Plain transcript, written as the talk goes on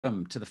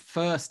To the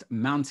first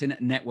Mountain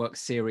Network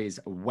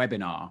Series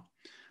webinar.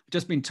 I've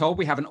just been told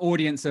we have an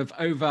audience of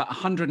over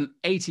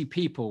 180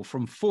 people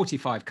from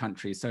 45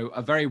 countries, so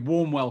a very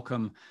warm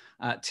welcome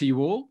to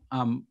you all.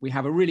 We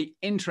have a really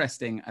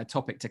interesting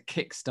topic to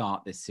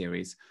kickstart this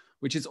series,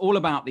 which is all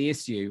about the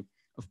issue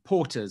of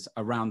porters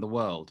around the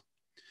world.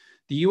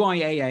 The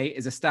UIAA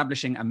is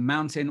establishing a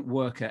mountain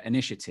worker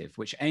initiative,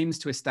 which aims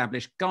to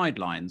establish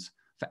guidelines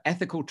for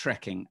ethical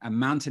trekking and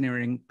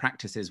mountaineering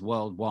practices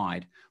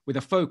worldwide, with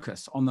a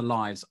focus on the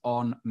lives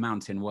of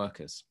mountain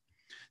workers.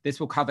 This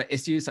will cover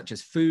issues such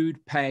as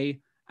food, pay,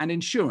 and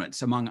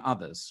insurance, among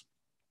others.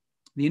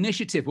 The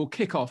initiative will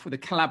kick off with a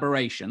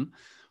collaboration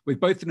with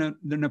both the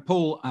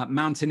Nepal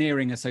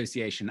Mountaineering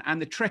Association and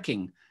the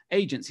Trekking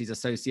Agencies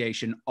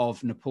Association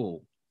of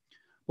Nepal.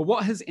 But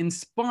what has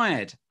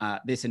inspired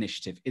this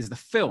initiative is the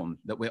film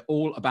that we're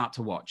all about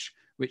to watch,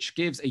 which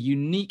gives a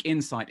unique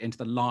insight into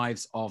the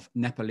lives of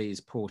Nepalese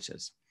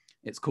porters.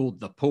 It's called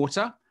The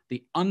Porter,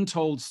 The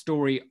Untold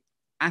Story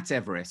at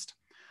Everest.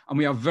 And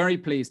we are very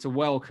pleased to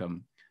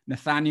welcome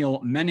Nepal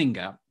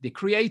Mountaineering, the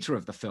creator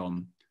of the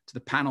film, to the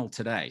panel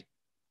today.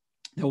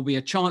 There will be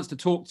a chance to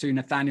talk to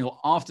Nathaniel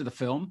after the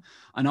film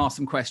and ask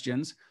some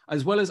questions,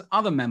 as well as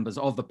other members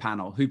of the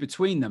panel who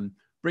between them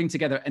bring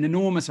together an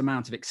enormous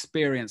amount of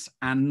experience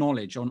and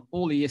knowledge on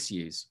all the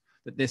issues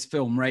that this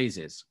film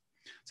raises.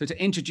 So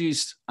to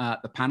introduce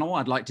the panel,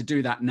 I'd like to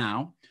do that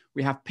now.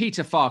 We have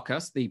Peter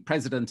Farkas, the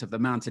president of the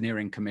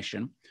Mountaineering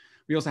Commission.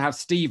 We also have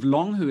Steve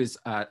Long, who is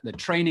the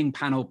training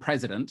panel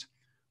president.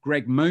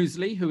 Greg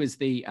Mosley, who is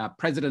the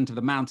president of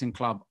the Mountain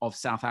Club of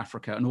South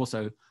Africa and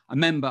also a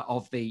member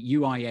of the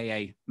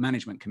UIAA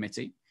Management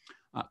Committee.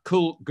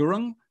 Kul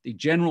Gurung, the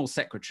general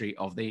secretary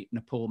of the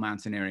Nepal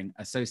Mountaineering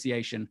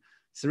Association.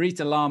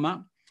 Sarita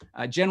Lama,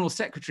 general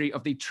secretary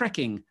of the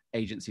Trekking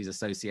Agencies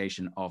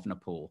Association of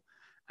Nepal.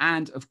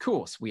 And of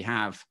course, we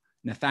have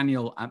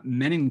Nepal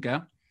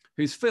Mountaineering,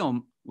 whose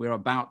film we're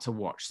about to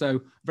watch. So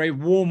very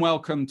warm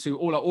welcome to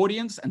all our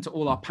audience and to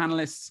all our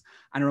panelists.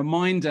 And a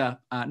reminder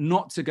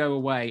not to go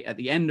away at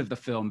the end of the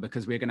film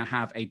because we're going to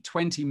have a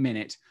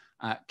 20-minute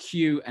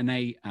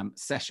Q&A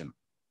session.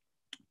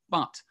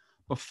 But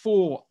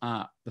before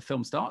the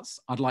film starts,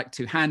 I'd like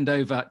to hand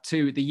over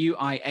to the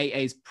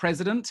UIAA's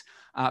president,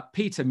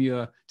 Peter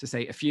Muir, to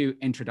say a few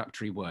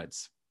introductory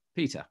words.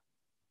 Peter.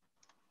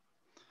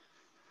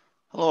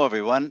 Hello,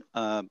 everyone.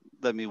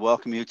 Let me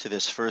welcome you to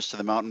this first of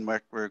the Mountain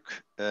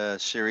Network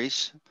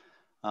series.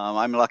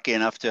 I'm lucky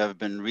enough to have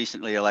been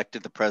recently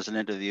elected the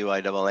president of the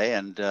UIAA,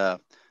 and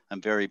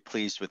I'm very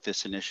pleased with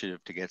this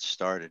initiative to get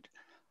started.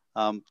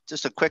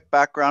 Just a quick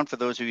background for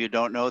those of you who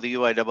don't know, the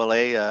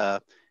UIAA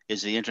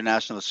is the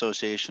International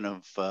Association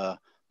of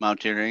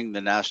Mountaineering,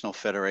 the national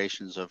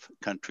federations of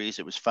countries.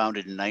 It was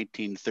founded in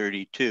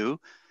 1932.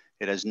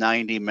 It has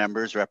 90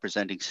 members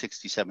representing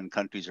 67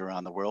 countries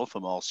around the world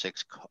from all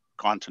 6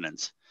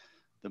 continents.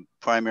 The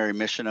primary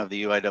mission of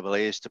the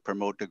UIAA is to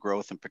promote the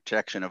growth and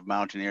protection of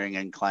mountaineering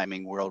and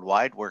climbing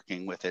worldwide,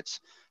 working with its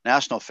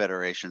national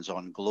federations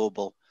on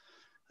global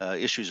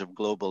issues of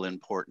global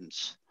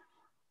importance.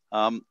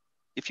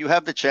 If you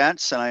have the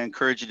chance, and I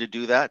encourage you to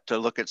do that, to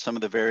look at some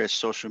of the various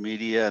social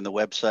media and the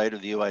website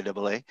of the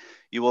UIAA,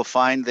 you will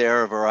find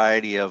there a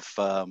variety of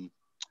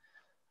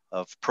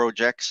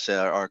projects,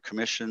 our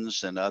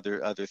commissions and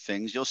other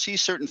things. You'll see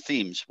certain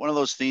themes. One of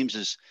those themes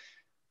is,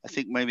 I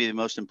think maybe the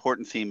most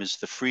important theme is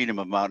the freedom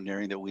of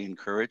mountaineering that we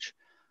encourage.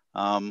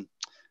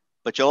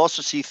 But you'll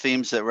also see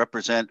themes that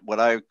represent what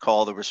I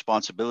call the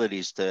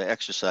responsibilities to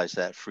exercise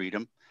that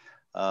freedom.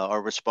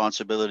 Our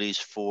responsibilities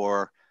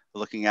for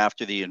looking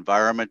after the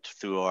environment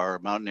through our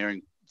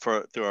Mountain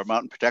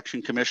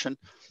Protection Commission,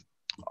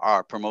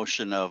 our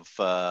promotion of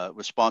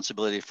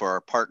responsibility for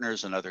our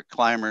partners and other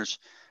climbers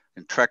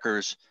and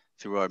trekkers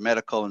through our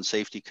medical and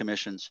safety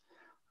commissions,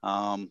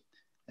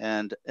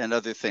 and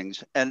other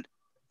things. And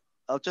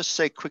I'll just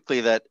say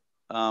quickly that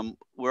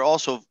we're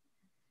also,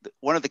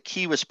 one of the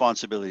key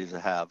responsibilities to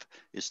have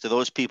is to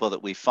those people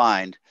that we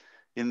find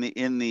in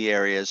the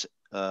areas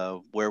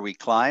where we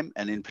climb,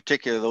 and in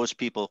particular those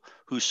people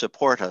who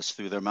support us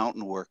through their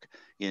mountain work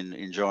in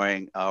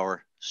enjoying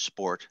our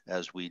sport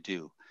as we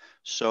do.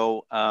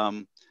 So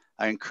I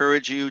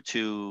encourage you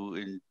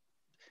to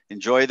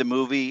enjoy the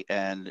movie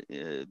and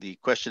the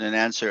question and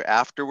answer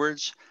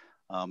afterwards.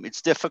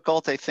 It's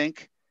difficult, I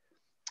think,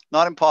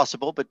 not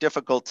impossible, but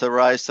difficult to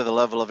rise to the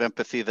level of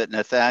empathy that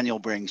Nathaniel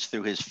brings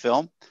through his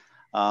film.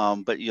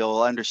 But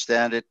you'll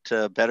understand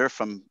it better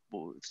from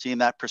seeing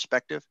that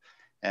perspective.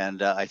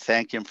 And I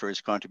thank him for his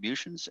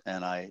contributions,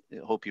 and I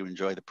hope you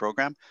enjoy the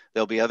program.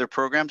 There'll be other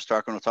programs.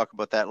 Tarquin will talk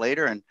about that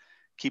later, and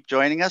keep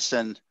joining us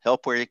and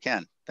help where you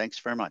can. Thanks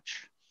very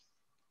much.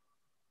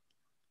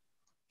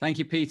 Thank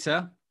you,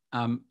 Peter.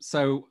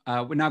 So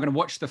we're now going to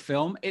watch the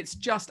film. It's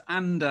just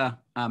under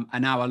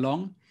an hour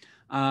long.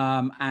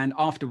 And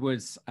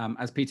afterwards,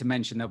 as Peter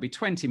mentioned, there'll be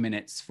 20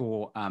 minutes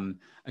for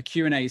a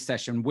Q&A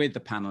session with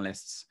the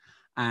panelists.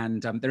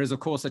 And there is, of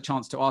course, a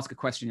chance to ask a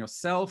question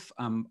yourself,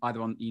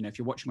 either on, if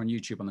you're watching on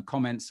YouTube on the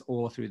comments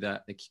or through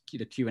the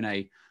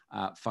Q&A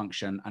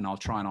function, and I'll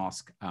try and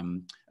ask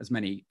as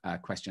many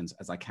questions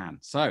as I can.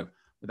 So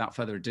without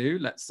further ado,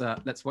 let's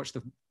watch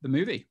the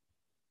movie.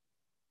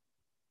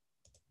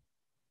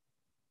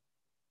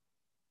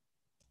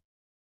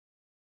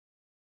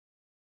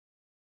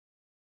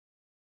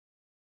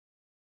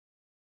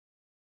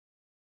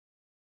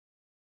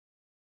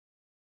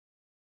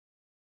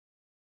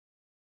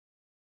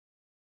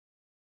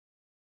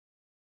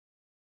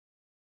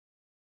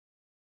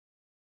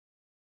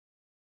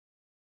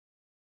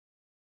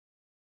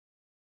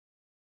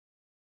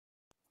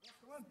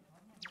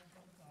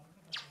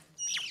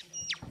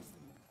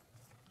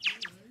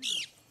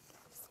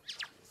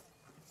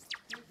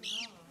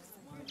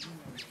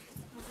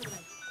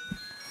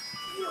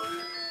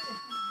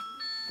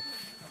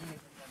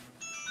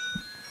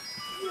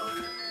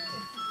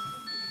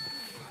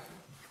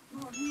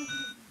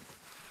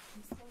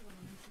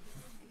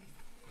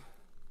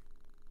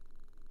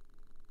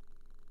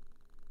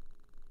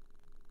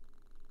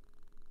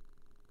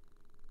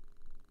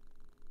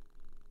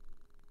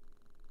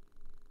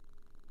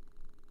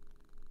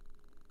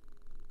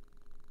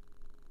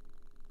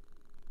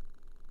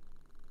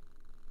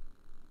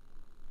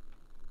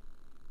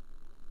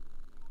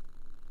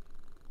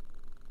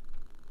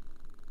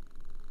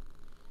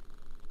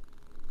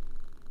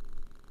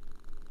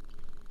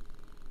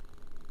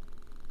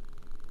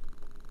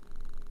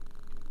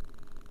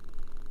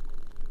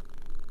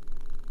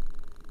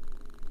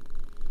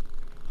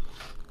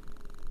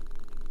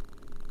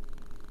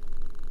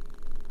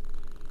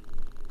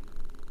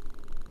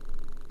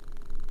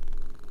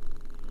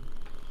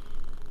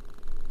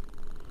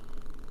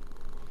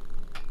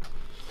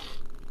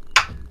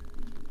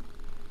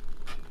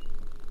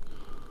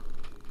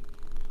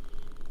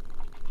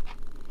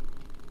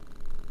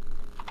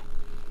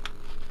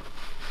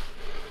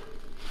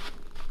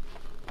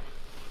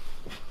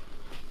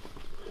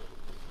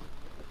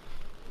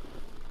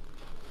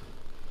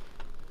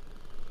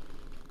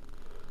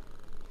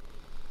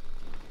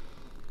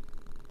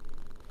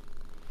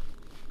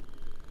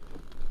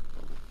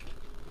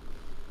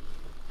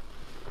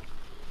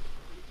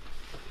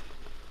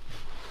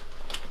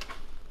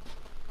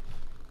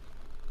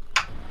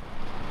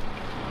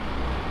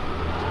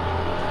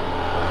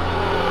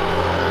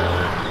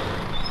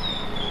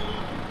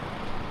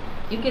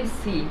 You can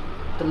see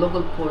the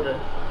local porter,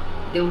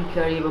 they will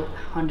carry about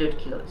 100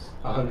 kilos.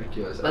 100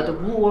 kilos. But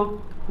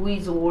who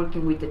is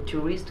working with the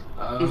tourist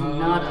is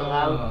not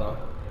allowed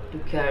to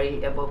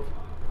carry above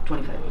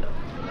 25 kilos.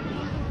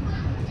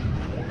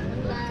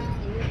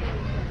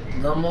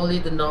 Normally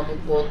the normal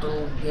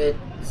porter get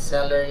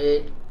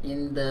salary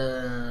in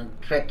the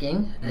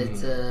trekking.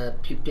 It's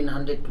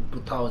 1,500 to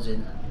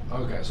 2,000.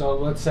 Okay, so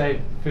let's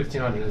say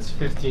 1,500. It's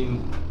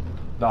 $15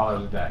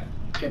 a day.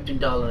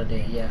 $15 a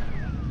day, yeah.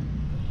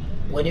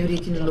 When you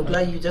reach in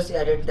Lukla, you just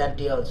added that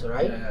day also,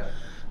 right?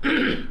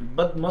 Yeah.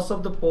 But most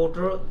of the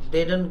porter,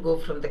 they don't go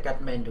from the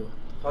Kathmandu.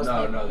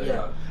 No, they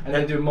don't. And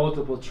they do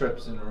multiple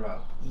trips in a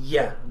row.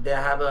 Yeah, they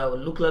have a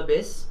Lukla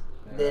base.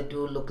 Yeah. They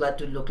do Lukla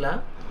to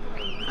Lukla.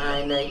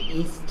 And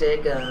each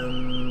take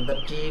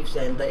the tips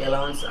and the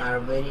allowance are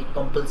very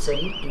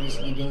compulsory.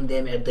 Tourists giving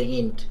them at the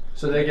end.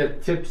 So they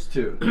get tips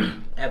too?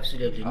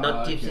 Absolutely.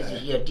 Not tips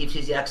is here, tips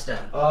is extra.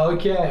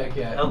 Okay.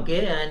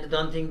 Okay, and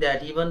don't think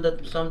that. Even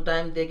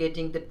sometimes they're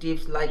getting the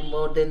tips like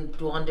more than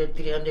 $200,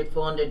 $300,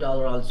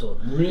 $400 also.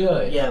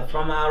 Really? Yeah,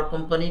 from our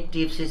company,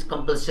 tips is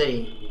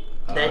compulsory.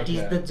 That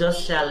is the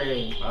just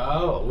salary.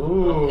 Oh,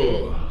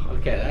 ooh.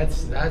 Okay,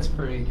 that's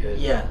pretty good.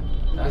 Yeah.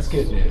 That's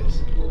good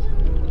news.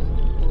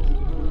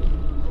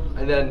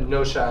 And then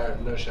no shower,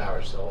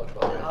 so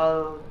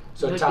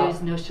So there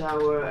is no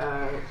shower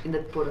in the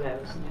porter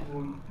house.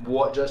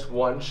 What? Just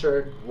one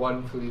shirt,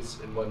 one fleece,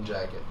 and one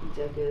jacket.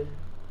 Jacket.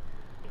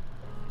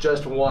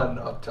 Just one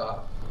up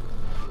top.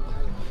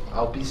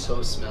 I'll be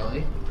so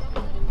smelly.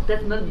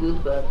 That's not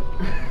good, but.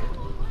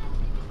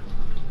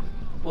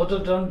 Porter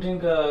don't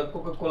drink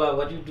Coca-Cola.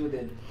 What do you do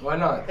then? Why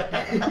not?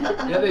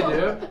 Yeah, they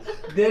do.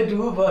 They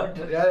do, but.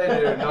 Yeah, they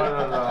do.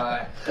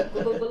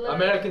 No.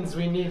 Americans,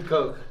 we need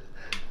Coke.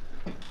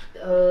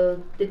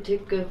 They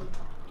take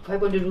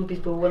 500 rupees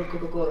for one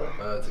Coca-Cola.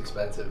 Oh, it's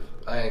expensive.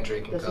 I ain't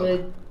drinking That's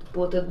Coke.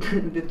 why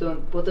they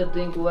don't. Porter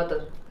drink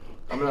water.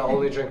 I'm gonna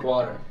only drink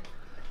water.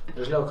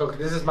 There's no Coke.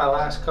 This is my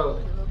last Coke.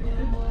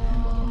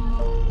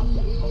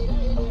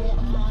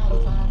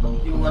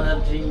 You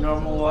wanna drink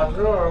normal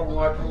water or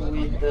water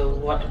with the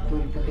water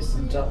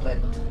purification tablet?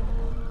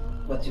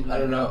 What you? I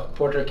don't know.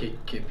 Porter keep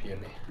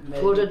uni.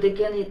 Porter, they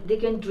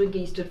can drink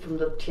instead from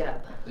the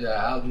tap.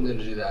 Yeah, I'm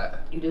gonna do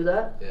that. You do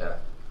that? Yeah.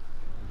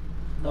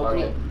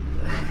 Okay.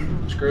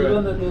 Screw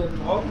Even it.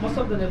 Most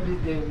of them every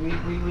day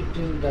we would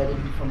drink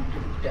directly from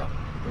tap.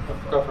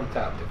 Go from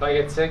tap. If I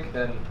get sick,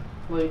 then.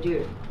 What do you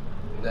do?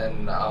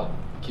 Then I'll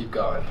keep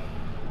going.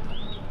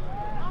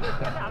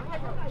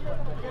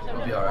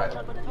 I'll be alright.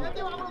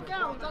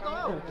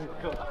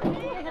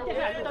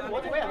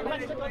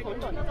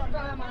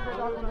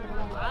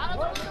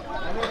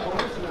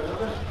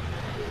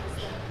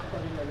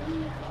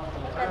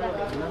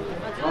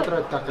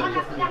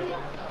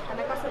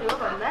 खाना कसरी हो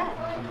भन्दा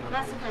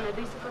मासु खाना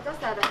 250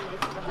 सादा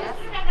खाना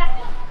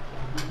 150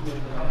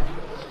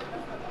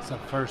 It's the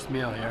first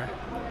meal here.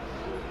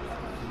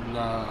 And,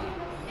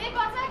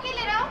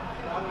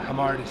 I'm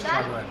already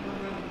struggling.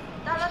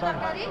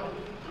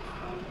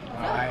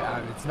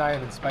 It's not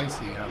even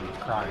spicy. I'm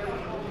crying.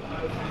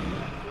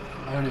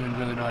 I don't even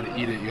really know how to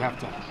eat it. You have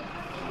to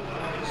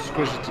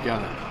squish it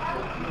together.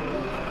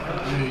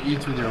 You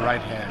eat with your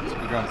right hand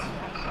because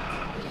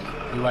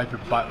you wipe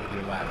your butt with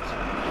your left.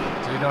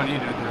 So you don't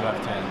eat it with your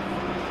left hand.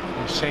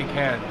 You shake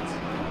hands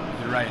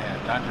with your right hand,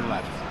 not your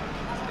left.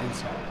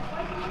 Inside.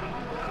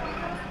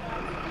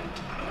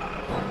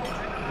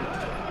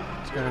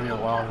 It's going to be a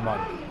long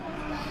month.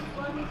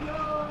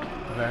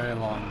 A very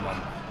long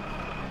month.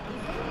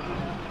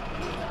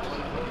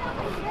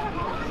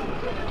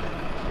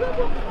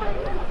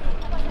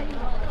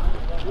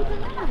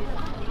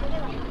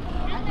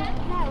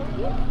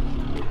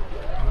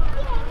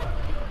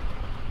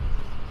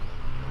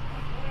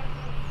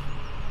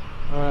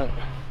 All right.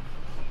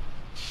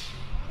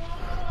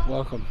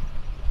 Welcome.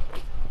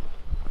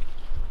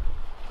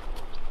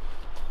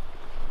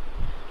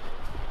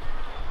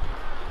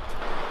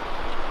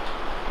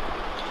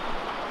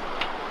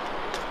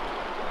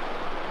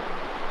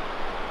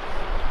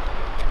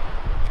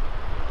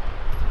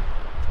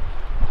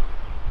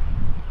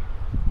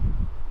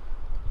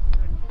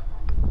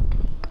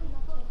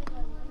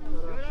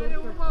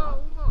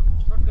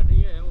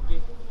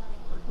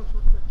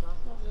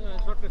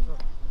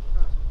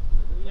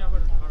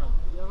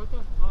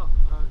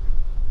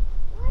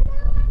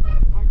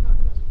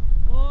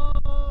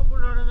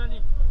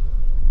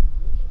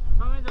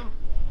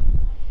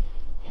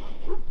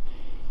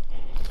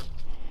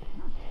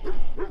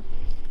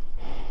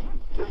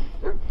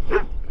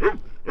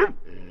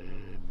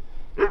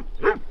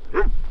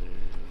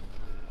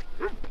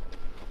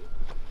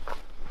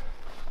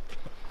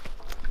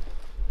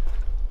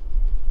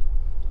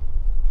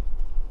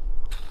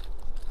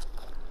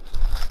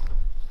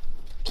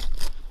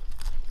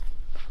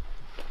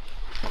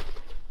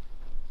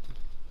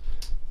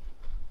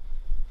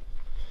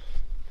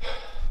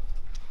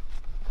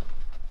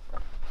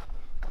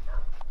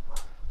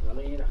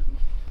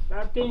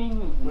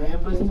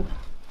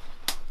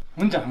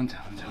 हुन्छ हुन्छ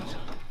हुन्छ हुन्छ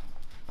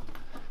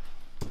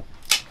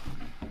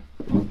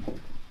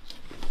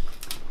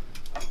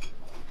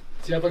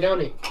chia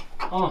पकाउने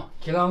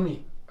खिलाउने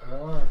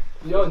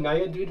यो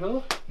नयाँ दुध हो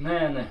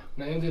नयाँ नयाँ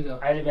नयाँ दुध हो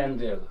अहिले बिहान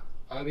दिएको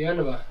बिहान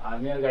भयो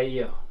मेरो गाई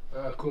यो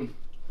कुन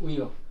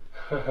उयो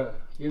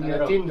यो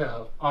मेरो तिनवटा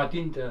हो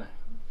तिनवटा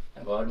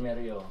घर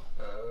मेरो यो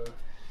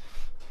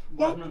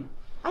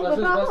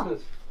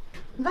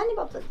जाने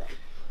बाबु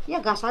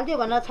यहाँ घाँस हालिदियो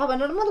भनेर छ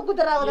भनेर म त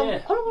कुदेर आउँदा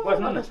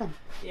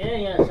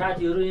यहाँ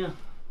साथीहरू यहाँ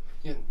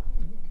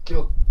त्यो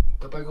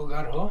तपाईँको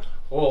घर हो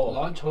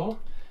लन्च हो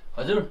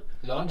हजुर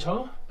लन्च हो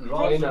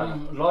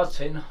लज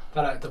छैन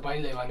तर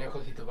तपाईँले भनेको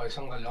कि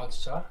तपाईँसँग लन्च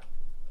छ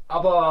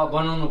अब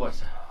बनाउनु पर्छ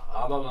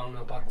अब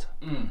बनाउनु पर्छ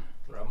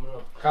राम्रो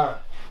कहाँ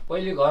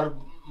पहिले घर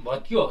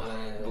भत्कियो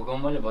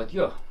भूकम्पले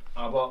भत्कियो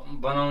अब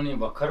बनाउने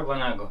भर्खर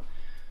बनाएको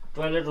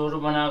टोयलेटहरू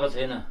बनाएको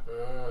छैन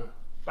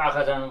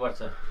पाखा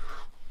जानुपर्छ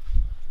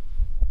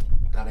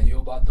तर यो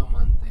बाटो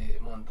मन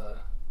त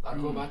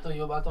अर्को बाटो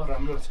यो बाटो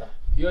राम्रो छ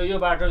यो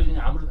बाटो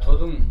हाम्रो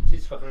थोदुङ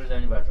चिज पक्रेर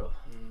जाने बाटो हो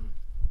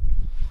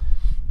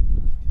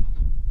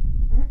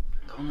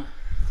खाउन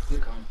के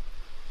खाउँ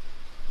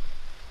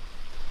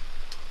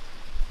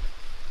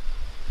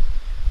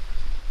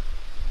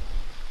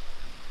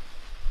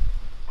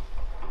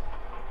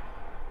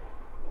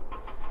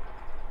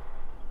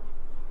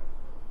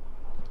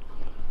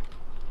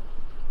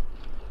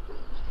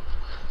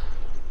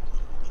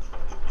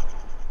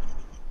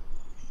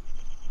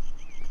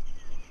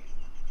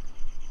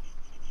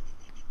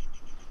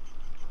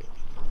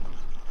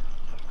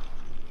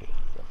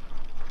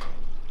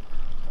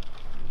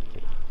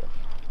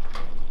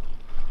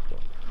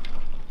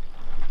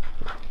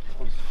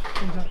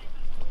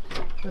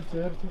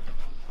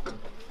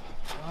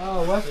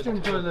वेस्टर्न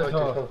टोइलेट हो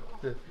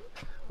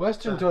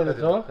वेस्टर्न टोइलेट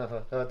हो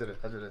हजुर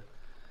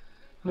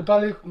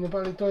नेपाली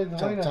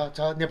टोइलेट होइन छ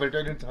नेपाली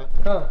टोइलेट छ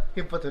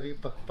के पछाडि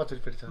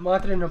छ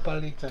मात्रै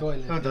नेपाली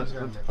टोइलेट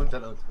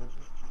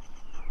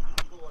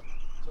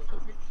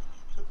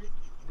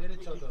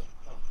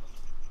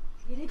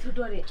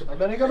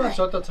अमेरिकामा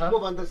छोटो छ म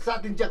भन्दा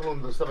 7 इन्च च्याक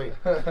हुनुहुन्छ तपाईँ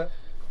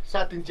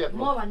 7 इन्च च्याक म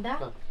भन्दा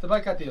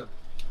तपाईँ कति हो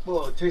म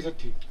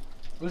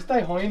 66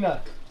 उस्तै होइन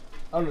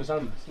आउनुहोस्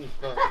आउनुहोस्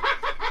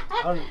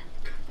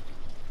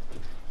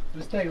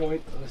उस्तै हो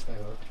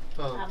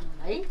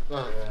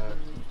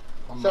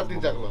 7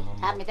 इन्च च्याक हो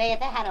हामी त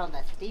यतै खाएर आउँदा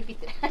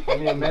भित्र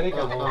हामी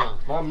अमेरिकन हो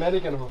म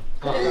अमेरिकन हो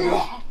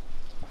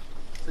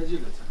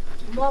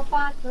म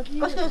 5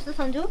 कस्तो कस्तो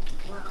सन्जु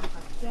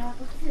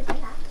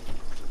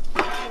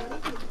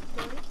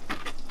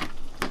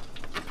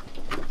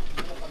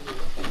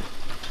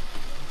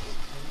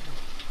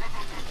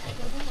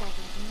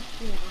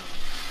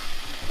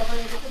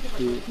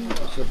त्यो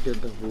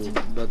सभ्यता हो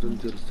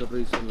बाजुन्जेल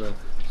सबैसँग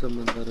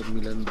सम्बन्ध र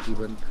मिलन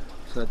जीवन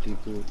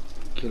साथीको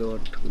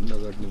खेलवाड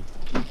नगर्ने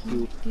त्यो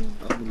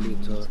अमूल्य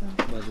छ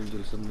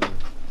बाजुन्जेलसम्म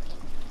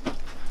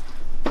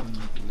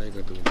नै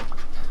गर्दै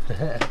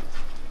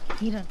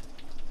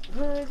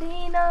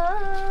भुल्दिन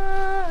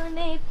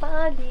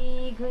नेपाली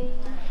गई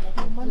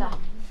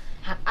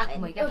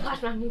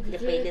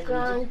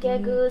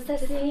क्यागो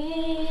ससे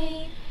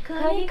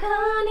खनी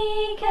खनी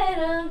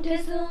खेरम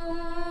त्यसो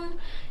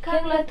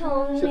खगला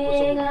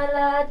थोंने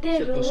गला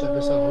तेरो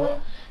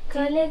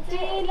खले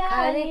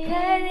खारे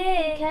खारे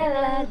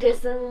खेला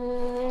त्यसो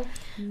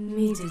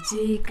मिजो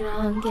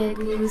चिक्रम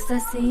क्यागो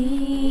ससे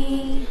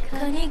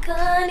खनी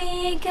खनी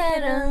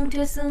खेरम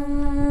त्यसो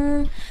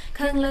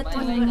खगला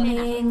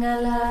थोंने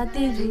गला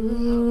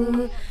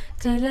तेरो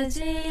Chela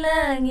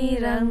chela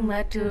ngirang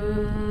matu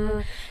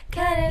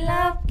Kare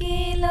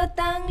lapki lo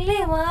tang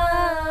lewa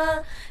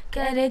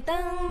Kare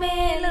tang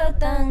me lo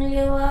tang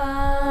lewa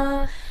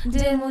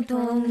Jemu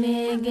tong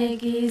ne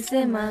geki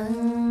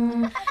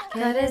semang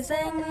Kare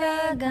sang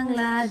la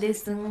gangla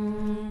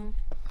desung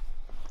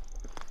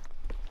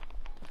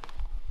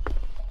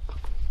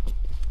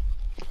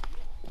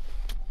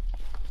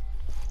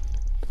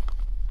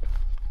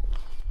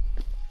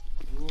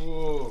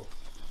Oh,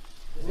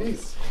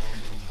 nice.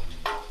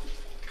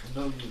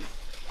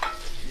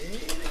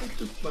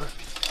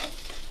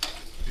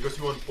 Because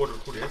you want porter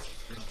food, yes?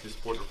 This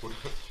porter food.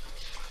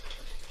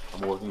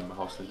 I'm working in my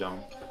hostel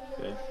down.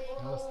 Okay.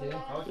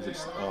 This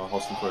is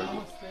hostel for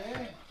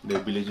the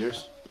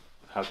villagers,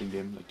 helping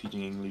them, like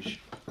teaching English,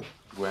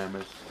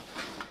 grammar,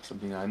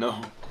 something I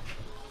know.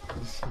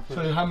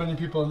 So how many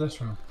people in this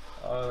room?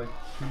 Like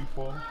 3,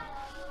 4.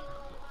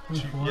 3,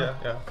 4?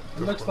 Yeah.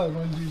 It looks like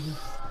one Jesus.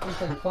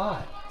 Looks like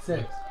 5,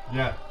 6.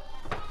 Yeah.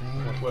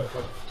 What?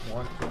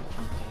 1, 2, 3,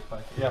 4,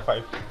 5. Yeah,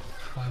 5.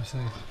 5,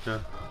 6. Yeah.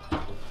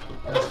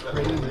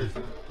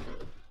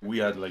 We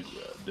had like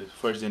the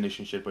first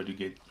generation Sherpa to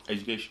get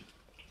education.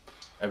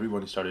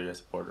 Everyone started as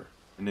a porter,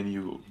 and then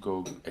you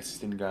go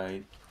assistant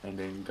guide, and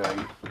then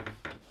guide.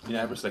 In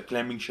Everest, like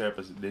climbing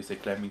Sherpas, they say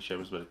climbing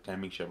Sherpas, but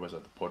climbing Sherpas are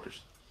the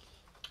porters.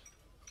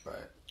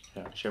 Right.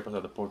 Yeah, Sherpas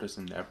are the porters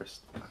in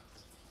Everest.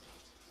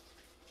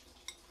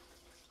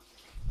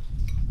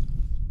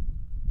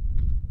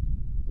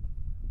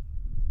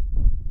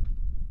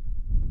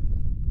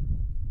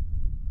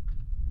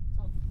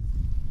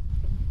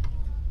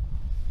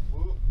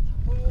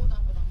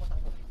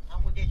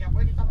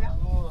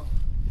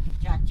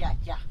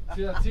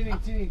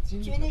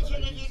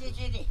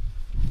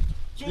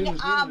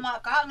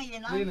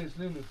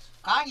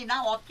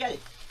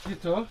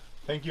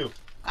 Thank you.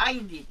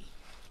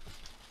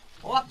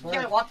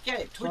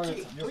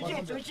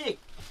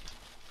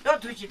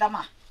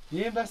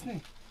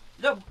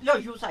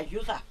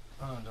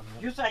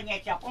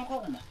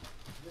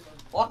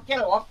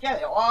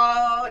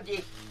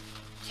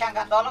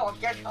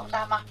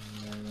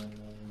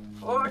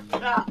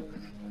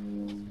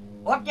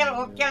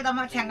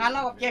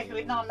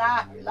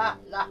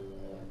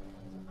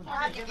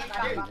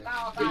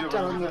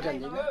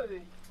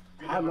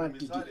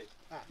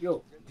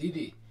 Yo,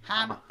 Didi.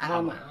 Hama.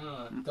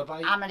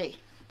 Amali.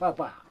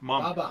 Papa.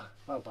 Mom.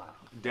 Papa.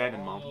 Dad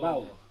and mom.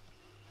 Bao.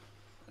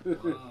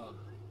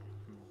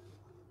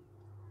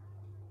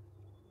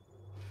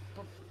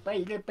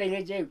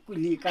 पहिले चाहिँ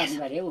कुली काम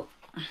गऱ्यो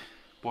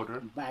Porter.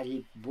 बारी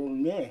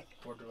बोक्ने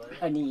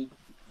अनि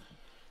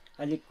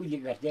अलिक कुली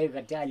गर्दै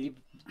गर्दै अलिक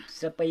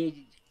सबै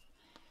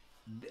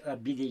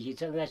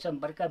विदेशीसँग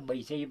सम्पर्क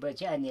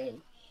भइसकेपछि अनि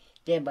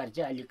त्यहाँबाट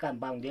चाहिँ अलिक काम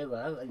पाउँदै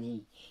गयो अनि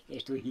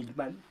यस्तो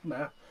हिलमा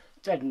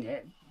चढ्ने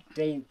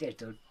चाहिँ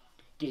त्यस्तो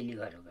टेली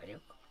गऱ्यो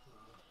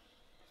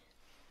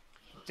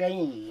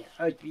चाहिँ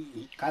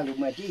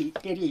खालुमा चाहिँ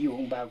तेरि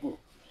हिउँ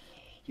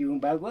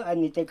भएको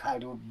अनि त्यो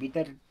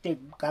खालुभित्र त्यो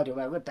खालु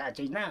भएको थाहा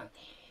छैन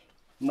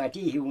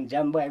माथि हिउँ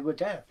जाम भएको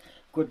छ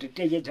कोटो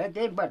टेके छ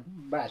त्यही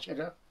बासेर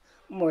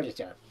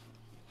मरेछ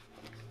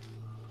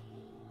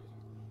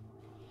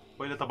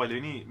पहिला तपाईले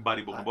नि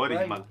बारी बोक्नु भयो रे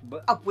हिमाल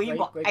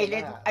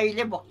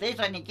अहिले भोक्दैछ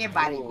नि के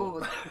बारीको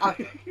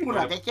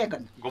कुरा चाहिँ के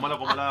गर्नु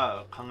गोमला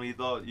खाङ्गी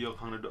त यो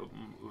खाङ्ने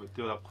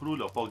त्यो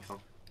खुरुलो पग्छ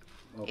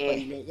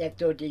पहिले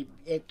एकचोटि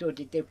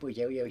त्यो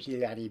पुग्यो यो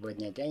सिलगढी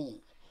भन्ने चाहिँ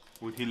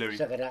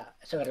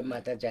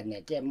सगरमाथा जाने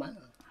त्यहाँमा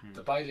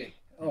तपाईँले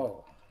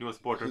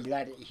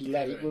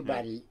हिलारीको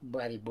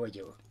बारी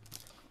बोज्यो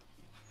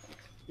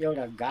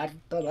एउटा घाट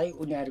तलै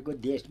उनीहरूको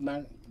देशमा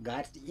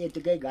घाट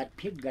यतिकै घाट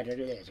फिट गरेर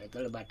ल्याएछ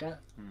तलबाट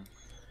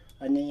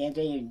अनि यहाँ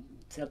चाहिँ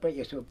सबै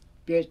यसो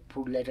पेज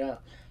फुलेर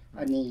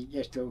अनि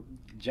यस्तो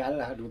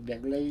जालहरू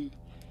बेग्लै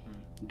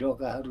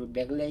ढोकाहरू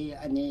बेग्लै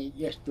अनि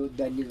यस्तो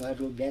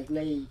दलिङहरू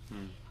बेग्लै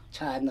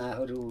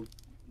छानाहरू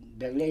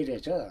बेग्लै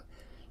रहेछ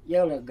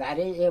एउटा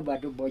गाडी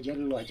एबाट बोजेर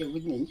लग्यो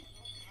नि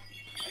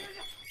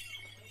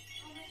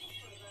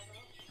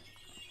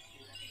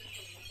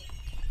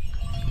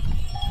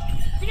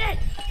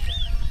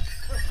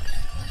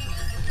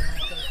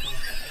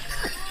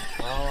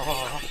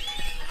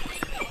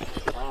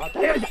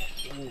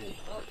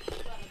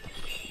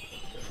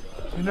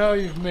You know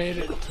you've made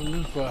it to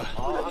Lupa.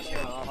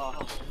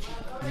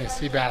 You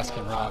see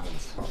Baskin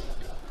Robbins.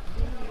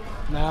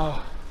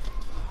 Now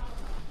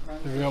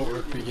the real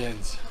work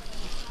begins.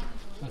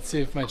 Let's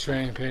see if my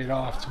training paid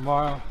off.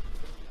 Tomorrow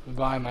I'll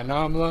buy my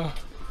Namla,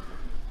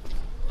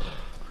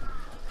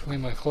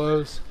 clean my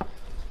clothes,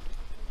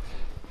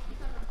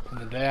 and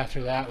the day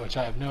after that, which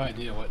I have no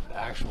idea what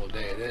actual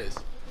day it is,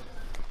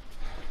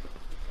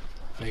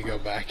 I go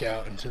back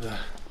out into the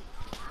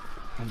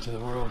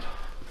world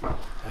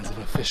as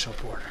an official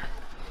porter.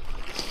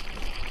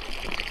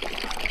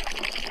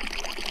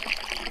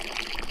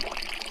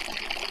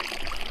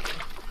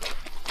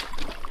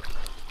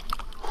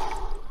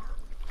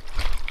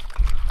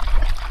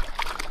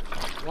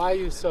 Why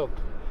you soap?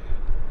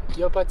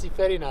 Yo पछि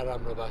फेरि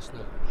नराम्रो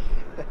बस्नु.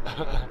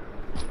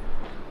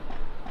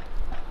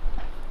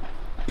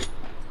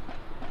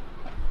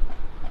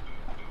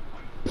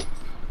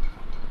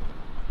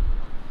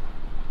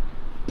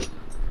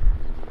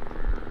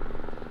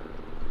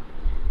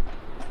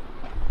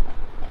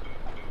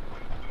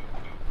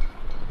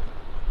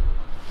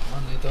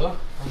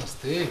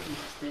 नमस्ते.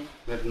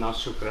 मेरो नाम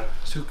शुक्र.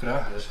 शुक्र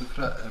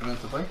र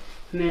तपाईँ?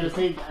 मेरो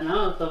चाहिँ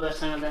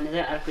तपाईँसँग जाने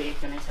चाहिँ अर्को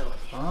एकजना छ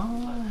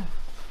भने.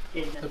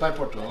 तपाईँ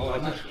पोर्ट हो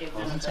होइन?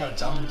 हुन्छ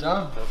जाम.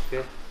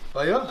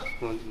 भयो?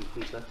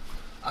 हुन्छ.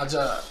 आज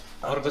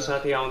अर्को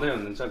साथी आउँदै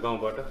हुनुहुन्छ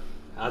गाउँबाट.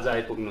 आज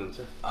आइपुग्नुहुन्छ.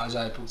 आज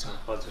आइपुग्छ.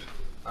 हजुर.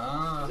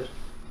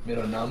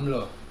 मेरो नाम्लो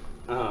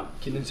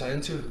किन्नु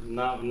चाहन्छु.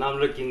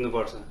 नाम्लो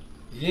किन्नुपर्छ.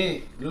 यही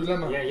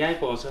लुगामा यहीँ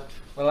पाउँछ.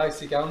 मलाई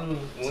सिकाउनु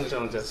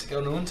हुन्छ.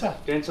 सिकाउनुहुन्छ?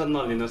 टेन्सन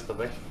नलिनुहोस्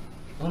तपाईँ.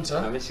 हुन्छ.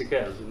 हामी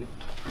सिकाइहाल्छौँ नि.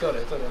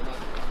 तोरे.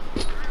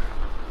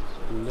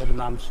 मेरो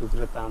नाम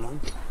शुक्र तामाङ.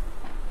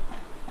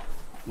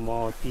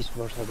 म 30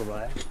 वर्षको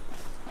भए.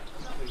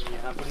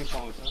 यहाँ पनि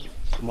पाउँछ.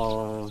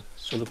 म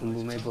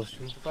सोलुखुम्बुमै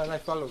बस्छु. तपाईँलाई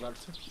फलो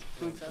गर्छु.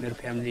 मेरो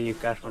फ्यामिली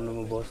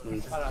काठमाडौँमा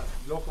बस्नुहुन्छ.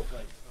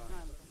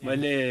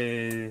 मैले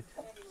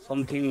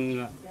समथिङ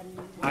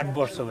 8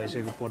 वर्ष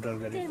भइसक्यो पोर्टर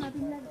गरेँ.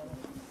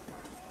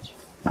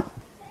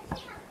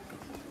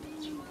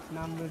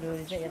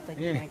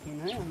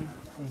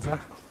 हुन्छ.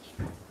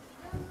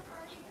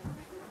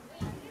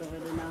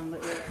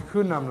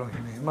 कुन नाम्लो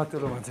किने? म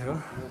ठुलो मान्छे हो.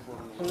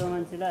 ठुलो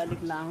मान्छेलाई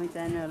अलिक लामै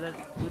चाहिने होला.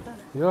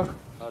 यो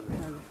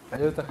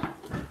त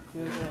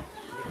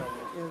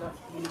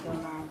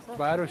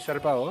बाह्र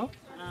शेर्पा हो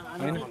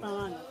होइन?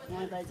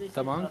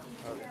 तामाङ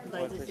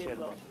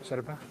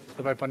शेर्पा.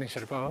 तपाईँ पनि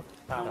शेर्पा हो?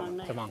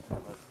 तामाङ.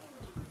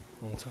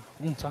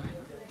 हुन्छ.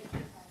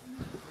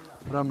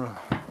 राम्रो.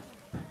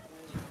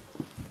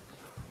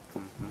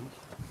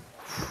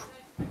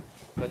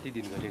 कति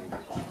दिन गरेको?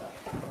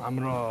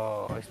 हाम्रो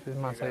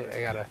स्पेसमा चाहिँ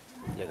 11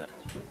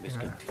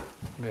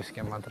 बेस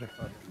क्याम्प मात्रै.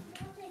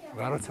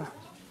 गाह्रो छ.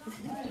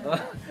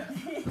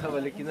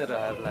 तपाईँले किन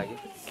रहर लाग्यो?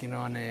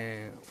 किनभने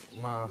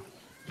म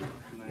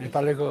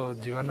नेपालीको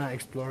जीवनमा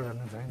एक्सप्लोर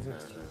गर्न चाहन्छु.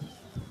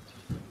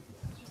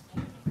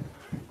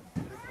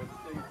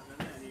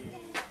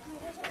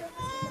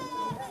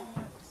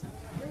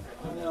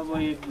 अब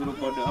एक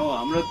ग्रुपबाट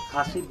हाम्रो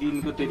खासै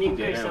दिनको त्यति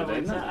धेरै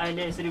हुँदैन.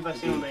 अहिले यसरी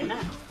बस्यो हुँदैन.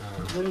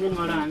 जुन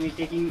दिनबाट हामी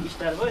ट्रेकिङ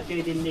स्टार्ट भयो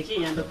त्यो दिनदेखि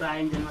यहाँ त प्रायः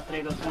इन्जिन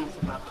मात्रै गर्छ.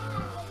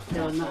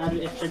 त्योभन्दा अरू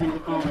एक्स्ट्रा दिन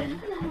पाउँदैन.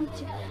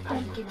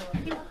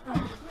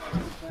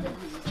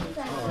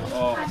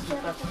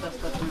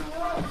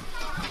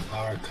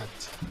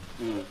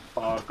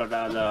 पावर कट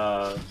आज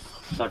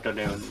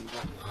सटरडे हुन्छ.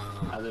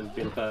 आज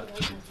बेलुका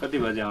कति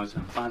बजी आउँछ?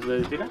 5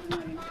 बजीतिर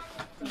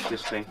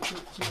त्यस्तै.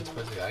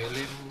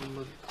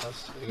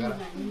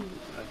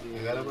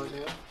 11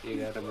 बजे.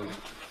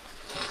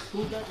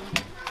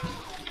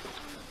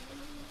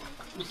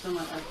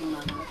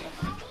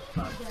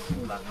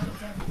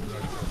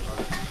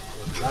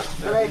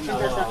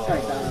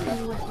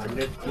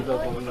 किलो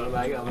पुग्नको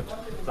लागि अब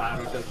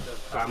 4वटा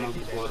चामल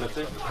बोकेर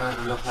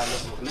चाहिँ लोखाले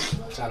पुग्ने.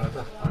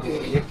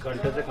 1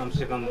 घन्टा चाहिँ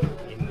कमसेकम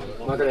हिँड्नु.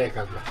 मात्र 1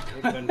 घन्टा.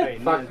 1 घन्टा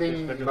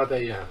हिँड्नुबाट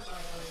यहाँ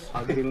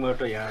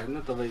अग्रिङबाट यहाँ होइन.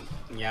 तपाईँ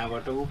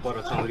यहाँबाट ऊ पर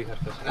चौरी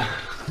खर्च छ.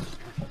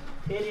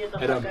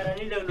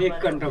 1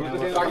 घन्टामा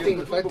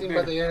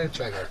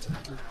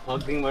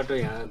अग्रिङबाट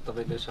यहाँ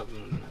तपाईँले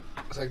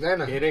सक्दैन.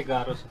 धेरै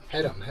गाह्रो छ.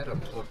 हेरौँ.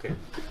 Okay.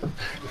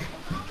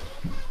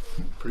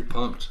 Pretty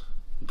pumped.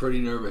 I'm pretty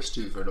nervous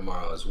too for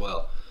tomorrow as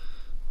well.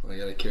 I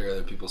gotta carry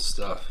other people's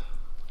stuff.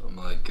 I'm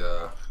like,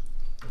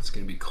 it's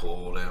gonna be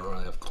cold. I don't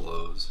really have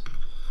clothes,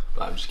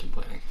 but I'm just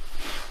complaining.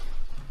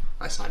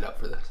 I signed up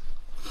for this.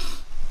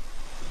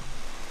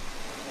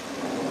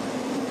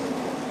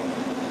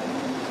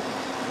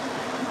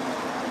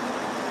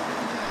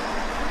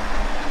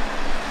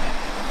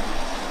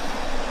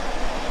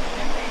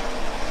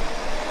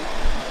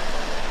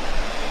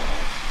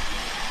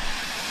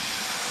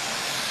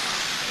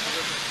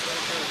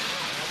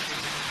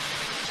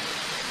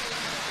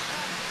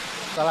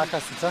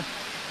 कलाकसी छ.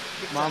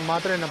 म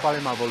मात्रै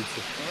नेपालीमा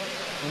बोल्छु.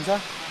 हुन्छ.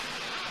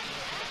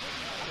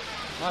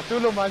 म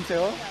ठुलो मान्छे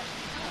हो.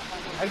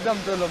 एकदम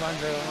ठुलो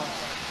मान्छे हो.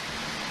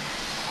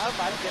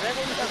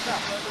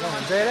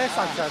 धेरै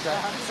सक्छ.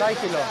 100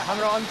 किलो.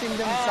 हाम्रो अन्तिम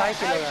दिन 100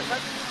 किलो गर्छ.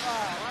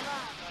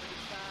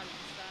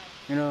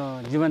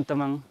 मेरो जीवन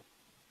तमाङ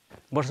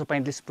वर्ष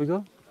 35 पुग्यो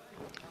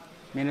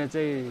मेरो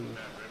चाहिँ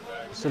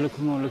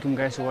सुलुखुमो लुकिम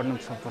गाइस वार्ड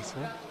नम्बर 6 पर्छ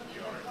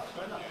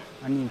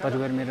अनि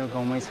परिवार मेरो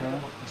गाउँमै छ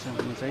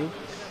यसमा चाहिँ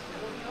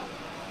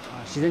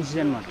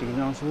सिजनमा टिकट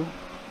लगाउँछु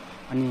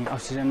अनि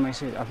अफ सिजनमा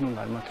यसै आफ्नो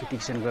घरमा खेती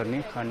किसान गर्ने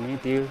खाने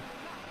त्यो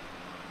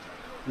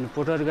अनि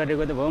पोटर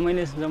गरेको त भयो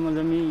मैले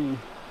जम्मी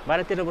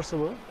 12-13 वर्ष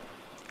भयो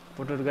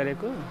पोटर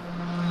गरेको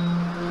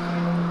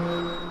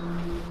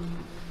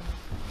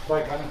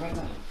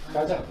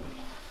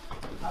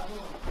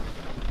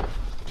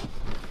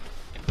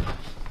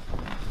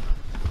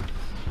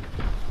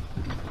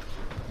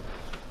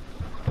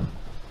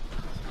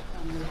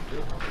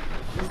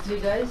These three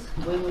guys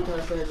going with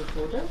us as a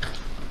photo.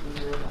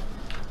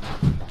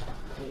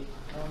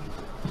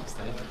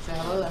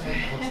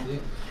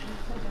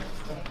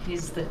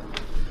 He's the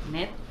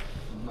net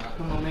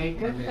from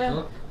America.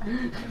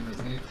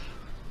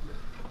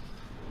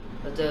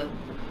 But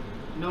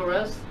no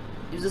rush.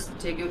 You just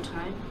take your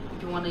time.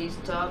 If you want to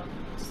stop,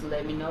 just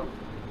let me know.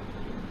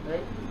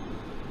 Right?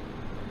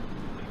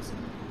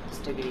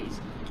 Just take it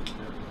easy.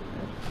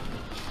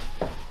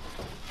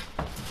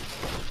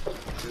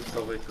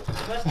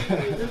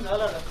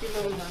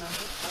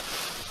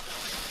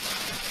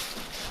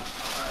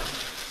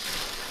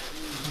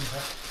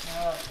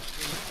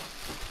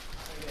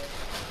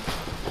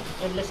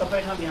 यसले सबै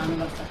ठाउँ भ्याउनु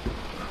पर्छ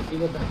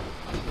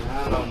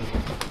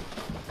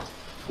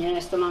यहाँ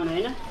यस्तो लाउने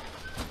होइन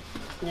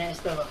यहाँ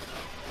यस्तो भयो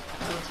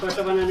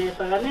छोटो बनाउने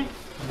यता गर्ने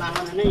लामो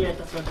बनाउने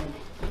यता छोडिदिने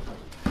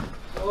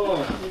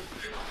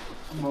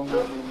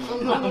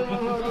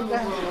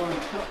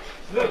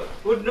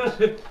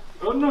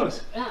उठ्नुहोस्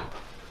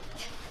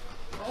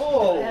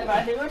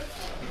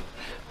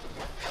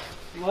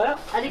भयो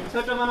अलिक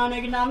छोटो बनाउने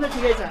कि नाम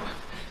ठिकै छ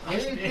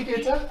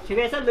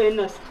ठिकै छ ल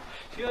हिँड्नुहोस्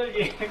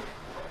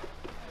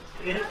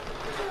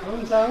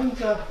हुन्छ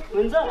हुन्छ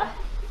हुन्छ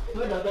म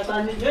ढोका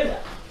तानिदिन्छु है त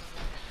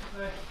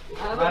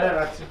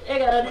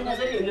 11 दिन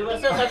यसरी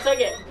हिँड्नुपर्छ सक्छ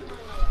के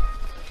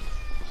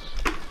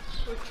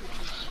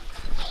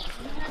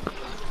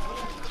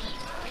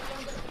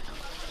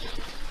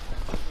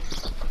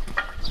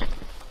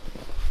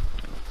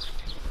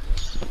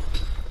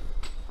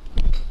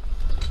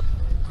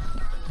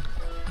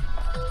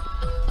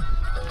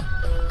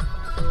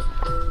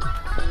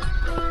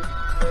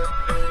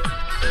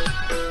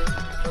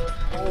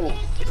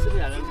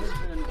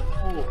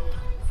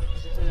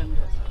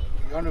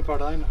गर्नु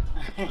पर्दैन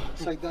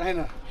सक्दैन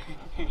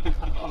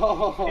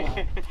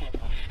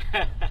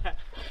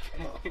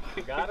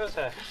गाह्रो छ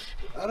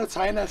अरे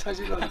छैन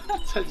सजिलो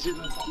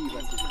सजिलो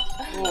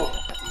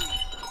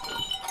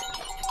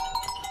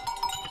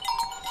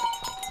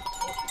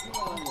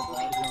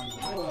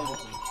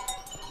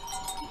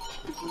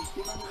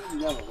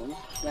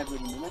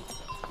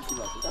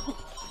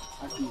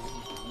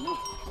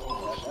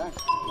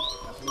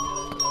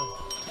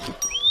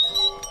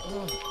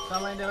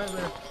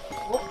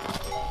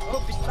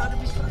बिस्तारै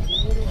बिस्तारै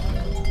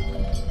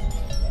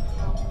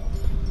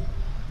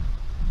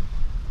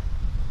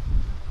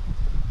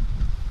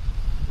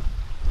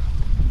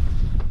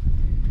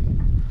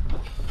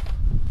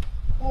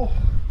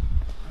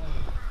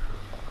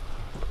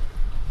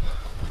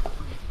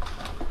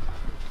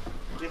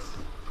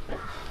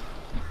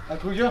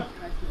पुग्यो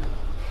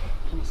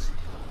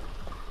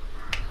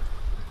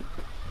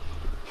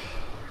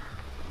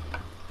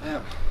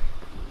Damn.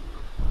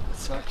 It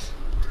sucks.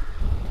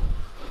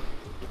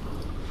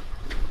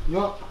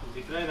 यो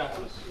भित्रै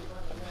राख्नुस्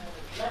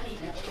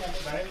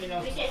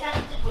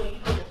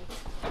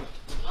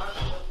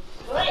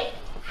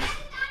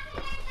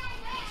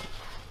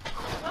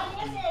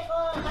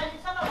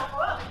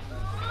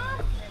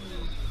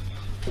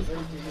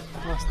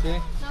नमस्ते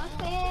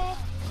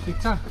ठिक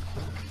छ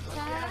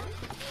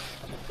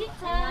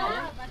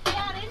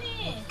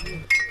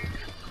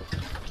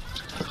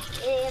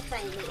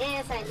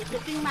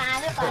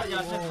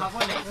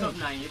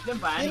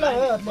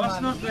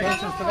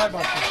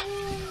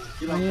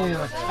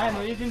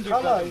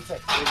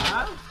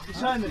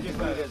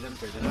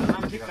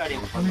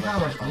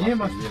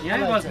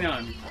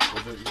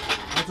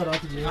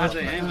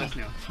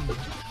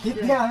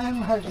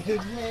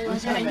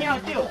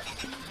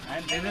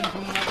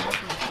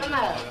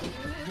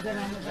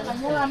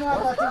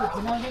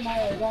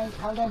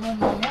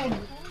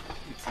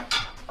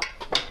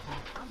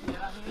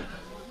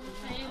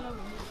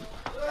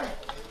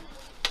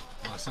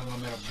मसँग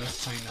मेरो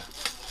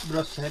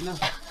ब्रस छैन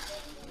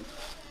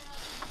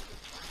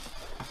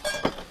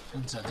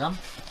हुन्छ जाम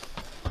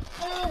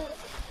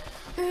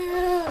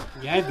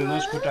यहीँ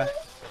धुनुहोस् खुट्टा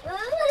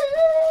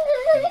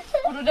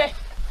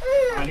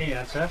पानी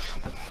यहाँ छ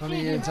पानी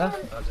यहाँ छ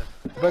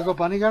तपाईँको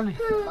पानी गर्ने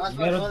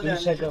मेरो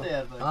दुईसको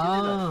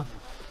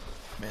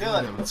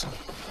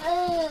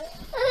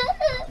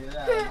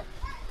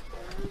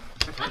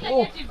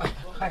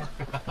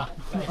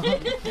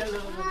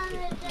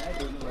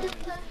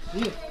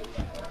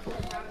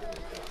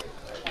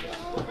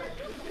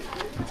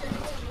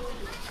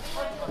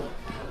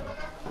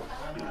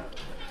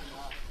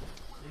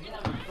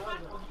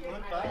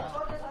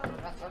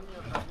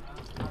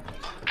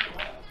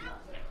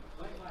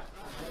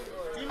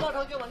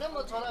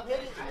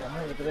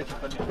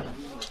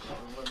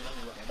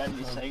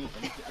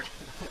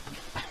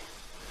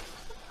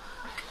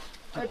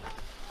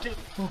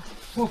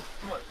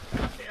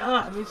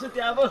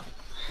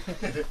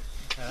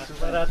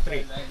शुभरात्रि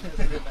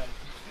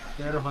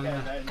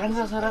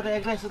कान्छा छोरा त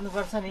एक्लै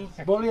सुत्नुपर्छ नि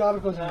भोलि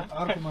अर्को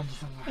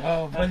मान्छेसँग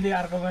भोलि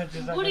अर्को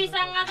मान्छेसँग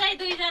बुढीसँग चाहिँ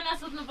दुईजना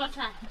सुत्नुपर्छ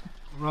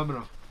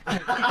राम्रो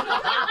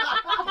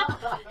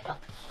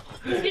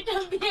छिटो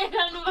बिहे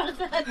गर्नुपर्छ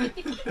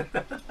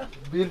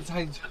बिल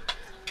चाहिन्छ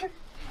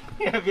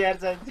बिहार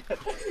चाहिन्छ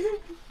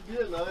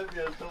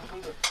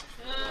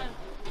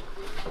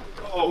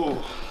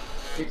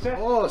ठिक छ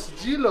ओ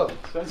सजिलो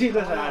छ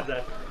आज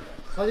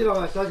सजिलो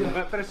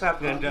मात्रै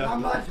 7 घण्टा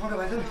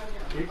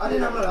अलि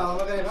राम्रो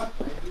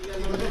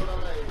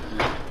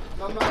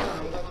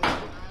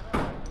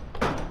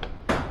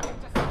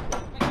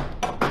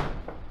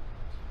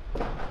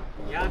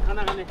यहाँ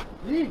खाना खाने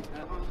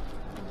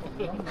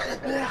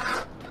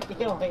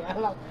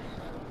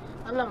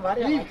अल्लाह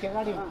भारी के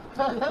गाडी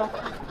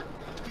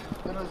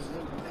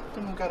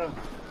गऱ्यौँ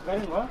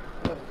भयो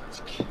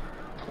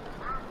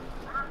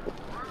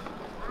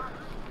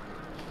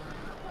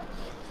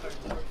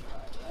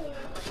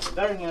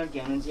Darling,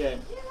 again, yeah.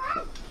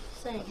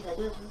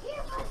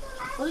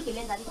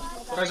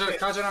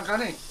 काजु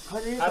नखाने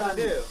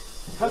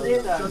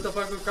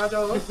तपाईँको काजु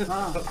हो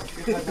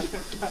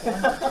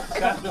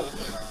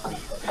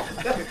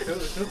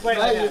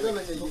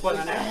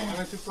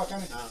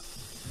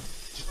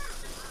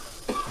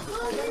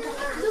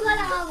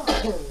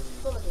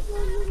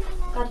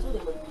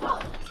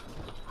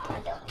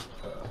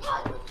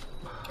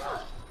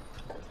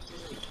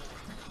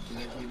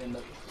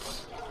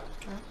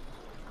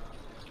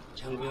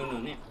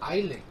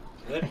अहिले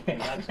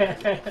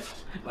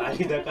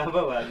भारी त कहाँ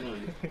पो भार्नु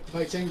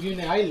भाइ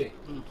च्याङ्ग्युने अहिले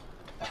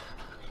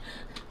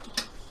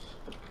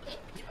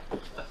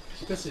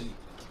कसरी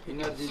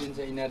एनर्जी दिन्छ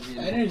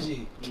एनर्जी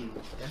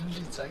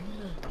चाहिन्छ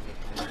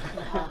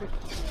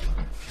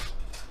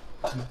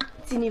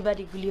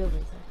चिनीबारी गुलियो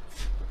भन्छ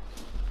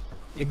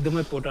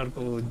एकदमै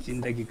पोटरको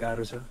जिन्दगी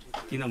गाह्रो छ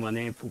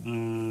किनभने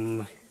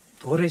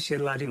थोरै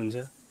सेलवारी हुन्छ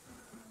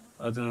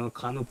अझ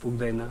खानु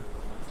पुग्दैन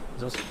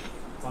जस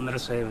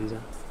 1500 हुन्छ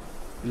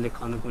यसले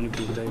खानु पनि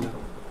पुग्दैन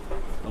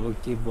अब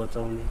के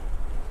बचाउने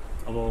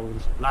अब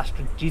लास्ट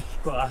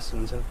टिप्सको आश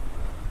हुन्छ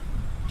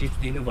टिप्स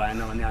दिनु भएन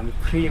भने हामी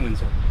फ्री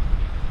हुन्छ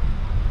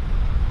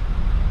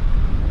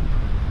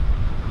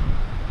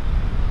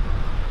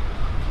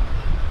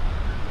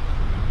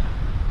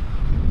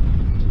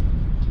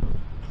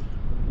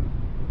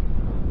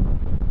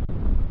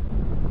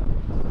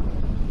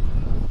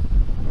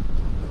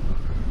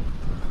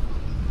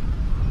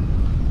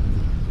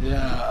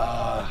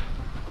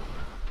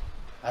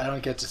I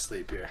don't get to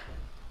sleep here.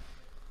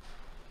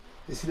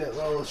 You see that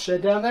little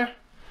shed down there?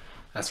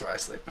 That's where I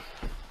sleep.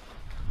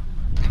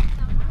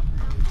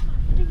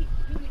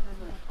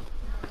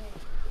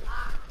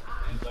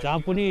 जहाँ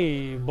पनि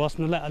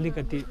बस्नलाई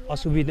अलिकति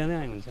असुविधा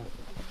नै हुन्छ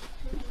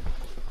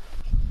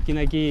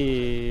किनकि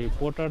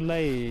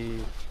पोटरलाई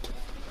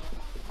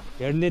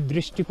हेर्ने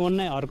दृष्टिकोण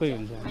नै अर्कै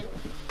हुन्छ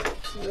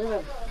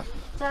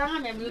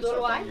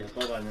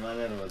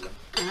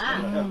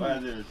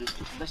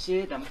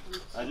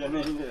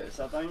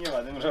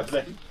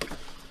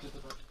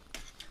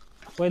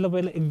पहिला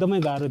एकदमै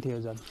गाह्रो थियो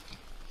झन्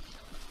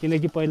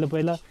किनकि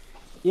पहिला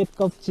एक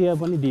कप चिया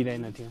पनि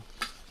दिँदैन थियो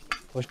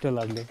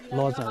होस्टेलहरूले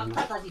लजहरूले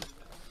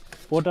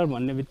पोटर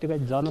भन्ने बित्तिकै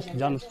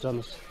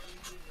जानुहोस्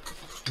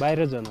बाहिर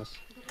जानुहोस्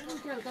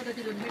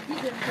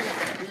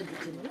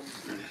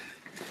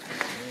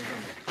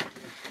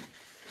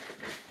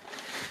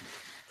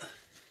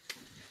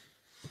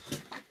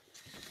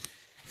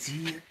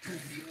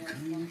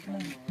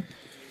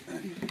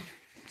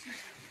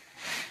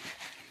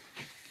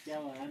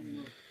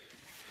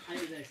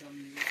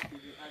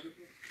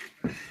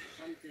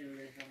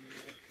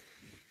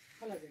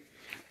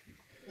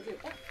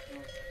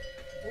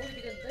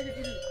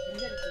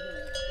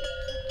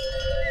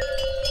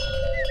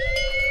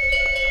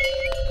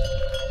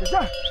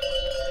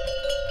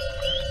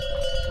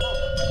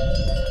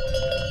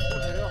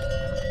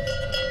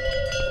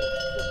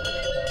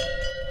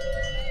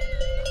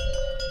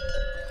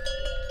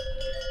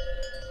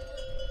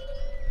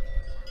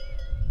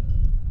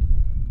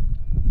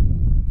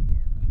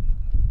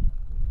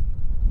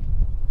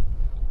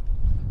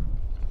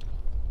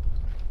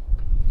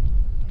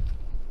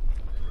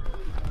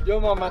यो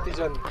म माथि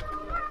जाने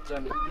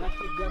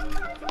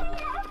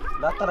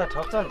लात्तालाई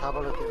ठप्छ नि थाहा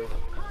पर्छ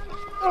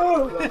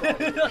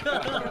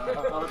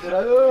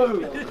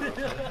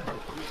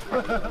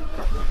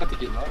कति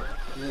किलो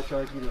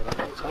 100 किलो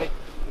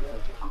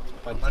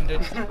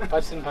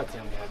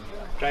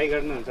ट्राई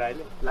गर्नुहुन्छ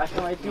अहिले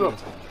लास्टमा यति हो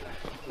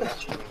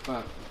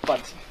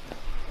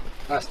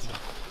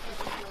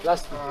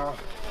लास्ट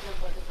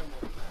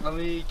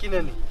हामी किन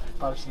नि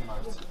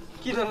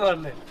किन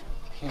मर्ने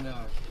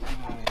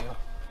किनभने यो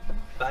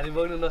भारी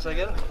बोक्नु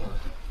नसकेर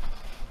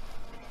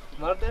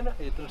मर्दैन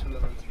यत्रो ठुलो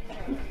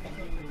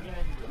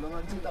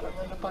मान्छे तर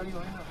नेपाली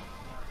होइन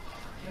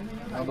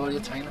अब यो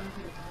छैन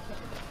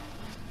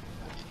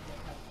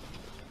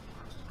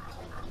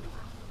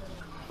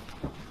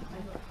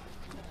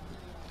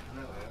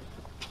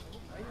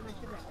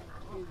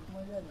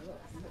त्यसै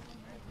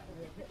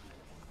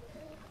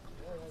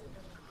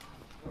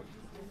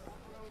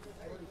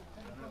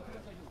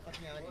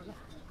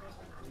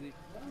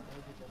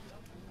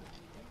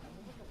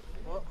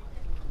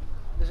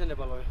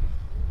नेपाल हो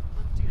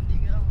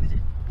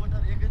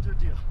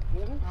एकैचोटि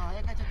हो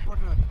एकैचोटि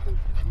पोटर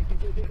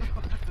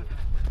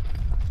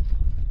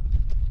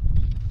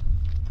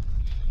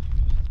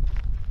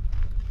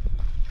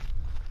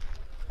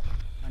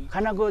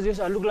खानाको जस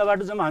लुक्लाबाट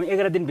जम्मा हामी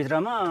 11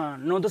 दिनभित्रमा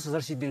 9-10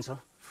 हजार सिद्धिन्छ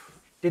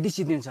त्यति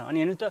सिद्धिन्छ अनि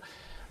हेर्नु त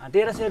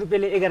 1300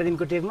 रुपियाँले 11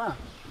 दिनको टेकमा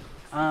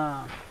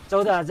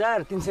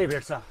 14,300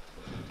 भेट्छ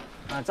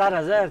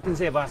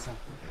 4,300 बाँच्छ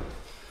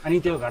अनि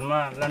त्यो घरमा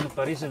लानु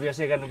पर्यो यसो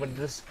व्यवसाय गर्नु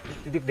पर्यो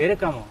त्यति धेरै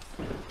काम हो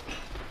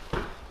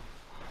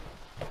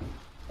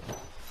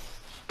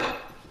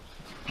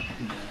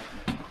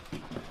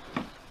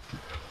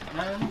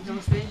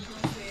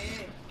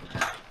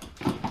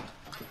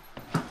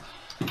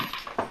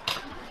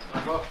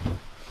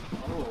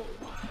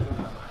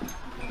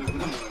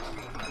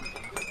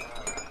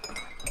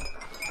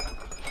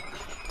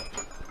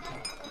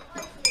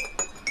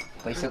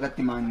पैसा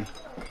कति माग्ने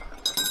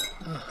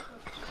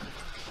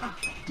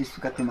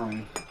 30 कति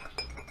माग्ने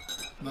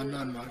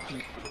माग्ने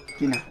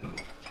किन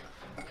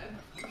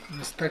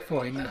रिस्पेक्ट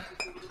होइन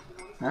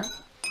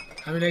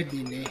हामीलाई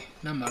दिने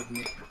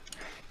नमाग्ने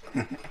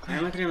हामी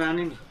मात्रै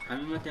माग्ने नि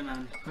हामी मात्रै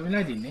माग्ने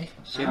हामीलाई दिने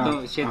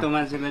सेतो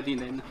मान्छेलाई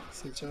दिँदैन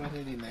सेतो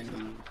मान्छेलाई दिँदैन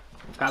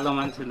कालो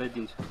मान्छेलाई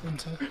दिन्छ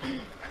हुन्छ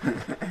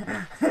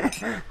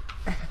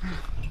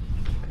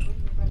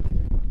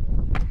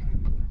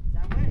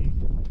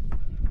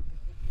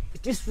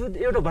टिस्पु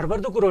एउटा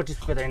भरपर्दो कुरो हो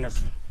टिस्पुको त हेर्नुहोस्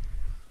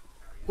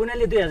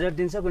कुनैले 2000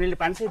 दिन्छ कुनैले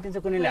 500 दिन्छ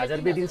कुनैले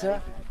 1000 रुपियाँ दिन्छ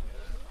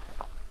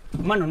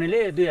मन हुनेले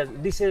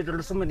 200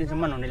 डलरसम्म दिन्छ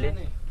मन हुनेले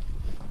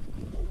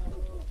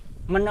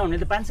मन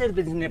नहुनेले 500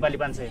 रुपियाँ दिन्छ नेपाली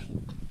 500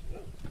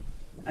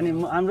 अनि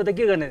हाम्रो त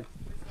के गर्ने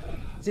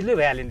चिल्लै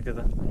भइहाल्यो नि त्यो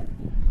त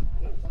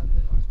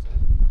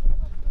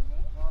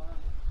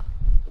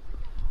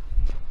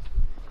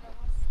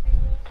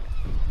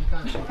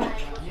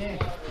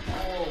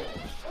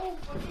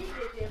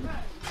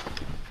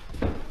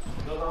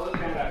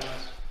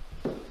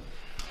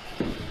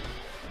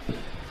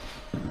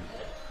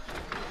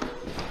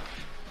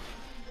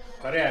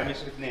अरे हामी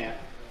सुत्ने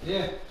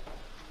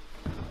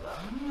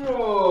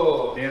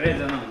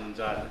धेरैजना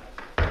हुनुहुन्छ आज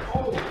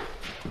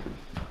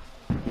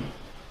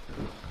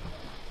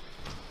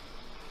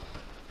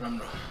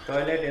राम्रो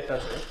टोइलेट यता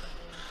छ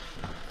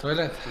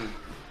टोइलेट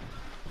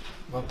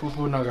म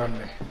पुपु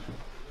नगर्ने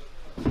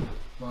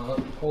म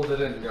होल्डर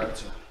इन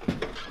गर्छु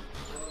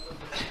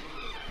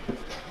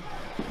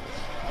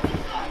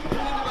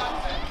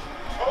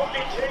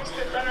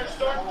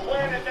Start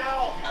planning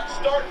now.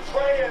 Start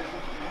praying.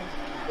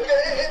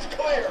 It's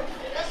clear.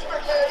 This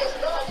McMahon does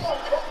not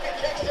want Kofi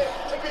Kingston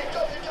to be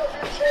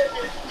WWE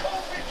champion.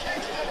 Kofi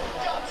Kingston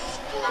got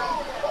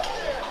screwed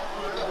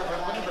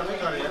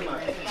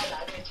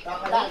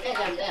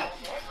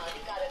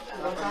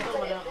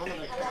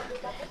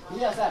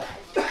Yes, sir.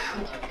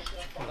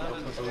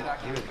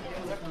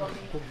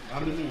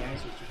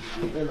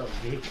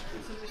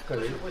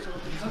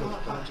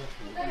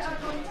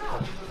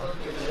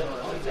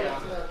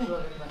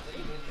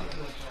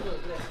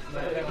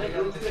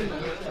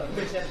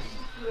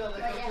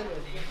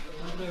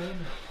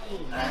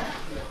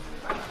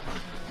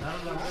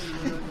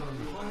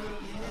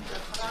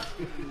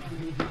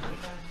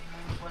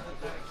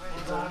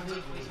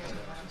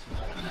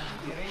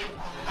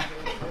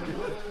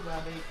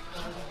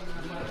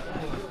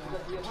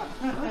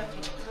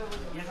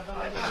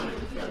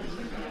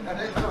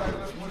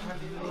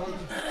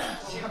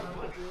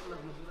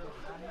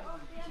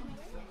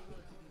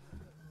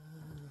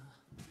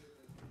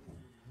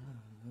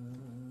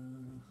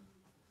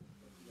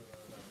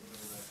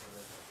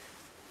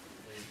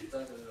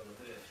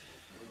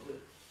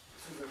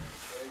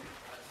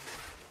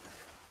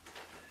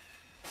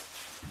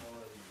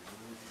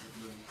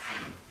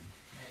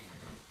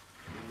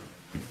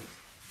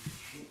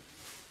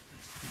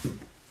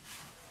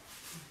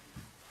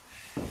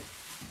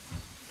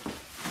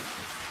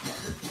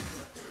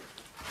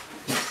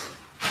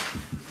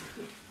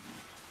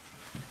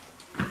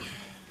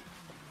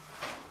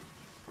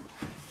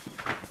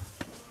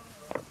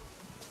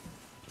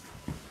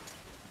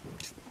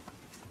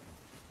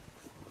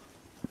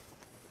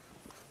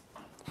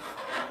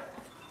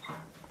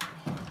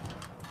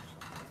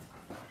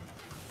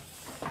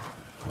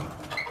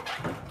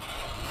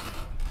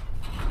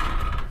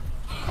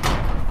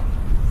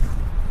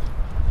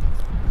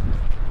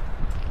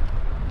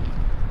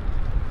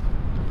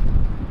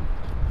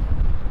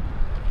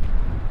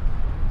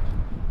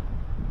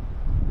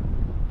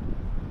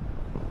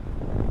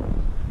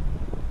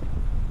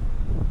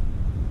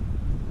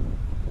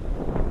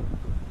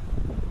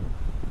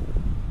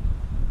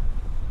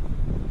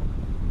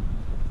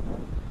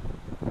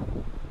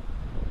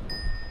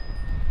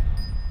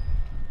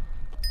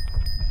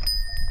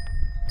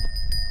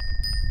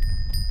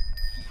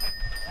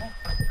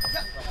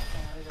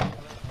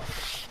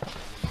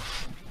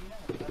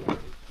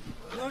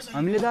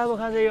 हामीले त अब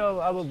खासै यो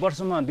अब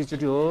वर्षमा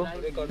दुईचोटि हो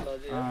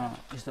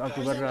यस्तो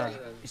अक्टोबर र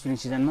स्प्रिङ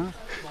सिजनमा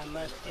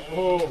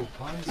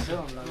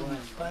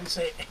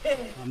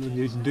हाम्रो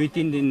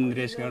 2-3 दिन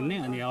रेस्ट गर्ने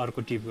अनि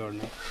अर्को ट्रिप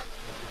गर्ने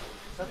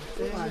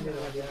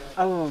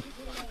अब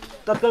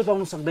तत्काल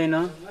पाउनु सक्दैन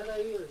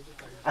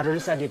अरू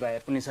साथी भाइ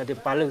कुनै साथी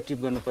पालेको ट्रिप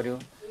गर्नु पर्यो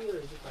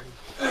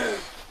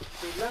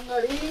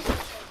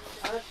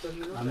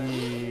हामी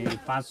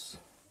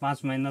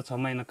 5 महिना 6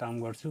 महिना काम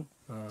गर्छु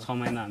 6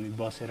 महिना हामी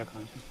बसेर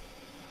खान्छौँ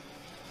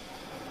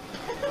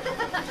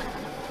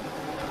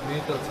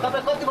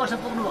तपाईँ कति वर्ष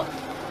पुग्नु भयो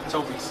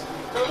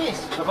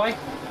 24 तपाईँ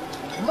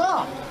म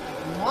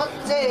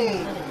चाहिँ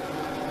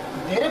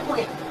धेरै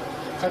पुगेँ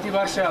कति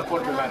वर्ष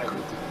पोर्टर गरेको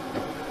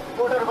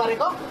पोर्टर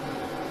गरेको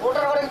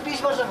 20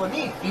 वर्ष भयो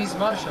नि 20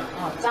 वर्ष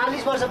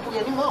 40 वर्ष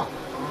पुगेँ नि म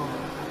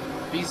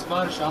 20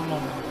 वर्ष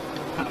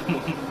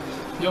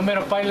यो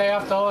मेरो पहिलो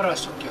हप्ता हो र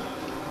सक्यो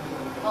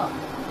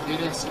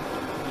धेरै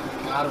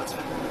गाह्रो छ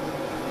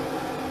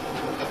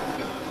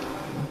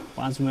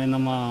 5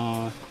 महिनामा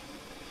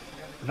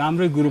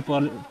राम्रै ग्रुप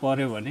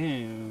पर्यो भने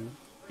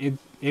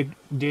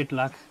 1.5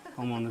 लाख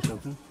कमाउन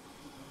सक्छौँ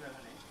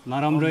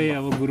नराम्रै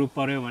अब ग्रुप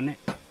पर्यो भने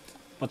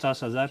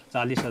 50,000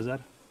 40,000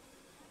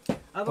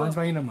 5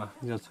 महिनामा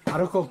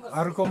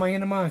अर्को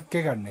महिनामा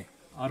के गर्ने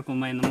अर्को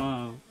महिनामा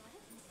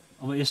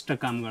अब एक्स्ट्रा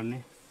काम गर्ने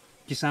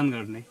किसान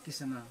गर्ने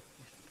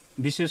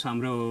विशेष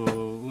हाम्रो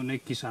उनी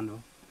किसान हो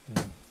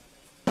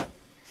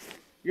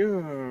यो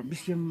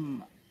बिस्किम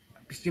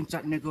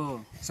चट्नेको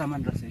सामान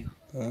रहेछ यो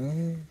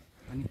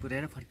अनि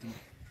पुर्याएर फर्किनु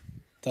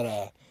तर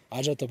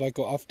आज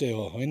तपाईको अफ डे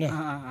हो होइन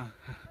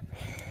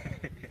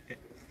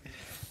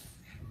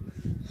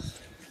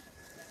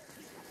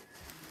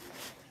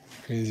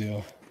क्रेजी हो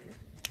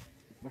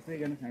बस्दै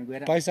गर्न खानु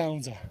गएर पैसा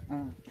आउँछ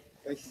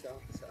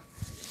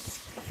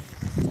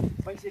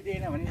पैसा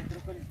दिएन भने यत्रो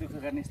पनि दुःख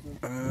गर्ने यस्तो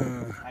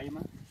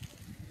आइमा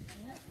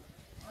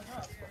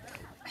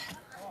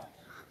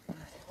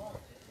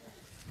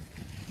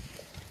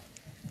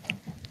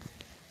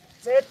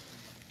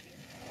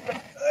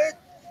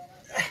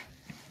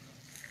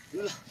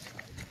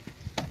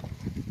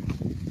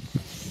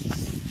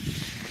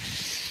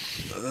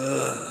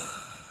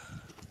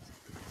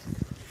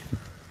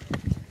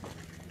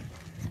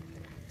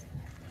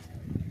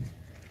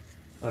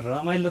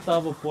रमाइलो त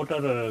अब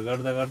पोटर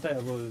गर्दा गर्दा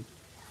अब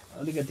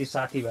अलिकति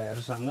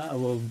साथीभाइहरूसँग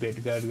अब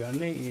भेटघाट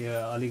गर्ने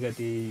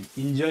अलिकति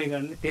इन्जोय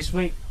गर्ने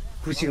त्यसमै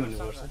खुसी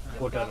हुनुपर्छ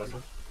पोटरहरू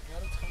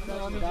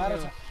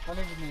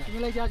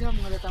तिमीलाई क्या छ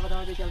मैले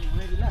तपाईँ क्या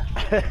हुनै दिला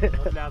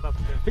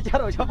विचार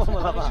हो छ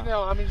मलाई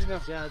हामी जिन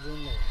बस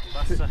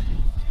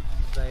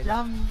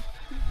जाम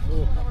ओ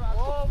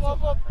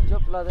बाबा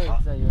चुप लादै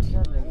चाहियो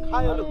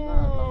खायो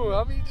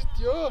हामी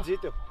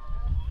जित्यो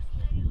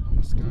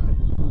नमस्कार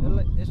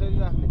यसलाई यसरी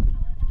राख्ने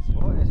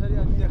हो यसरी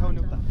अनि देखाउने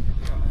उता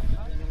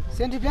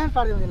सेन्टी प्लान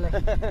पार्दिउँ यसलाई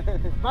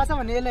बासा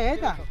भन्ने यसलाई है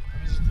त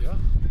जित्यो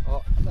हो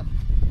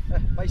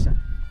पैसा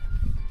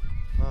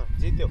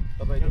जित्यो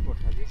तपाईले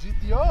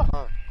जित्यो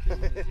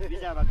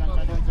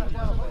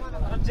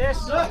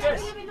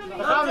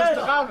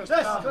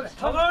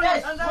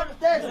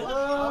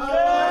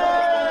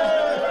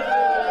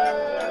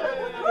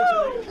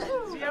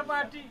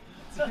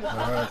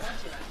Alright,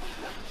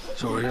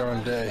 so we're here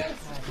on day, I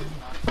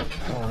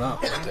don't know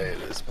what day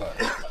it is, but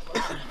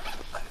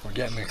we're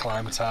getting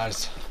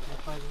acclimatized,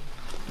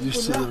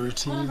 used to the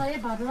routine. I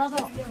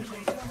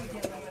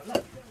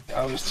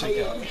always take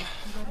out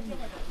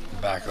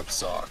backup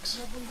socks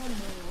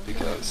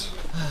because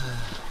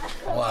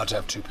I'm allowed to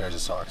have 2 pairs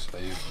of socks. I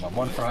use my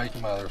one for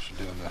hiking, my other for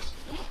doing this.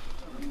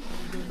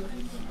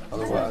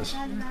 Otherwise,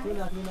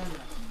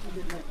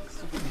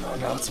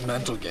 now it's a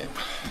mental game.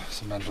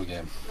 It's a mental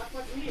game.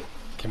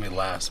 Can we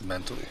last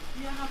mentally?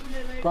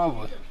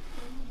 Probably.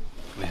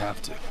 We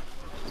have to.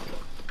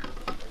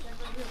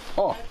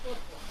 Oh.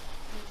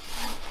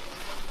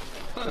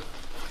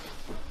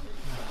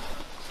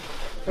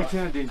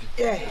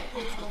 Yeah.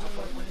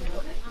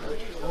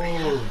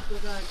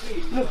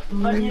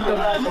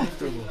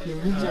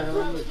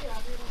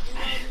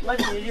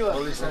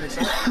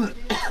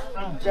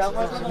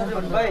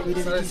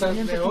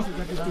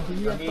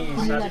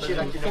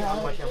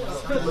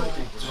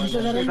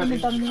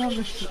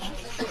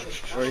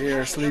 We're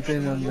here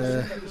sleeping in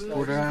the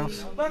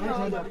porterhouse.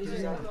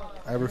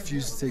 I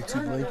refuse to take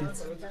 2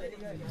 blankets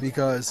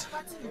because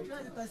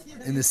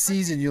in the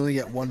season you only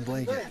get 1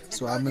 blanket.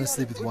 So I'm gonna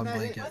sleep with 1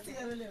 blanket.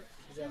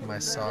 My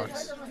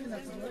socks.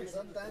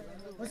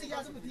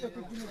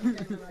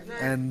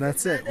 And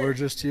that's it. We're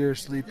just here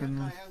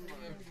sleeping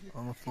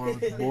on the floor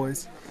with the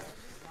boys.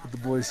 Got the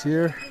boys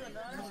here.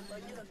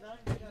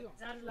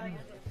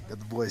 Got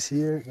the boys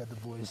here. Got the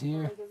boys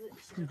here.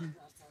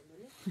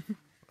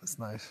 That's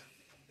nice.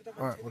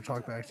 Alright, we'll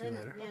talk back to you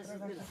later.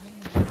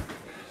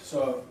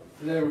 So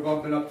today we're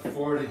bumping up to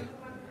 40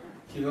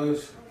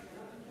 kilos.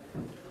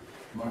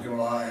 I'm not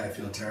gonna lie, I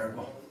feel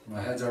terrible.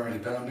 My head's already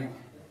pounding.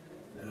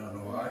 I don't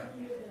know why.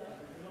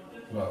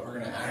 But we're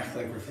gonna act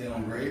like we're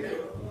feeling great.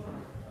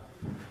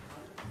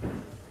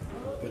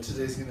 But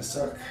today's gonna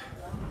suck.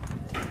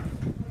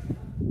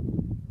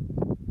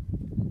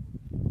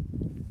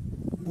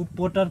 ऊ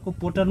पोटरको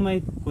पोटरमै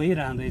कोही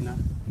रहँदैन,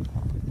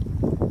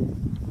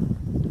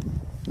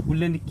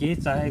 उसले नि के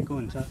चाहेको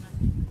हुन्छ,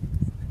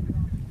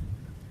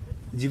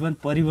 जीवन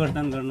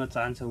परिवर्तन गर्न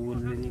चाहन्छ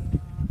उसले नि,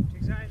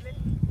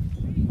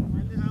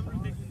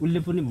 उसले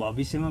पनि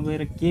भविष्यमा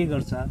गएर के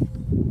गर्छ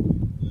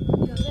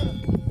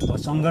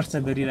सङ्घर्ष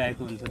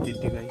गरिरहेको हुन्छ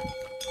त्यतिकै।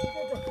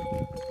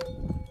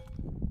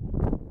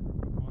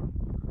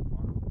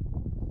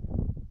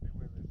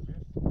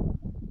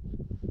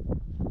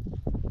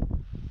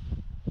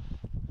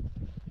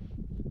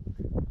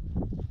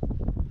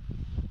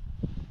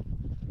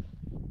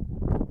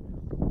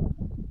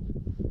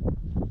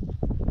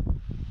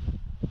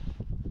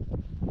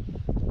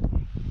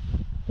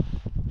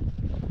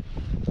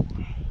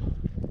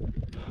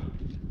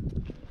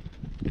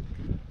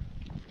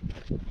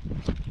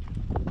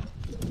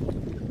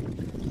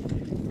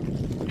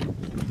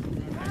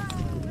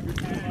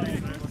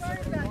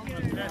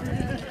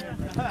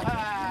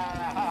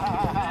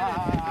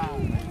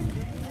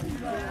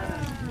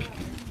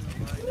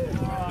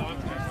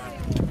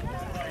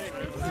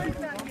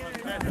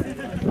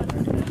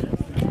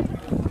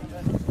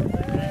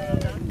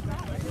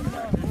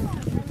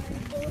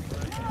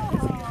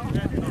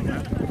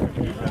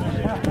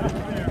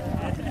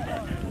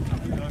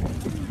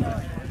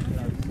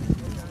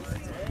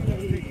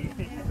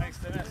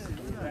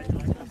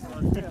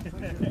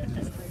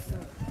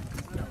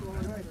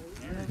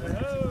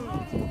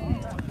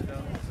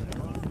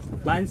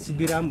 लाइन्स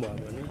विराम भयो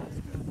भने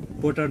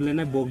पोटरले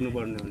नै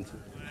बोक्नुपर्ने हुन्छ।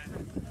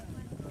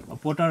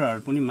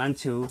 पोटरहरू पनि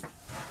मान्छे हो,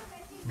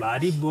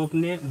 भारी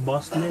बोक्ने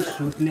बस्ने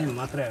सुत्ने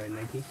मात्रै होइन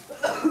कि,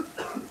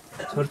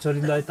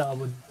 छोरछोरीलाई त अब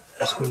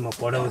स्कुलमा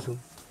पढाउँछु,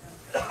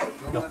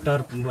 डक्टर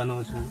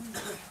बनाउँछु,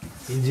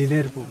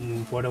 इन्जिनियर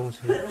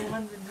पढाउँछु,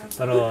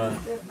 तर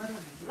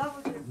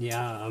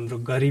यहाँ हाम्रो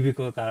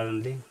गरिबीको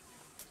कारणले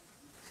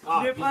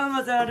नेपालमा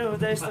जानु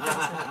हुँदा यस्तो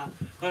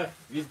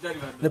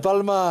लाग्छ।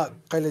 नेपालमा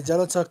कहिले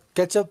जानु छ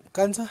केचप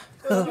खान्छ?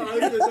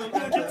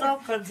 केचप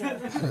खान्छ,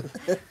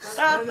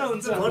 तातो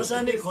हुन्छ,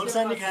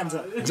 खोर्सानी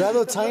खान्छ।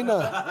 जाडो छैन,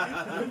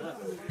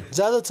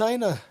 जाडो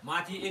छैन,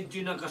 माथि 1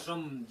 डिना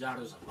कसम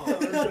जाडो छ।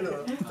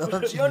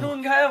 यो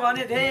नुन खायो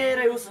भने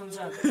धेरै उस हुन्छ,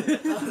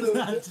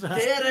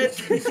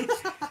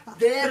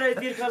 धेरै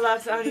तिर्खा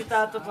लाग्छ अनि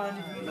तातो पानी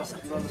पिउन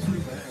सक्छ।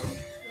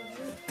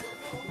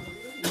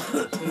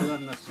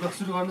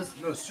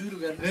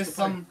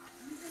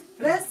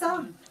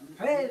 रेशम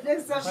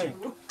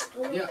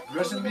या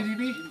रेशम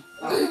बिरिबी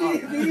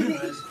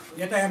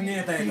यता हेर्ने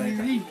यता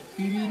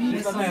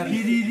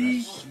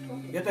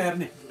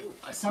हेर्ने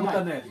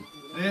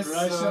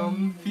रेशम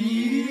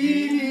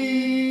बिरिबी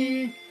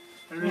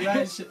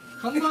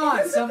Come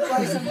on,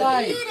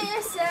 sampai.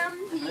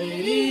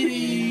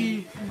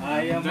 I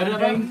am a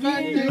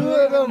monkey, you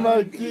are a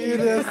monkey,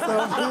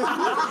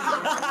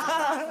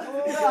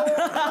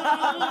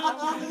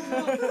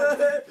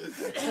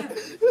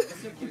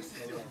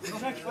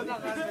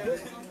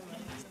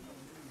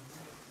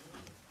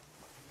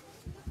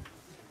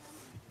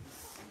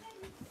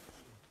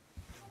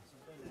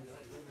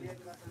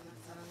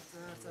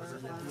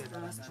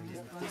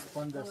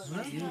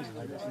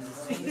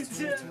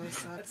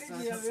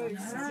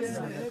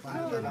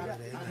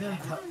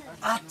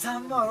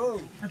 आच्छाम्म हो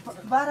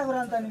 12 को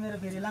रन्ता नि मेरो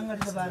फेरि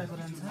लाङ्गडी त 12 को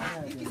रन्छ।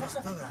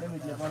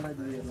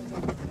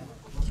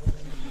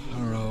 I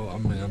don't know,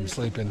 I'm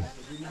sleeping.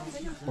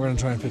 We're gonna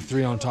try and fit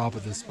 3 on top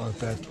of this bunk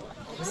bed.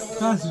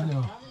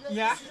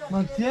 Yeah.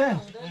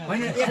 Mantiene.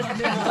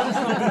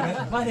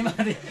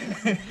 Mari.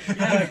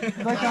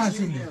 Vai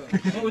casinho.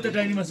 Uta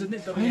डाइनीमा सुत्ने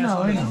तपाईँ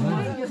होइन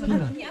होइन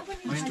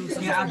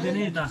किन यहाँ आउँदैन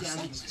नि त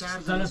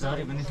चारजना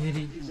झर्यो भने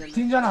फेरि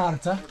 3 जना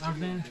हार्छ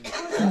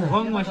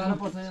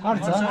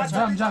हार्छ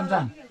जाम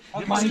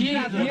यी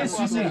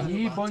सुत्ने यी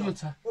बल्यो छ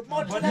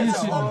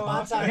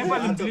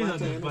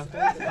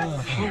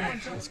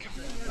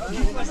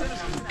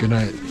Good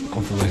night.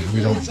 Hopefully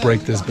we don't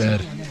break this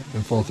bed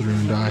and fall through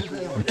and die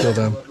or kill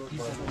them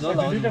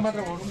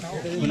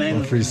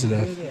or freeze to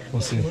death.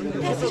 We'll see.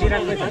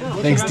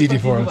 Thanks Didi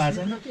for us.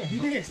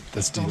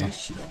 That's Didi.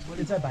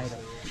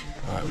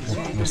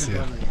 Alright, we'll see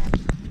ya.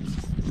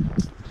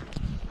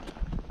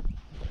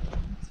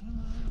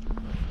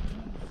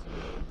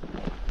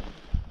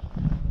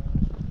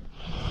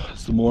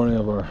 It's the morning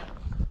of our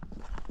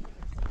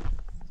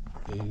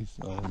 8th,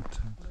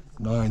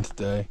 9th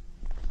day.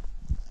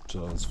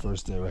 So it's the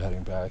first day we're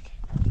heading back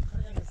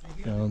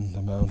down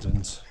the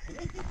mountains.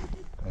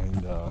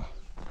 And I'm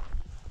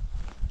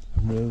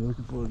really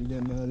looking forward to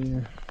getting out of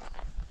here.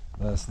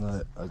 Last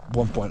night, at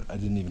one point, I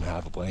didn't even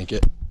have a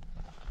blanket.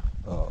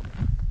 Yeah,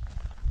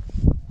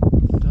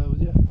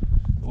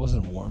 it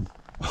wasn't warm.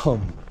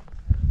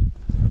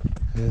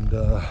 And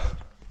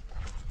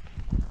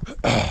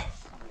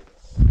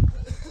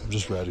I'm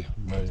just ready.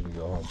 I'm ready to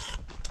go home.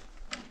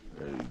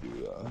 Ready to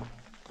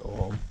go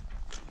home.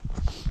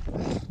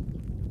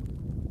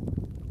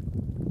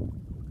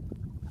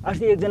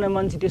 अस्ति एकजना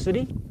मान्छे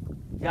त्यसरी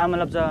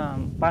आमालाप्चा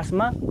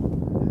पासमा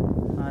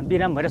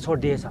बिराम भएर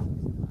छोडिदिएछ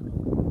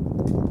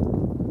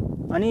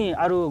अनि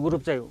अरु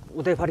group चाहिँ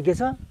उतै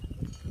फर्केछ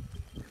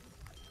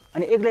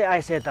अनि एक्लै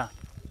आएछ यता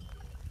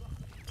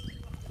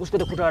उसको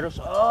त खुट्टाहरू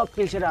सब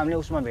पिल्सेर हामीले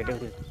उसमा भेटेको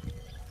थियो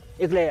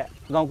एक्लै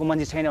गाउँको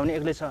मान्छे छैन भने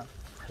एक्लै छ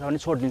भने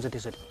छोडिदिन्छ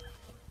त्यसरी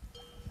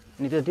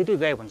अनि त्यो त्यति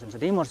गायब हुन्छ नि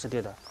त्यही मर्छ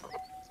त्यो त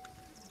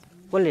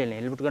कसले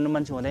हेलमेट गर्नु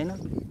मान्छे हुँदैन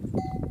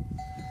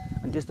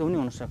अनि त्यस्तो पनि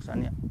हुनसक्छ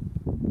अनि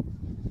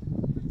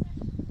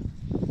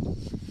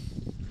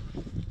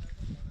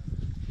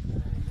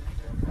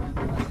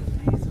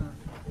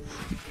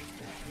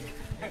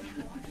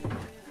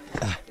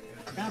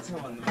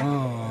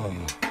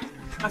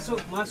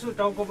मासु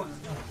टाउकोमा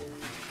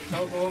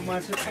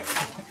मासु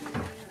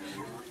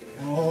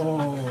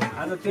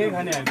आज त्यही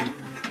खाने हामी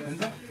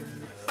हुन्छ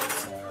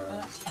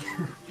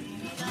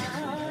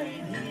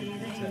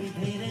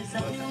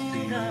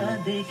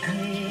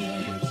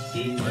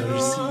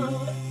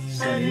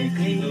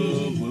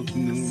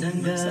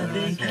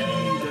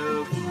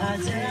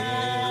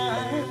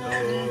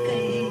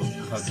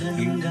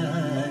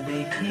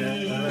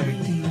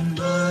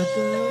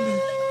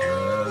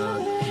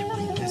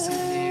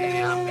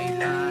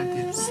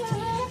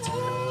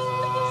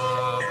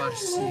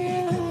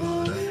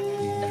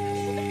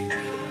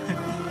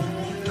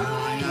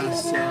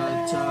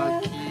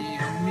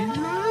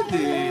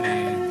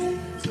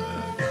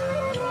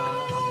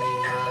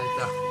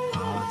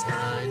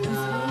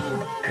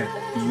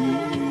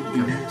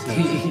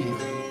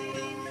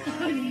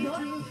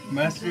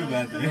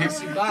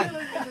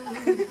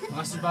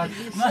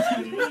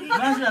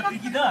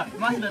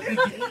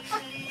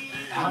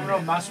हाम्रो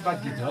मासुभात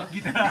गीत हो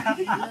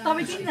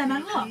तपाईँ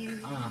तिनजनाको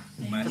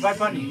तपाईँ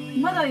पनि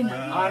म त होइन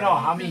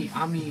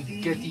हामी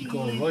केटीको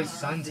भोइस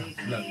सान्छ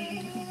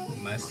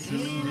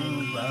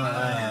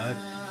मासुभात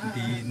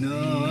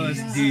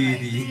दिनुहोस्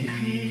दिदी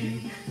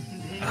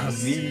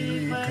हामी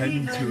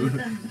खान्छु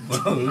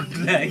भोक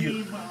लाग्यो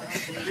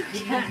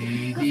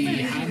दिदी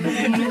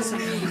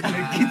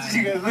गीत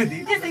सिकाएको नि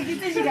त्यस्तै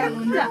गीतै सिकाएको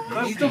हुन्छ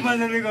कस्तो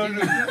मजाले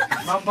गर्नु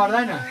मन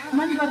पर्दैन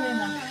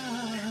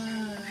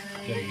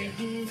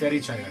फेरि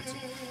ट्राई गर्छु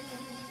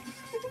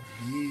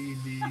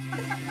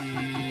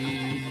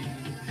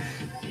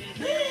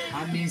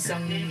हामी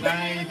सँगै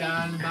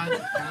दाल भात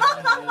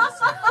खान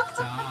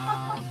सक्छौँ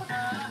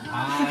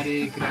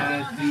हरेक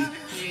राति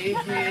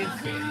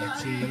फेरि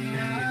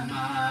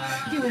चिरमा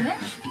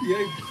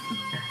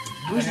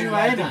बुझ्नु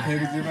भएन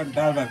फेरि चिरमा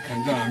दाल भात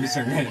खान्छ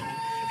हामीसँगै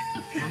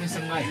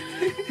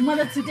म त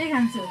छुट्टै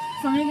खान्छु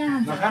सँगै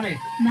खान्छु नखाने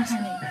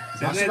नखाने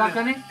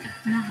खाने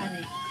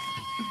नखाने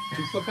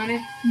थुक्पा खाने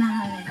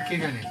नखाने के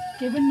खाने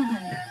के पनि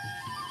नखाने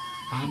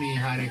हामी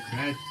हरेक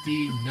राति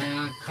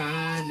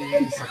नखाने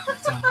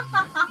सक्छौँ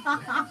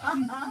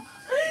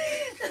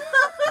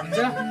हुन्छ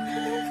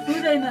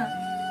हुँदैन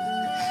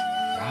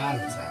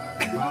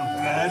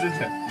गाह्रो छ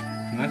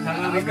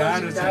नखानाले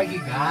गाह्रो छ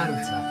गाह्रो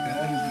छ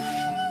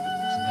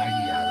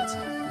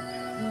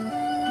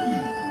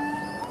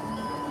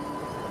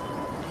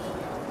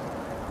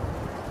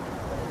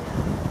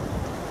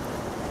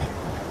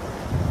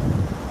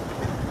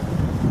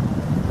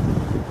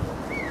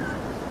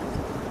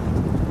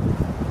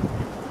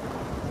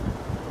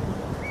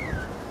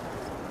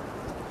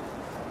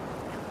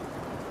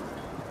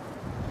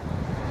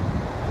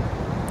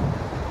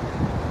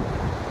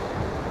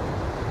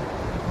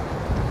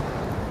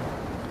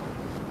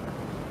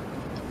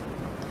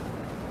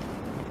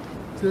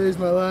Today's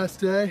my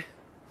last day.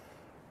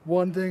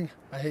 One thing,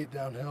 I hate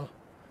downhill.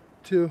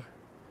 Two,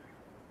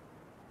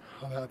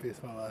 I'm happy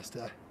it's my last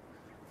day.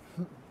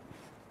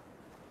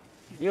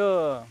 यो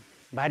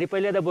भारी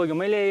पहिले त बोक्यो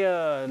मैले यो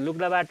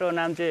लुक्ला बाटो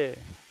नाम चाहिँ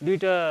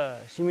दुईटा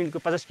सिमेन्टको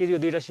 50 केजी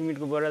दुईटा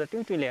सिमेन्टको बोरा त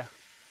त्यो ल्यायो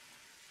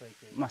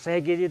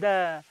 100 केजी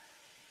त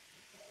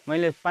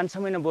मैले 5-6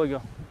 महिना बोक्यो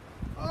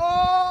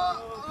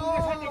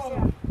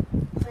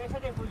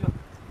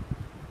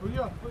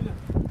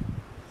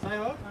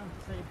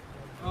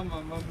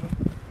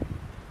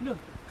Look,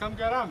 come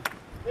get him.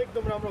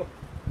 Ekdom राम्रो.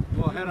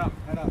 Oh, हेर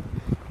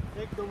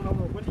एकदम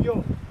राम्रो बलियो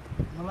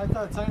मलाई त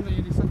छैन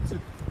यदि सक्छु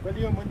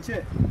बलियो मान्छे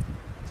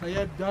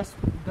सायद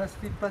 10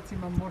 फिट पछि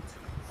म मर्छु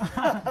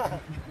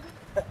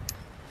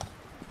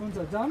हुन्छ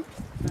जाम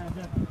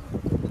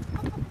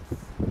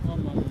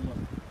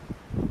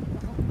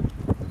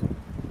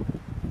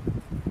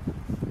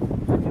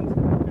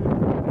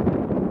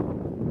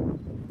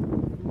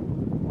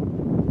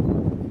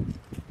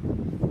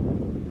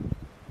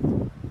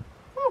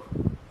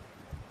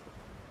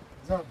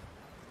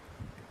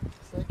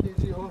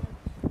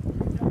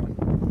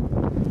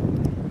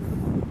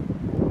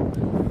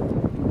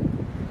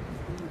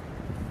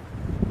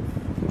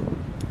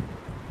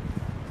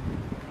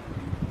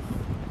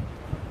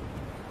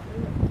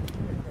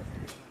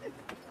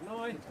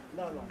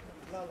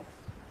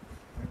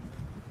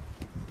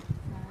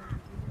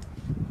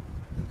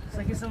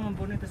सकेसम्म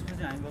बोल्ने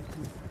त्यसपछि हामी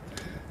बस्छौँ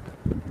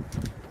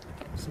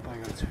सफाइ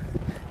गर्छु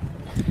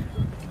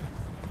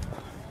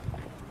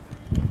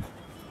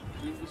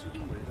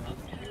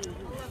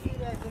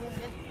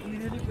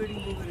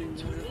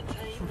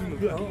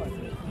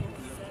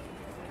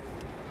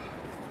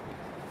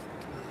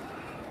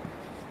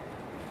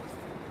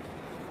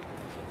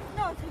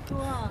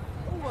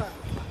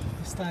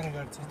बिस्तारै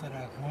गर्छु तर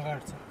म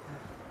गर्छु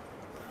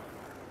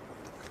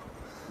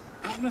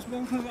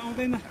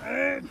आउँदैन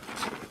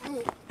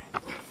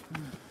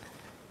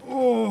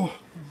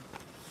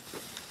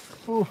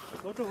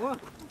फोटो हो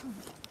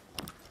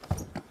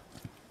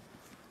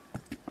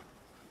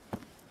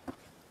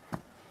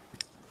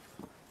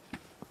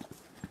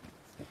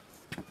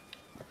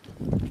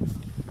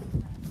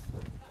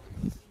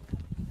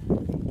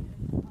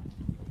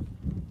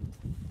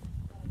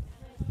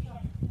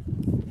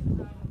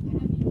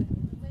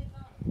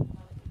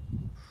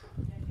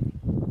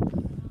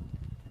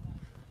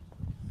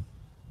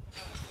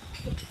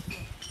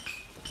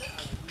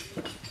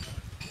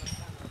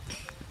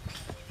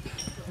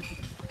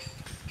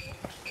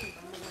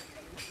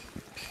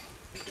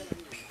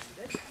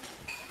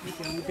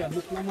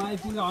लुक्लामा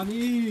आइपुग्यो अनि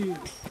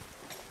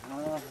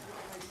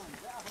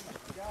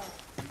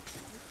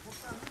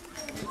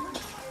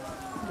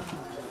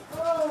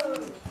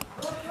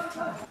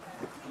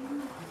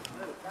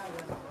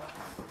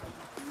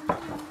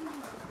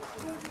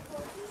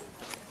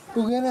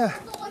पुगेन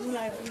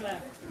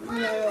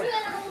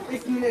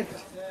 1 मिनेट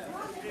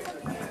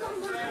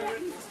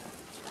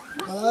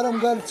आराम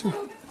गर्छु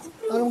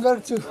आराम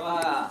गर्छु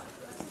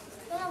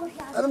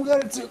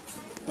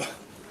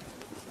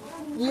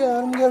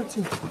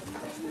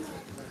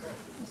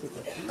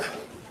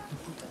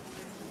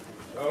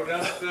Well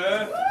done, sir.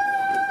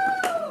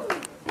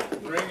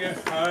 Bring it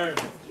home.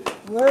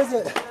 Where is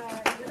it?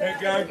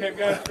 Keep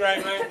going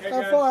straight, mate. Keep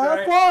How going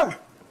far?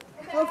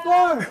 straight. How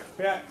far?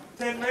 About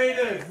 10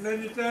 metres, and then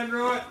you turn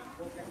right.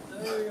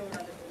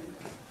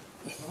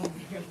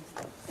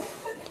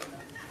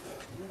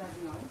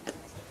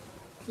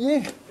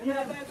 Yeah.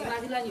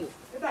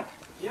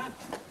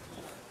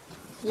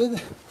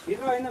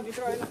 भित्र होइन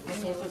बिस्तारै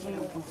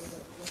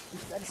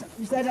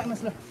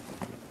राख्नुहोस् ल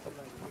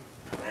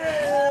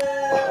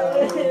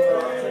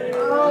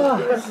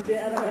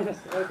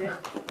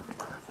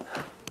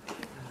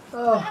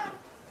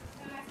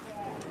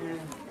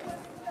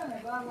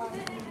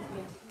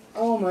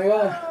Oh my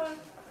god.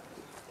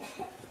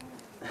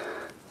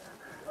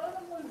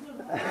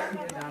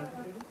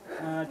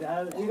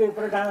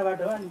 पर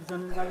डाँडाबाट हो अनि बिचमा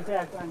मान्छे चाहिँ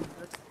आएको अनि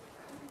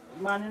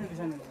मानेन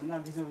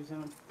बिचमा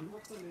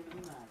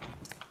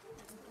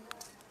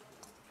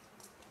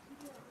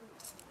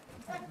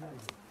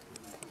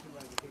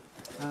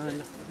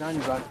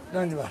धन्यवाद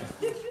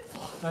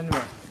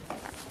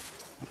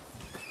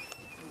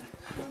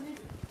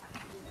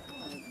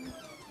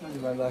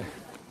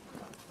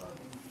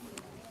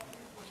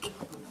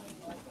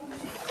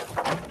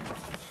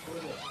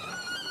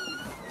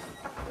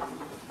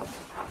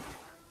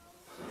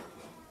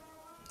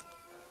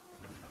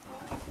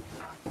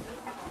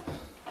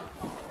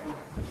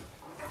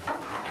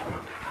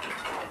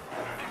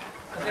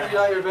I think we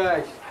got your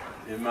bag.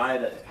 You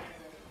made it.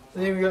 I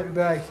think we got your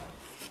bag.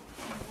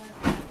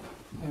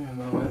 Give me a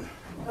moment.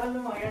 10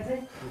 8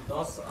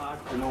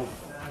 9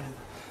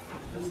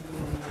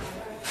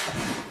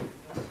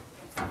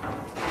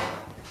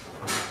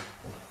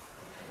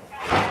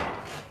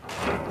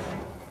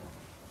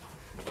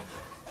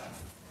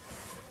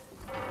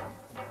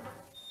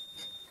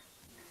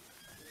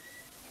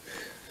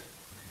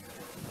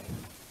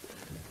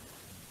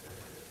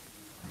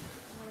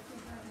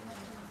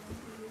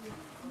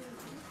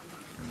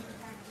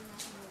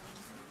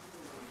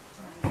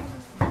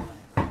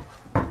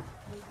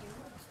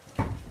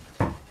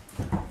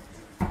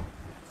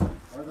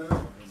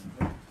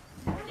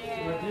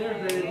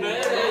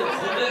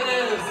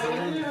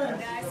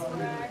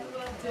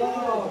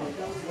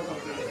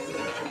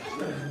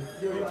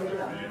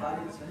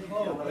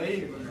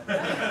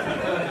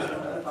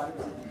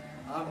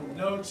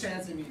 No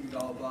chance of eating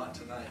gallbot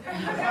tonight.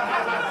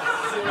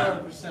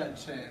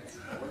 0% chance.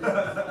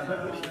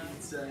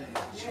 Pizza,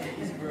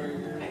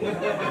 cheeseburger.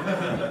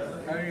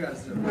 How are you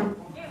guys doing?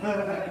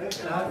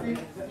 Happy?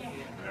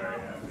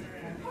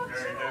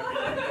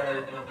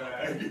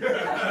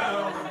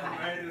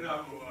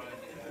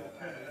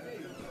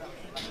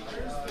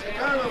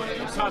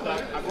 Moçada,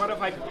 agora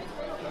vai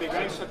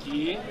pegar isso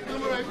aqui,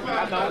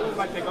 cada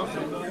vai pegar o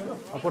seu nome.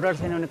 Potter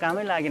छैन भने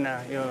कामै लागेन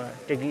यो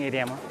trekking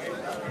एरियामा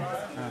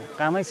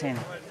कामै छैन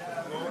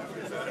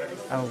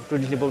अब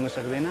टुरिस्टले बोक्न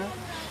सक्दैन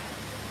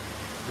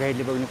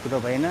गाइडले बोक्ने कुरो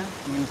भएन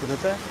मेन कुरो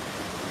त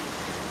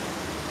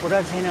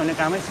पोटर छैन भने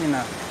कामै छैन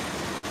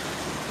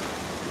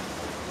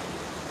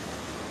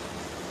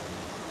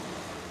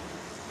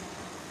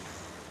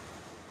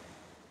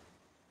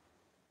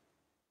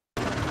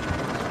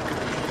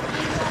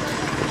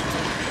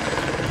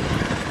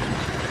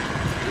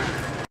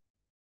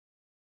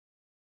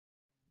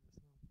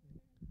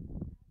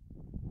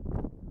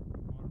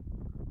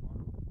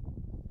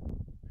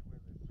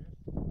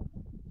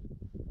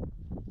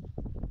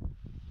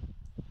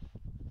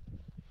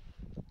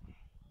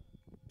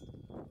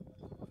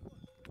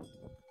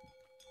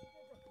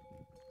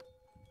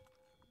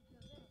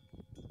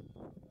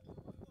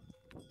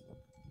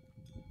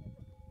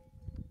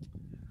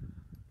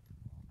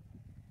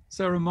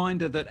So a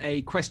reminder that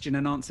a question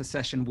and answer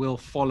session will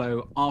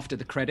follow after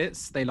the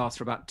credits. They last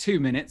for about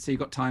 2 minutes, so you've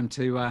got time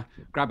to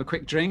grab a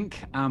quick drink,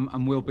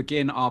 and we'll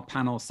begin our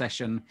panel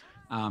session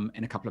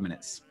in a couple of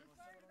minutes.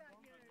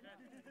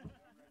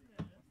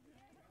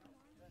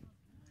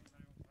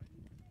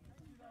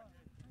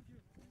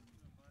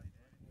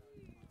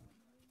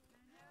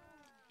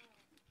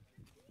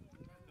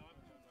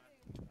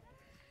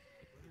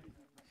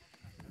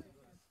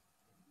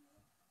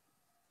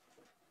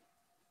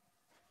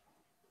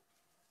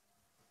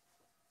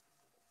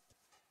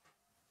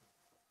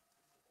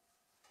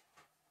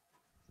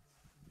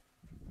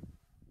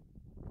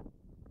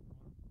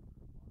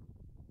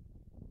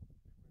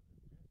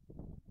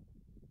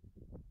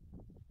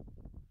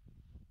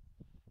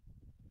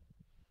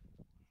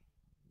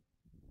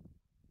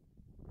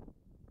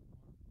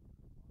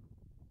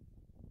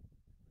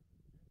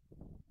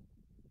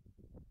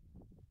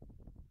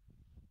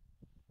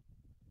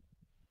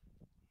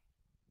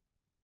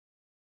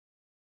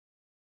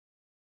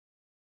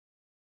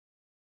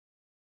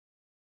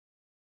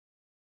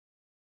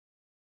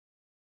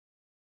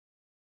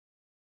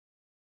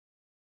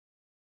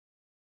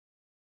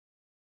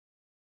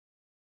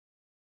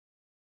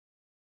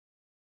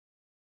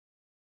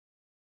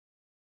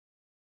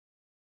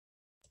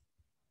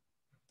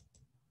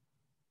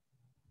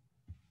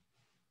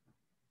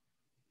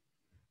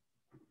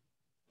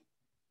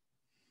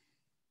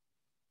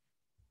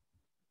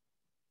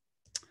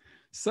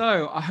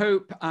 So I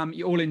hope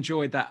you all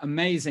enjoyed that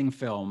amazing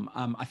film.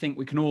 I think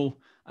we can all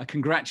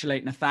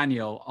congratulate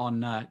Nathaniel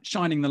on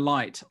shining the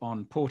light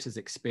on Porter's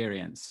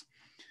experience.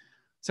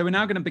 So we're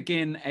now going to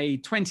begin a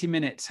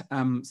 20-minute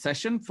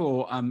session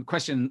for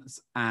questions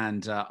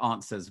and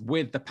answers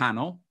with the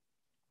panel.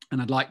 And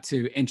I'd like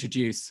to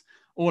introduce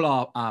all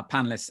our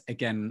panelists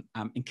again,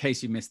 in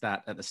case you missed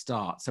that at the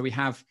start. So we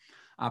have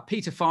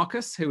Peter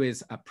Farkas, who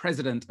is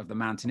president of the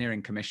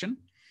Mountaineering Commission.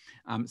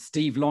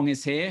 Steve Long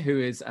is here, who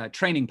is a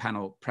training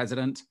panel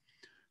president.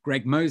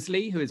 Greg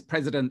Mosley, who is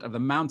president of the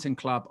Mountain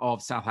Club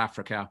of South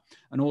Africa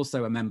and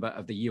also a member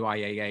of the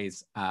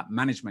UIAA's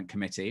management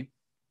committee.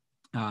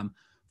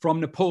 From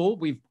Nepal,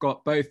 we've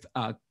got both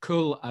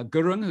Kul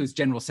Gurung, who's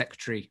general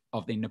secretary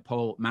of the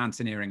Nepal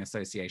Mountaineering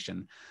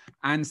Association,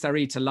 and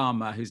Sarita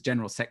Lama, who's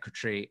general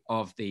secretary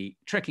of the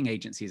Trekking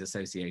Agencies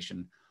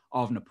Association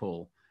of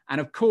Nepal. And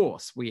of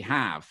course, we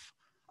have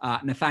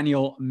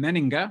Nathaniel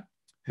Menninger,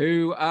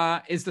 who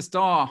is the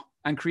star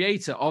and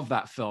creator of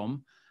that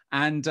film.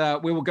 And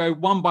we will go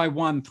one by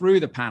one through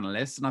the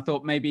panelists. And I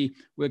thought maybe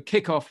we'll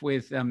kick off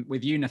with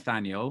you,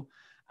 Nathaniel.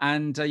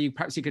 And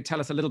perhaps you could tell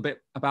us a little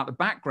bit about the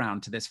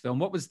background to this film.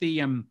 What was the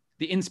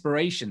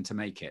inspiration to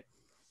make it?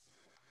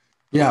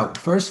 Yeah,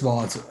 first of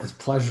all, it's a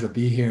pleasure to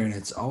be here. And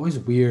it's always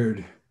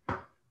weird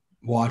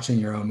watching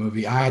your own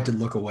movie. I had to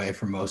look away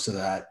from most of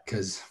that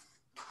because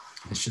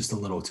it's just a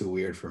little too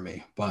weird for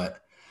me.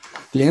 But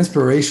the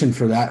inspiration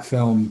for that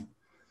film,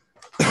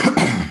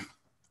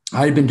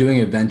 I had been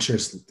doing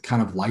adventures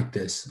kind of like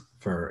this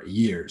for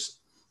years,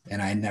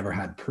 and I never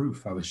had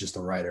proof. I was just a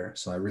writer,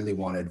 so I really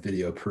wanted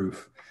video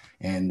proof.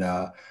 And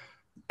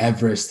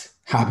Everest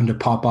happened to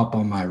pop up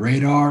on my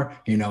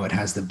radar. You know, it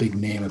has the big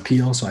name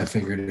appeal, so I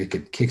figured it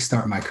could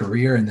kickstart my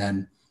career. And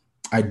then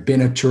I'd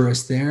been a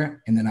tourist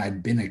there, and then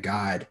I'd been a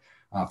guide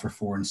for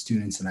foreign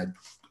students, and I'd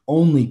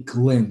only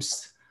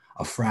glimpsed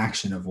a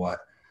fraction of what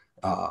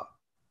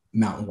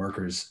mountain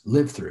workers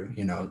live through.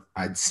 You know,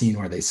 I'd seen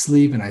where they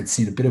sleep and I'd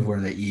seen a bit of where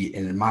they eat.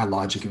 And in my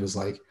logic, it was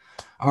like,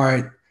 all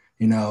right,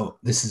 you know,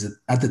 this is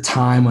at the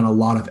time when a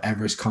lot of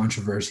Everest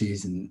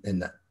controversies and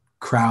the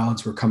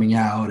crowds were coming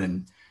out,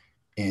 and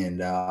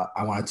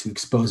I wanted to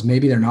expose,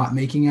 maybe they're not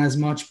making as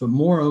much, but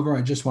moreover,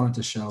 I just wanted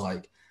to show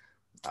like,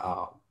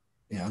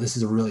 you know, this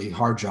is a really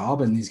hard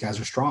job and these guys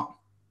are strong,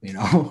 you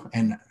know,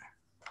 and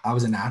I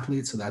was an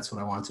athlete, so that's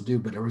what I wanted to do.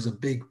 But there was a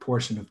big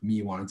portion of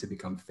me wanting to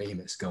become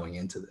famous going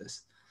into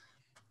this.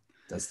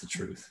 That's the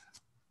truth.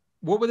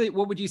 What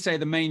would you say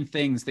the main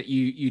things that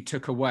you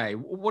took away?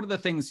 What are the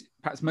things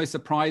perhaps most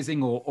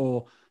surprising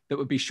or that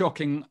would be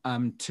shocking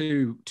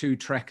to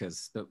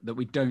trekkers that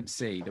we don't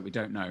see, that we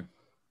don't know?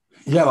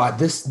 Yeah, well,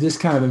 this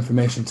kind of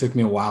information took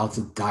me a while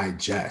to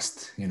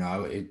digest. You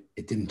know,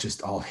 it didn't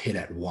just all hit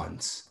at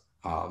once.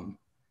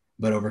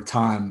 But over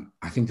time,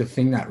 I think the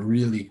thing that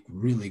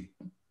really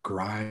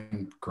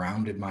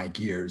grounded my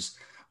gears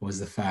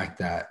was the fact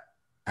that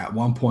at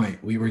one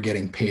point we were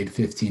getting paid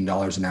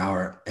 $15 an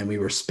hour and we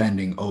were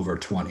spending over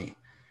 20.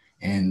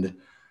 And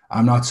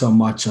I'm not so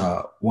much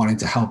wanting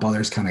to help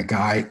others kind of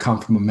guy, come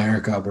from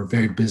America. We're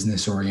very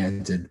business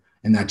oriented,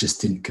 and that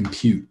just didn't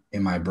compute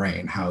in my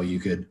brain, how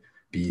you could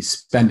be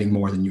spending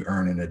more than you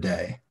earn in a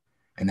day.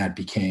 And that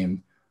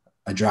became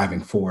a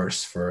driving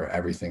force for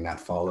everything that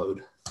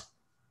followed.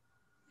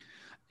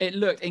 It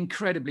looked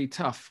incredibly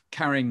tough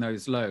carrying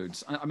those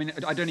loads. I mean,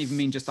 I don't even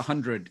mean just a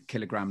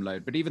 100-kilogram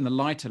load, but even the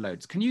lighter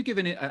loads. Can you give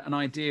an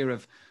idea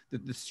of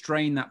the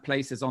strain that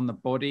places on the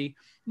body,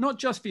 not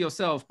just for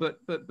yourself, but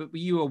were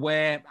you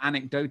aware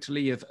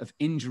anecdotally of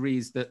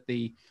injuries that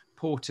the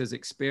porters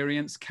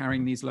experience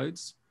carrying these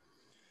loads?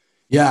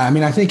 Yeah, I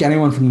mean, I think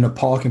anyone from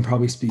Nepal can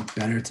probably speak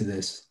better to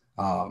this.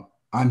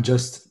 I'm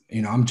just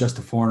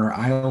a foreigner.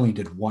 I only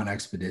did one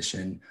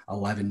expedition,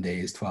 11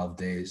 days, 12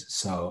 days.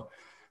 So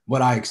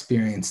what I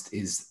experienced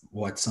is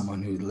what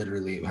someone who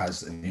literally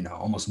has,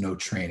 almost no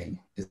training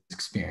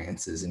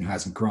experiences and who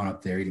hasn't grown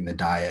up there eating the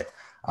diet.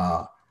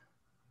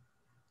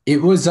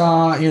 It was,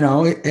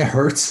 it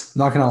hurts.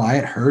 Not going to lie,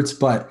 it hurts,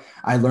 but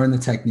I learned the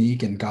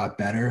technique and got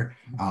better.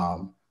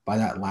 By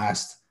that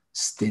last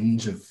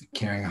stinge of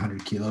carrying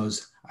 100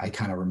 kilos, I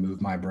kind of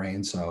removed my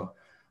brain. So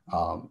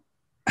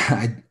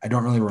I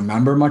don't really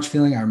remember much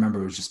feeling. I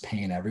remember it was just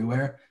pain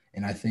everywhere.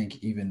 And I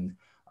think even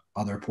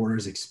other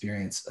porters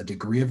experience a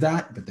degree of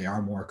that, but they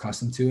are more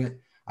accustomed to it.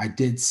 I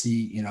did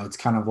see, it's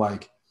kind of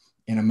like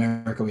in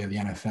America, we have the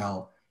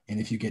NFL. And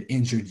if you get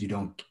injured, you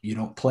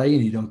don't play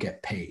and you don't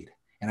get paid.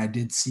 And I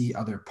did see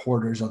other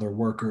porters, other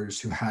workers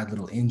who had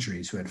little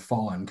injuries, who had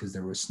fallen because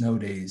there were snow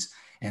days,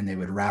 and they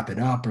would wrap it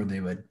up, or they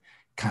would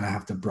kind of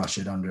have to brush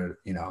it under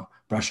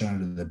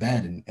the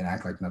bed and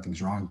act like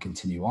nothing's wrong and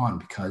continue on,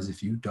 because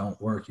if you don't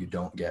work, you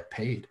don't get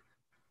paid.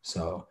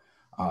 So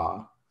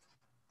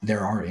there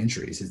are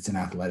injuries. It's an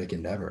athletic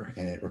endeavor,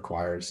 and it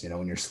requires,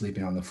 when you're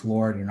sleeping on the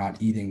floor and you're not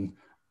eating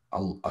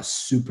a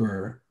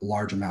super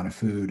large amount of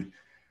food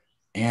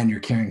and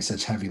you're carrying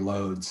such heavy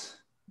loads,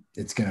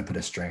 it's going to put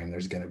a strain.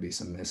 There's going to be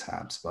some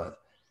mishaps, but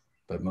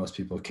most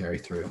people carry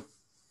through.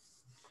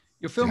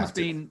 Your film has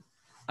been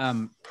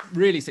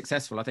really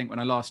successful. I think when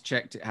I last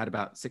checked, it had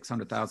about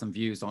 600,000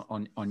 views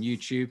on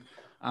YouTube.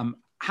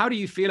 How do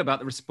you feel about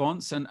the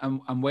response,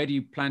 and where do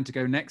you plan to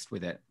go next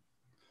with it?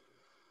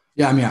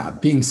 Yeah, I mean,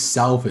 being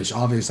selfish,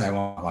 obviously I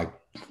want like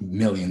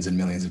millions and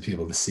millions of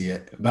people to see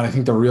it, but I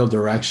think the real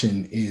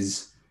direction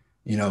is,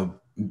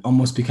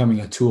 almost becoming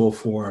a tool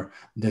for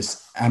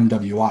this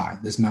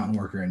MWI, this Mountain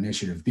Worker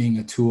Initiative, being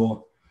a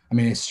tool. I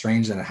mean, it's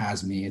strange that it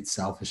has me. It's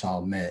selfish,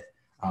 I'll admit.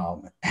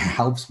 It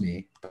helps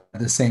me, but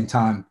at the same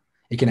time,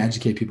 it can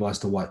educate people as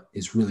to what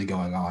is really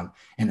going on.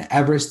 And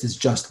Everest is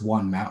just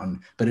one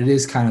mountain, but it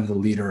is kind of the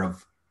leader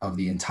of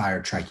the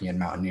entire trekking and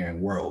mountaineering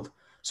world.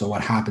 So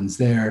what happens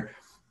there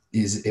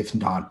is, if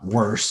not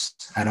worse,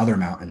 at other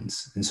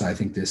mountains. And so I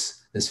think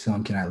this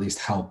film can at least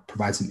help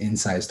provide some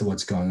insights to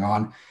what's going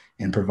on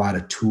and provide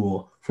a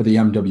tool for the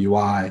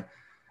MWI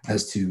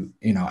as to,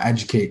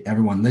 educate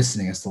everyone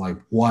listening as to like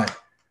what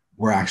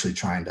we're actually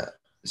trying to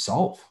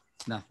solve.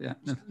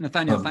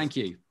 Nathaniel, thank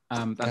you.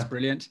 That's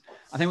brilliant.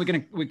 I think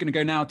we're gonna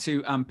go now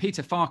to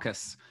Peter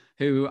Farkas,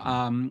 who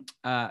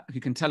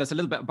can tell us a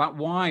little bit about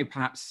why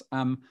perhaps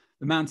the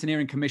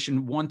Mountaineering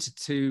Commission wanted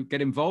to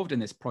get involved in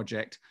this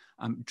project,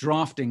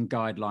 drafting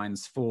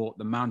guidelines for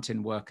the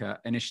Mountain Worker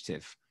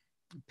Initiative.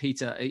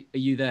 Peter, are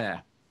you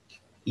there?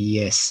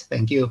 Yes,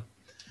 thank you.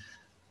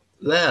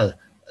 Well,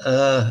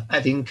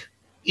 I think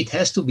it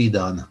has to be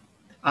done.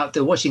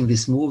 After watching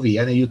this movie,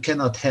 I mean, you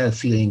cannot help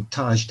feeling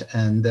touched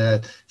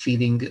and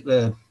feeling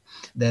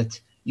that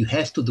you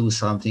have to do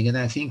something. And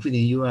I think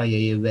within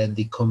UIAA, when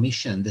the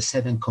commission, the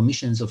 7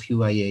 commissions of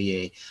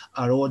UIAA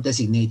are all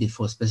designated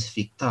for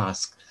specific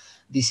tasks,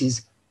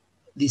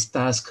 this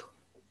task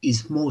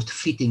is most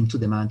fitting to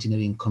the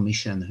Mountaineering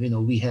Commission.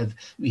 We have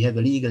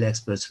a legal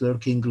experts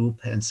working group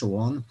and so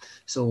on.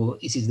 So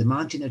it is the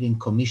Mountaineering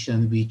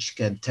Commission which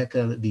can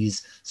tackle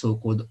these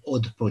so-called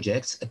odd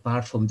projects,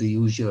 apart from the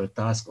usual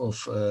task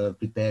of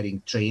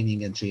preparing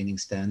training and training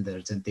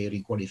standards and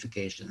tailoring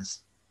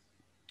qualifications.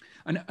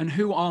 And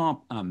who are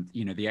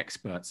the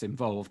experts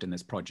involved in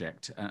this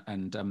project,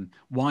 and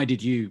why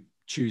did you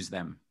choose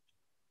them?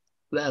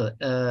 Well,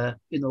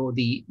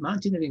 the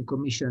Mountaineering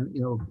Commission,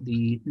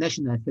 the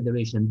National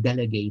Federation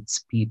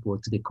delegates people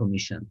to the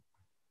commission.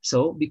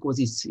 So because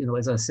it's,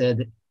 as I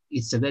said,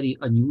 it's a very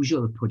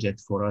unusual project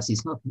for us.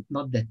 It's not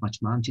that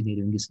much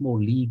mountaineering. It's more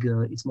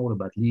legal. It's more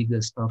about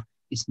legal stuff.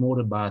 It's more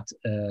about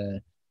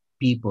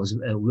people's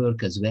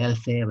workers'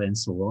 welfare and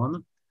so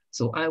on.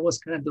 So I was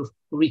kind of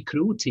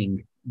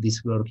recruiting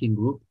this working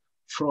group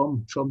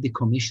from the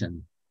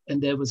commission.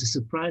 And there was a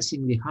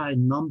surprisingly high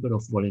number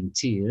of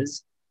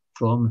volunteers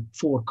from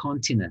 4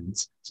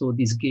 continents. So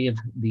this gave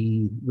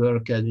the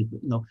worker,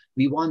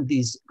 we want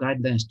these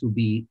guidelines to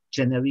be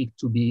generic,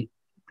 to be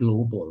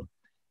global.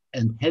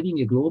 And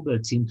having a global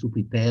team to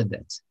prepare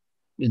that,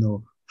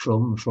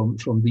 from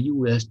the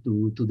US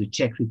to the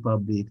Czech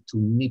Republic, to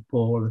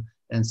Nepal,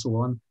 and so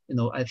on,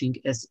 I think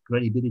adds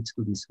credibility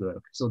to this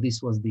work. So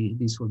this was the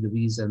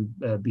reason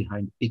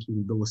behind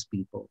picking those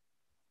people.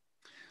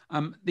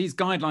 These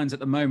guidelines at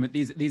the moment,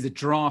 these are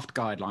draft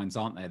guidelines,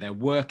 aren't they? They're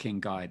working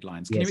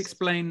guidelines. Can you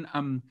explain,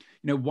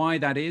 why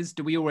that is?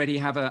 Do we already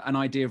have an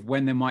idea of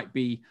when there might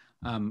be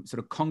sort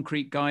of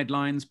concrete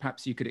guidelines?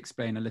 Perhaps you could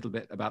explain a little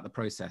bit about the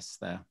process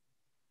there.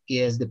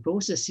 Yes, the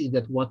process is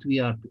that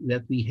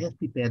that we have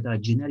prepared are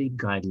generic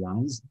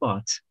guidelines,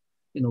 but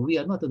we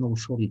are not an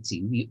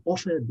authority. We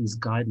offer these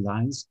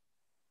guidelines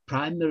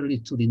primarily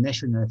to the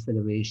national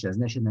federations,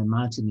 national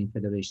mountaineering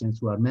federations,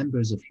 who are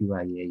members of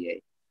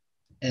UIAA.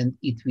 And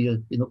it will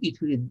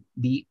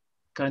be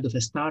kind of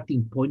a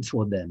starting point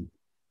for them.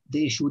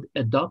 They should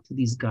adopt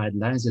these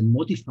guidelines and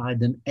modify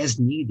them as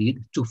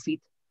needed to fit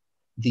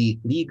the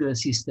legal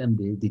system,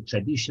 the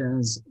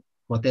traditions,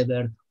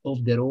 whatever,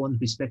 of their own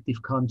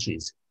respective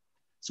countries.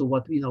 So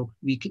what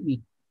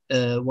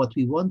what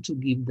we want to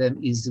give them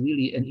is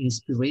really an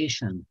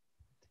inspiration,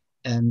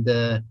 and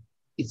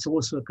it's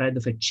also a kind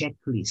of a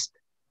checklist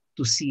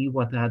to see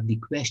what are the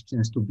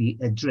questions to be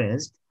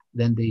addressed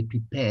when they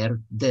prepare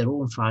their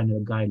own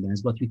final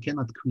guidelines. But we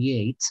cannot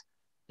create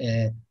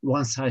a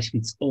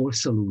one-size-fits-all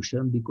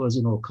solution, because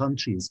in all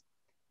countries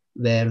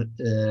where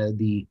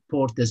the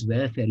porters'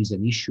 welfare is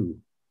an issue,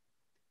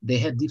 they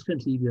have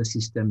different legal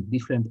systems,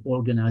 different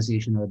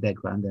organizational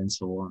background, and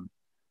so on.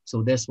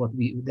 So that's why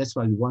we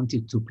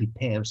wanted to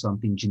prepare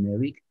something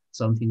generic,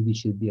 something which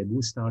should be a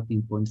good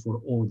starting point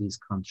for all these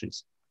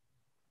countries.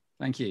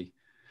 Thank you.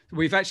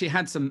 We've actually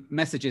had some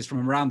messages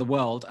from around the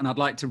world, and I'd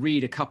like to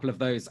read a couple of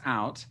those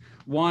out.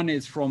 One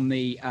is from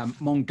the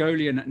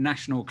Mongolian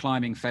National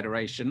Climbing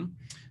Federation.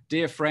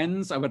 Dear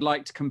friends, I would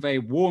like to convey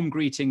warm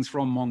greetings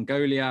from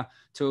Mongolia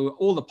to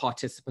all the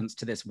participants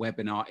to this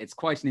webinar. It's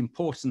quite an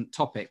important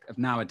topic of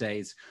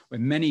nowadays, where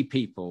many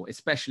people,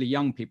 especially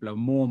young people, are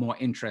more and more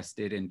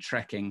interested in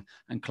trekking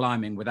and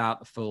climbing without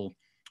the full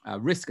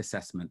risk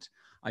assessment.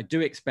 I do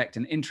expect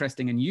an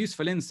interesting and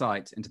useful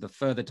insight into the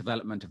further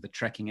development of the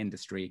trekking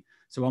industry.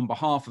 So on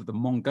behalf of the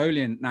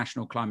Mongolian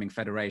National Climbing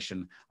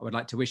Federation, I would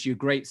like to wish you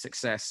great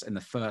success in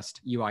the first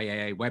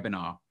UIAA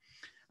webinar,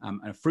 and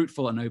a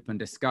fruitful and open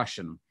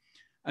discussion.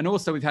 And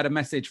also we've had a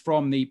message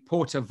from the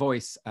Porter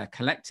Voice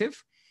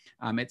Collective.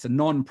 It's a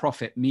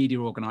non-profit media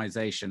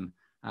organization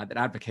that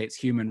advocates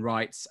human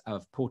rights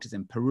of porters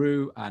in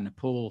Peru,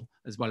 Nepal,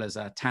 as well as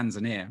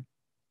Tanzania.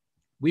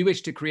 We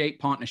wish to create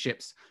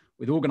partnerships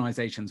with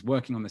organizations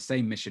working on the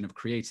same mission of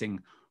creating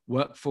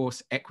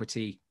workforce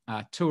equity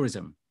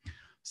tourism.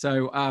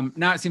 So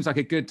now it seems like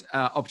a good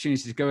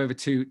opportunity to go over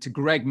to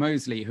Greg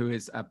Mosley, who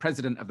is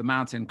president of the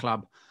Mountain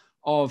Club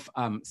of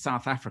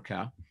South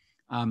Africa.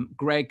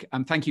 Greg,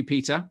 thank you,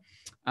 Peter.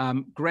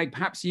 Greg,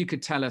 perhaps you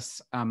could tell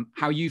us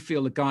how you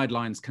feel the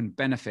guidelines can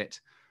benefit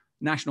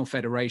national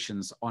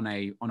federations on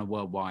a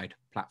worldwide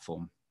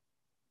platform.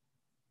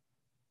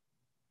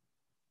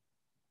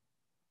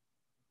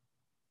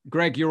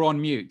 Greg, you're on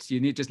mute.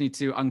 You just need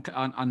to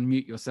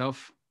unmute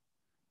yourself.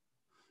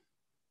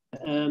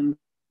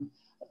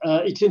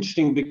 It's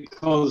interesting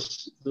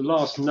because the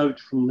last note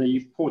from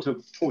the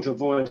Porter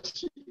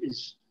Voice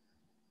is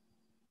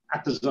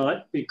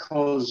apposite,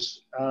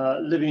 because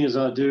living as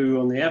I do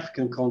on the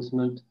African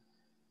continent,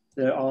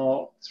 there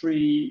are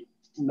 3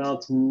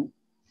 mountain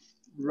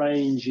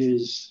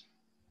ranges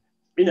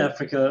in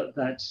Africa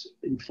that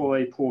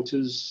employ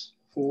porters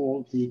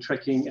for the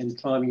trekking and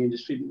climbing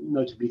industry,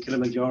 notably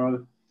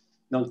Kilimanjaro,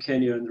 Mount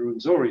Kenya, and the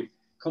Rwenzori.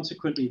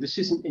 Consequently, this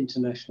is an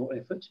international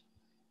effort.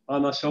 I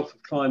myself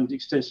have climbed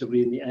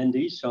extensively in the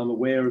Andes, so I'm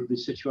aware of the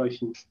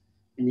situation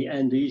in the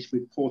Andes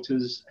with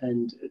porters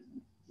and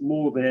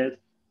more their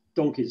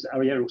donkeys,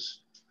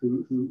 arrieros,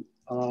 who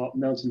are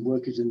mountain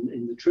workers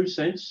in the true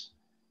sense.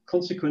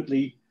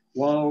 Consequently,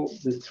 while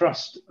the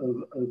thrust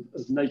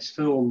of Nate's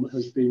film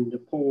has been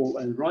Nepal,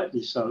 and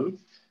rightly so,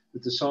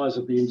 with the size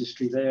of the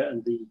industry there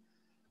and the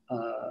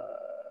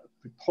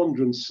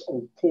preponderance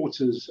of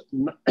porters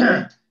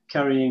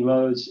carrying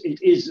loads,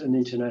 it is an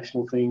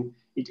international thing.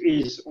 It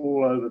is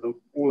all over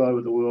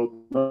the world,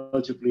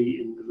 notably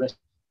in the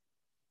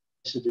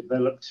lesser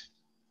developed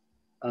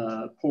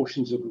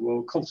portions of the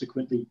world.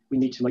 Consequently, we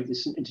need to make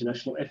this an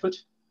international effort,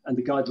 and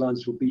the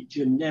guidelines will be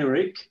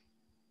generic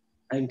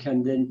and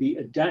can then be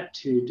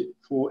adapted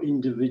for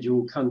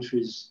individual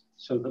countries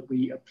so that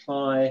we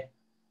apply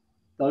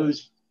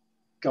those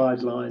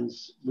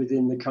guidelines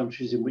within the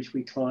countries in which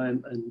we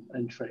climb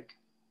and trek.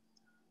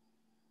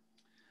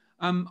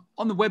 On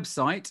the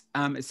website,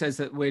 it says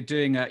that we're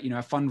doing a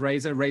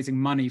fundraiser, raising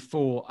money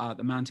for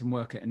the Mountain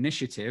Worker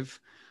Initiative.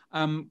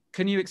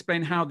 Can you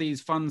explain how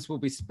these funds will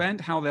be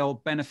spent, how they'll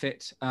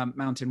benefit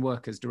mountain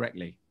workers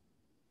directly?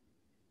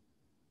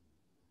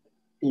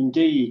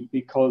 Indeed,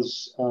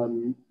 because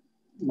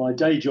my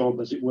day job,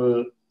 as it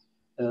were,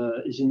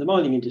 is in the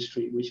mining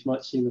industry, which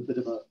might seem a bit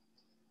of a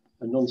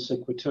non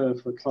sequitur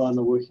for a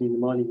climber working in the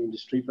mining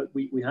industry, but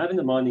we have in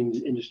the mining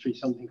industry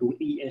something called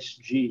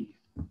ESG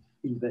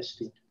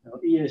investing. Now,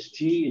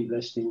 ESG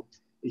investing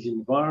is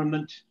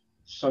environment,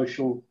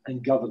 social,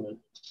 and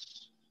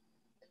governance.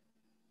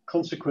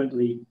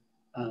 Consequently,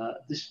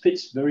 this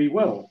fits very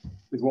well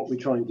with what we're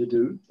trying to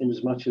do, in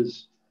as much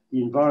as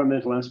the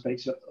environmental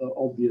aspects are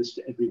obvious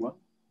to everyone,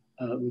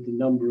 with the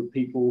number of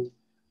people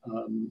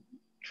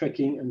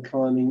trekking and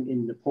climbing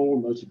in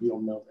Nepal, notably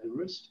on Mount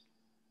Everest,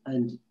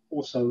 and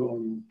also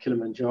on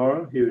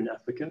Kilimanjaro here in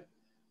Africa,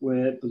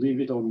 where, believe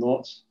it or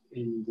not,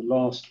 in the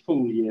last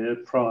full year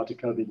prior to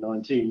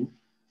COVID-19,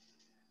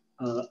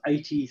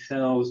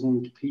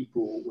 80,000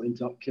 people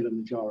went up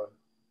Kilimanjaro,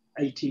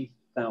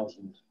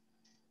 80,000,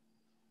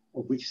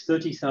 of which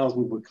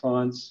 30,000 were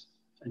clients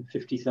and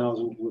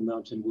 50,000 were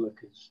mountain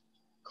workers.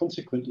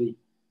 Consequently,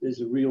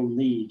 there's a real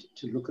need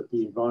to look at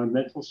the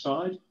environmental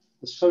side.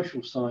 The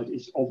social side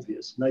is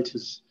obvious. Nate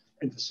has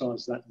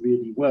emphasized that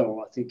really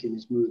well, I think, in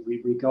his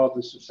movie,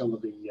 regardless of some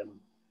of the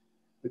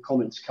the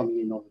comments coming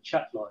in on the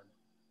chat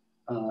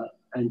line.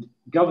 And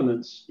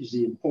governance is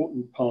the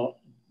important part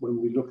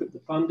when we look at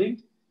the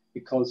funding,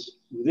 because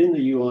within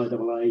the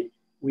UIAA,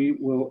 we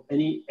will,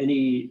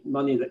 any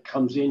money that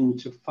comes in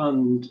to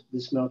fund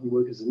this Mountain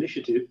Workers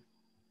Initiative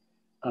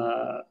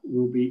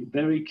will be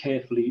very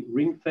carefully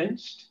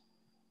ring-fenced.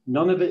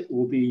 None of it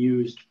will be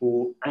used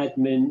for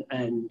admin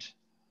and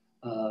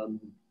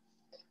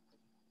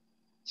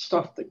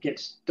stuff that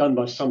gets done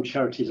by some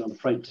charities, I'm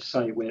afraid to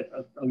say, where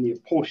only a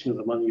portion of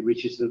the money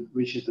reaches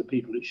the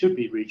people it should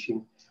be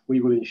reaching. We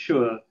will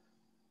ensure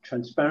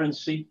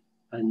transparency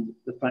and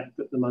the fact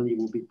that the money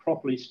will be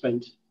properly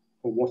spent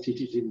for what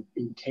it is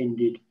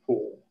intended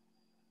for.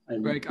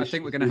 And Greg, I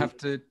think we're going to have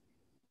to.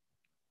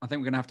 I think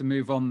we're going to have to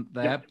move on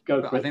there. Yeah,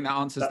 but I think that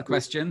answers the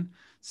question.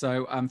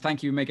 So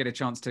thank you. We may get a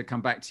chance to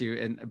come back to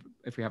you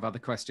if we have other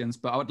questions.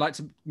 But I would like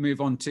to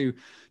move on to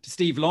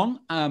Steve Long.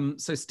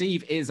 So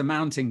Steve is a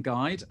mountain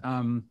guide,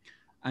 and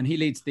he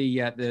leads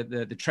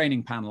the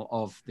training panel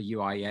of the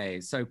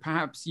UIAA. So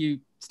perhaps you,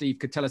 Steve,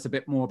 could tell us a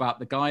bit more about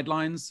the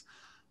guidelines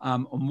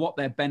and what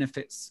their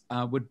benefits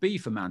would be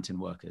for mountain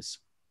workers.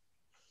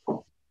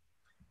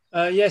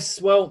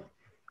 Yes, well,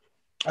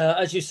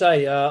 as you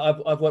say,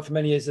 I've worked for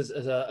many years as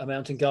a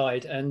mountain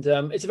guide, and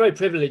it's a very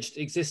privileged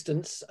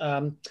existence.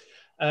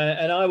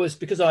 And I was,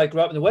 because I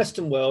grew up in the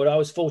Western world, I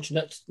was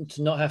fortunate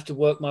to not have to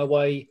work my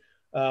way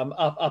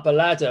up a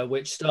ladder,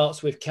 which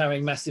starts with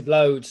carrying massive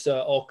loads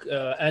or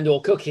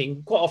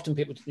cooking. Quite often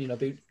people,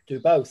 do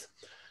both.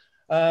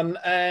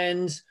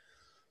 And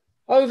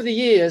over the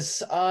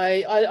years,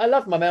 I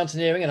love my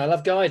mountaineering and I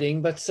love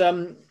guiding, but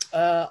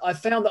I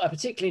found that I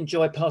particularly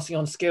enjoy passing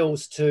on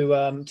skills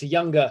to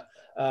younger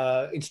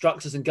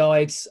instructors and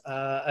guides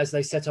as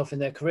they set off in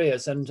their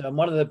careers. And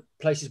one of the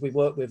places we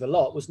worked with a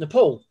lot was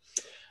Nepal.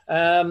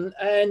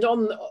 And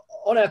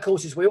on our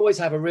courses, we always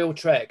have a real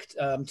trek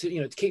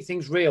to keep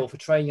things real for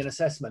training and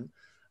assessment.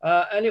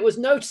 And it was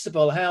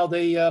noticeable how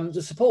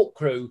the support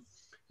crew,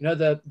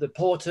 the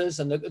porters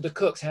and the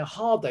cooks, how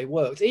hard they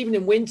worked, even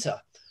in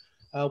winter.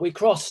 We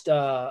crossed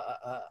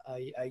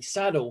a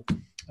saddle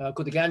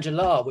called the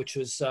Ganjala, which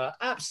was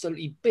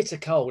absolutely bitter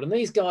cold. And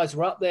these guys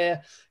were up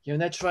there, in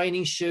their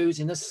training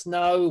shoes in the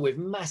snow with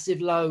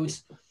massive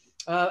loads.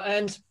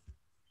 And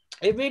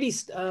it really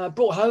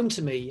brought home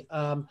to me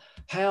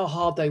how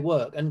hard they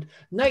work. And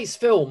Nate's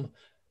film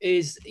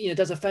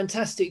does a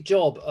fantastic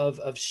job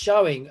of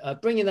showing,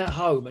 bringing that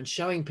home and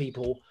showing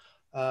people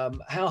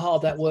how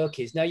hard that work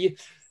is. Now,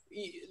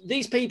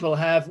 these people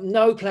have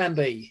no plan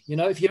B.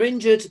 If you're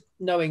injured,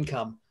 no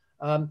income.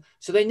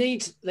 So they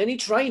need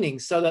training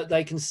so that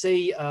they can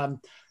see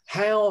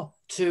how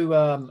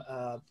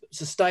to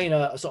sustain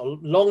a sort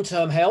of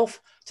long-term health,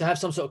 to have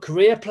some sort of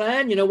career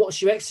plan. What's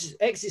your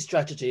exit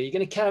strategy? Are you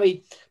going to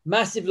carry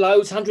massive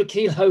loads, 100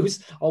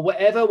 kilos or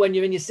whatever when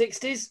you're in your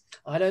 60s?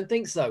 I don't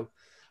think so.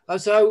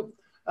 So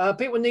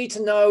people need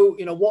to know,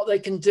 what they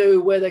can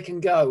do, where they can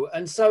go.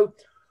 And so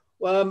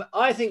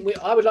I think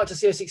I would like to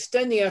see us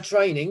extending our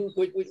training.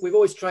 We've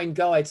always trained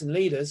guides and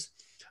leaders,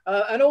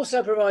 and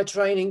also provide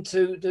training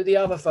to the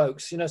other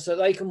folks, so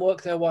they can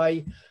work their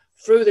way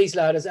through these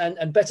ladders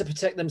and better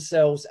protect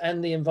themselves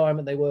and the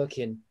environment they work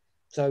in.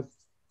 So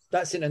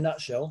that's in a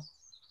nutshell.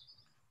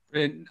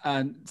 Brilliant.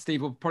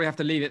 Steve, we'll probably have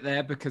to leave it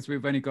there because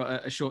we've only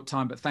got a short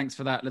time, but thanks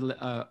for that little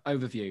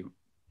overview.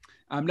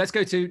 Let's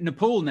go to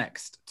Nepal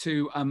next,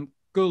 to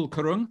Gul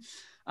Kurung.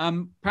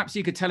 Perhaps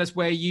you could tell us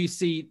where you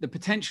see the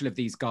potential of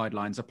these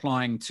guidelines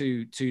applying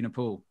to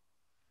Nepal.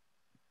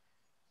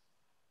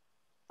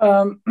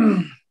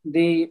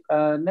 The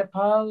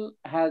Nepal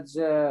has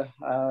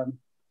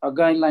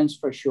guidelines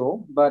for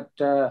sure, but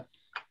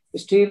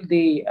still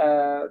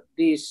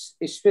these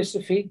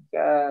specific.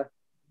 The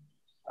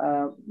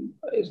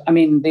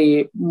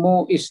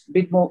more is a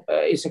bit more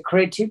is a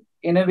creative,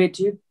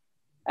 innovative,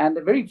 and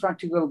the very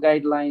practical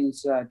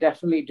guidelines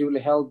definitely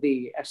will help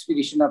the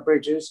expedition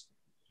operators,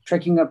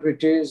 trekking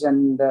operators,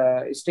 and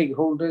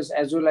stakeholders,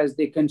 as well as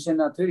the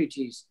concerned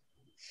authorities.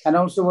 And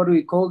also what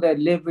we call the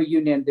labor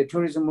union, the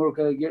tourism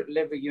worker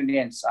labor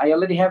unions. I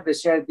already have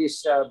shared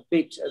this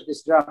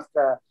this draft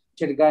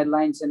set of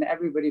guidelines, and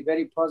everybody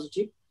very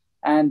positive,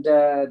 and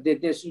they're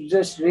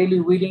just really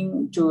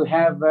willing to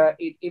have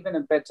it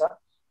even better.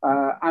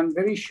 I'm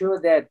very sure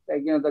that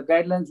the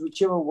guidelines,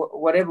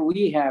 whatever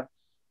we have,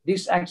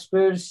 these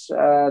experts,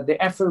 the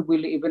effort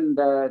will even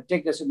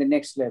take us to the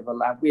next level.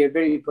 We are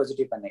very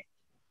positive on it.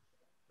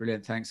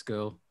 Brilliant, thanks,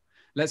 Gul.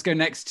 Let's go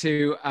next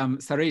to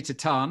Sarita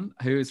TAAN,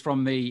 who is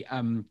from the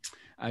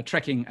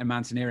Trekking and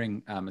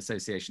Mountaineering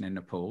Association in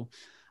Nepal.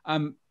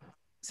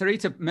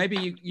 Sarita,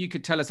 maybe you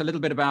could tell us a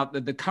little bit about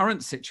the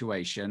current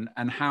situation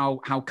and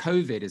how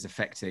COVID is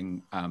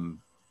affecting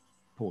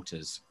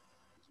porters.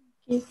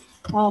 Okay.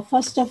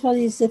 First of all,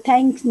 is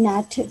thanks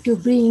Nat to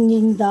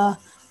bringing the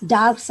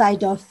dark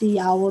side of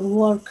our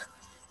work,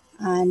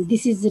 and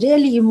this is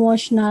really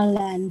emotional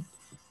and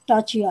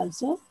touchy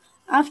also.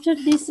 After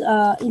this,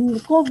 in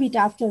COVID,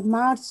 after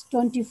March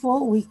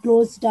 24, we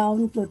closed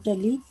down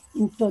totally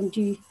in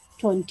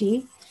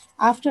 2020.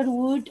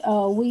 Afterward,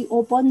 we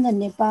opened the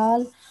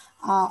Nepal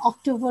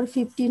October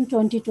 15,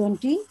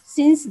 2020.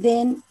 Since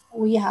then,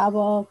 we have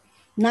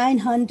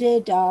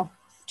 900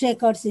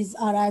 trekkers is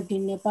arrived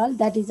in Nepal.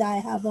 That is, I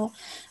have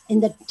in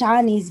the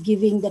TAAN is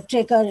giving the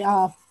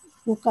trekker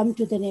who come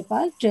to the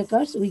Nepal,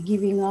 trekkers, we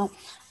giving a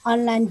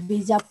online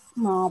visa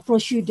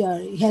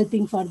procedure,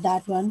 helping for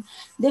that one.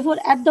 Therefore,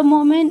 at the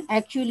moment,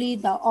 actually,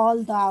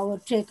 our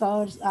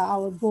trekkers,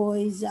 our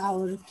boys,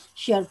 our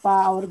Sherpa,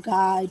 our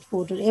guide,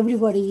 porter,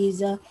 everybody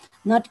is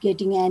not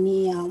getting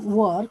any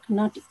work,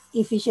 not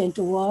efficient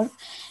work.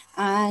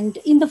 And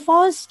in the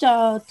first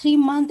 3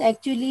 months,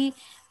 actually,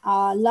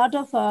 a lot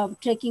of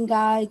trekking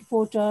guide,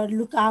 porter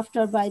look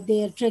after by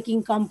their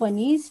trekking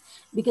companies,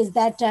 because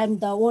that time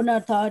the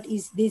owner thought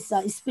is this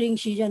spring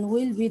season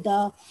will be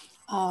the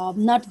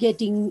not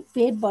getting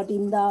paid, but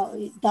in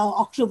the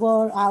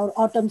October, our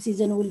autumn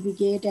season will be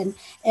get, and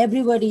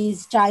everybody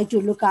is trying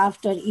to look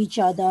after each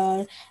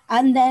other.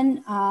 And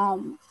then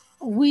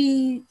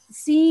we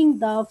seeing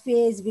the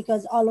phase,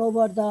 because all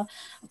over the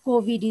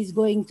COVID is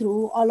going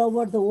through, all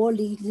over the world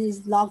it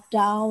is locked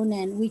down,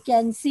 and we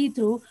can see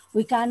through,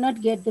 we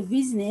cannot get the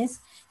business.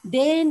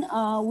 Then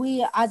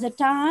we, as a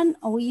TAAN,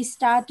 we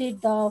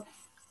started the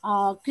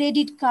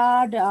credit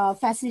card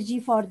facility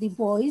for the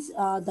boys,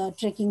 the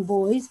trekking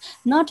boys.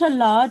 Not a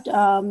lot,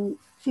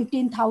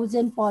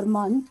 15,000 per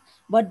month,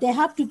 but they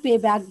have to pay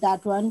back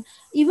that one.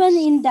 Even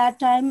in that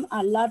time,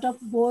 a lot of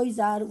boys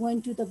are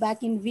went to the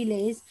back in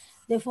village.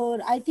 Therefore,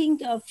 I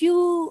think a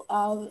few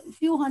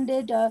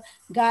hundred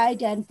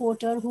guide and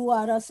porter who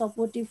are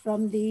supportive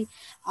from the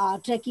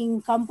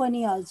trekking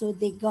company also,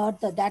 they got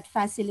that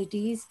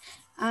facilities.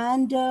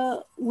 And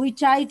we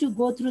try to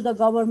go through the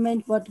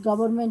government, but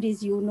government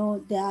is,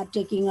 they are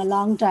taking a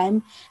long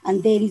time,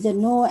 and there is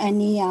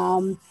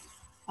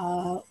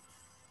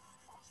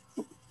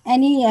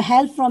any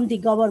help from the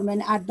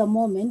government at the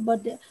moment.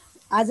 But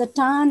as a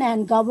TAAN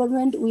and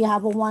government, we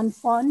have one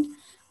fund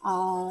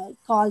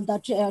called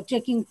the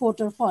Trekking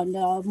Porter Fund,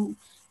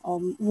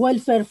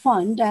 welfare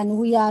fund, and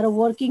we are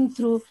working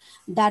through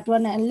that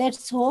one. And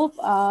let's hope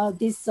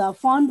this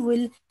fund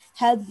will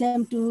help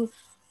them to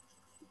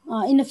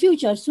in the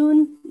future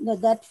soon,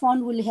 that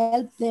fund will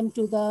help them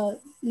to the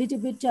little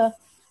bit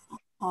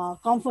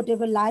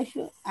comfortable life.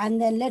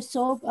 And then let's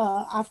hope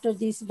after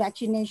this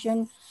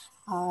vaccination,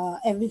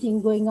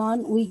 everything going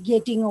on, we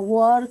getting a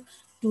work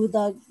to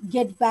the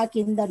get back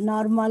in the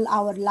normal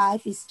our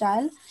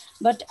lifestyle.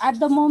 But at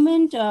the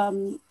moment,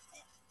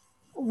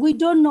 we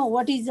don't know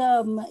what is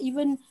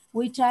even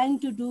we trying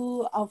to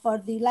do for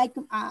the, like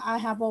I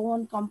have a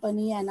own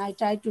company and I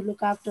try to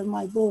look after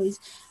my boys,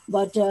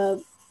 but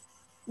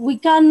we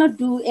cannot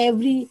do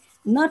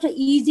not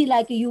easy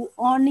like you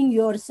earning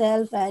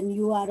yourself and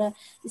you are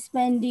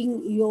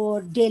spending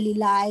your daily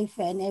life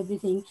and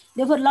everything.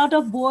 Therefore, a lot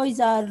of boys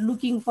are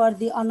looking for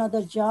the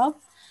another job,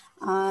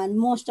 and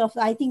most of,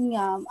 I think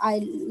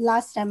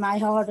last time I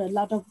heard a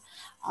lot of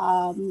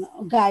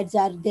guides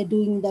they're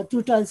doing the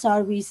tutorial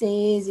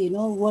services,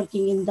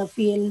 working in the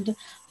field,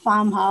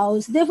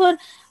 farmhouse. Therefore,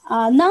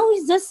 now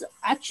it's just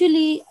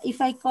actually, if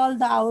I call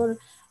our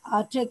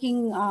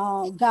trekking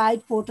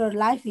guide porter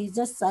life is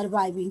just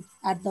surviving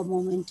at the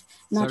moment,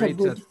 not Sarita, a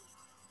good.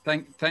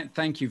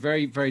 Thank you.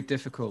 Very, very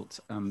difficult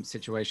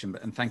situation,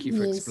 and thank you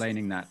for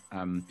explaining that.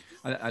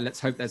 Let's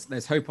hope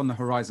there's hope on the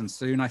horizon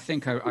soon. I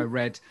think I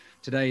read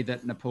today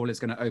that Nepal is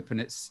going to open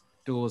its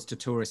doors to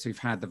tourists who've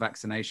had the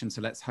vaccination.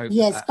 So let's hope.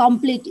 Yes,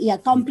 complete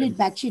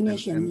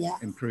vaccination.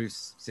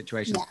 Improves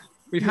situations. Yeah.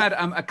 We've had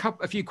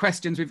a few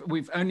questions.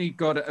 We've only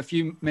got a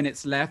few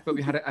minutes left, but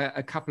we had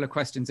a couple of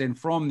questions in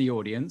from the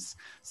audience.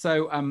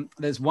 So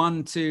there's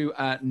one to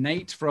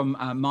Nate from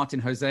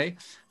Martin Jose.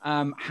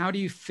 How do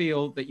you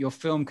feel that your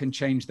film can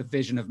change the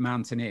vision of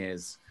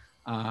mountaineers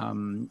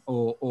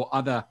or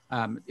other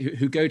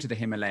who go to the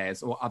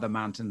Himalayas or other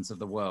mountains of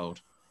the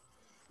world?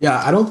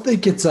 Yeah, I don't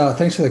think it's,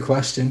 thanks for the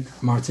question,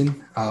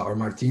 Martin, or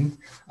Martin.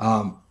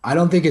 I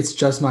don't think it's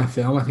just my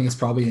film. I think it's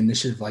probably an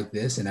initiative like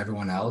this and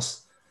everyone else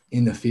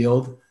in the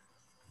field.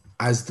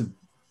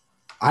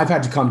 I've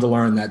had to come to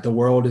learn that the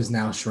world is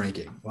now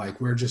shrinking.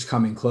 Like, we're just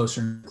coming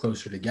closer and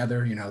closer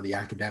together. The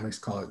academics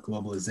call it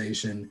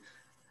globalization.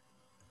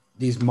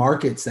 These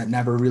markets that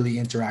never really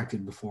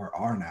interacted before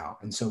are now.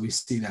 And so we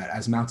see that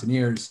as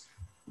mountaineers,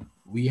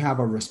 we have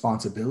a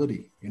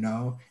responsibility.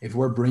 If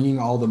we're bringing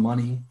all the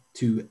money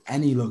to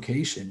any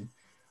location,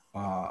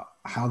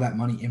 how that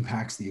money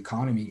impacts the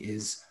economy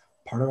is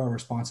part of our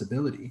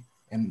responsibility.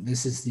 And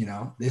this is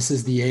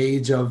the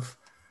age of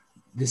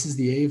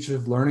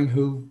learning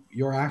who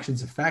your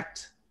actions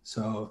affect.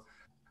 So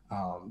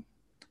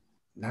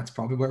that's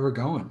probably where we're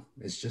going.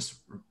 It's just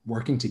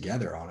working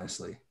together,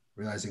 honestly,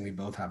 realizing we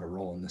both have a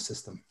role in the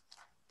system.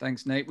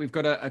 Thanks, Nate. We've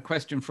got a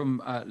question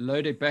from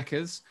Lode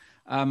Beckers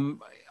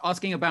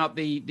asking about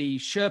the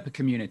Sherpa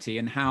community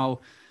and how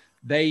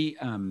they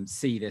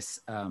see this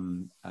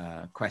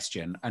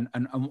question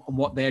and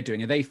what they're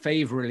doing. Are they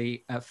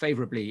favorably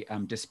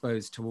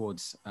disposed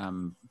towards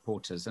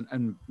porters?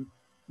 And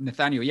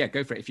Nathaniel, yeah,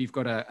 go for it. If you've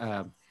got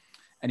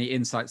any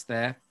insights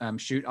there,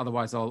 shoot.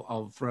 Otherwise,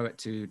 I'll throw it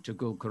to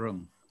Gul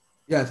Karung.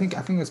 Yeah, I think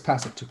let's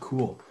pass it to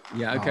Cool.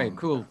 Yeah. Okay.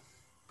 Cool.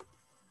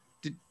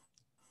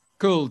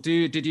 Cool. Do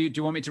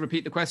you want me to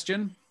repeat the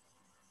question?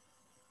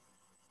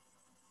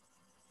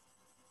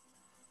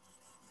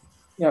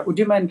 Yeah. Would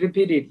you mind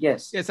repeat it?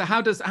 Yes. Yeah. So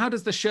how does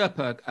the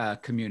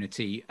Sherpa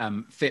community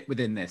fit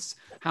within this?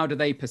 How do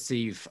they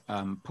perceive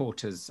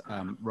porters'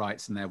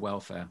 rights and their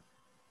welfare?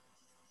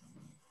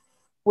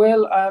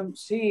 Well,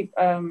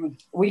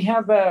 we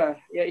have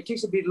it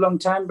takes a bit long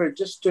time, but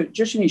just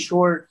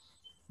ensure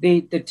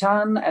the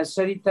TAAN, as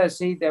Sarita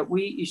said, that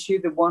we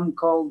issue the one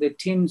called the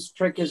Teams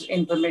Trekkers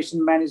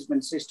Information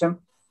Management System.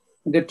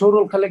 The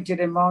total collected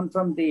amount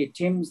from the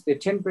teams, the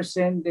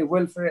 10%, the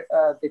welfare,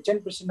 the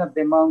 10% of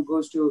the amount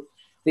goes to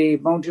the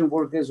mountain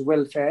workers'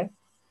 welfare,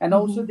 and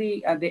also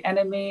the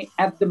NMA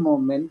at the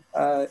moment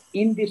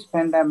in this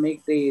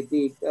pandemic,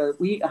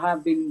 we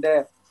have been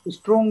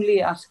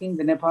strongly asking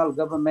the Nepal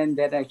government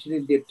that actually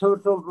the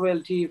total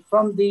royalty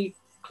from the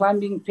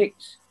climbing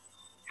peaks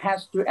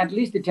has to, at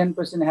least the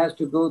 10% has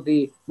to go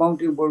the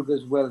mountain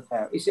workers'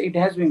 welfare. It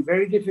has been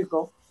very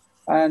difficult.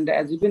 And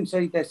as even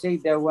Sarita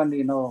said, that one,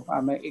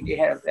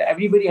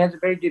 everybody has a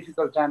very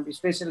difficult time,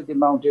 especially the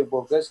mountain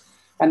workers.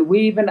 And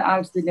we even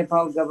asked the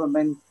Nepal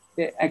government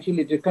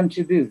to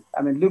contribute.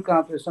 Look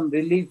after some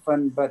relief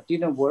fund, but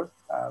didn't work.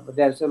 But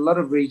there's a lot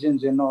of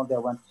reasons and all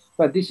that one.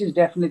 But this is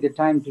definitely the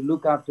time to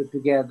look after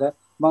together.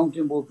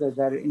 Mountain workers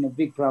are in a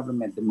big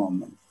problem at the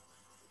moment.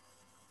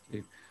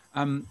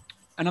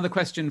 Another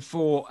question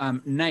for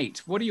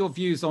Nate. What are your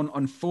views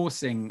on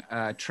forcing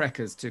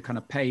trekkers to kind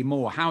of pay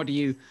more? How do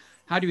you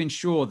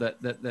ensure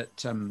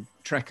that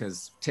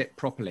trekkers tip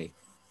properly?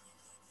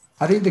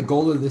 I think the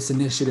goal of this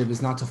initiative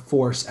is not to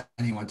force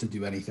anyone to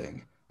do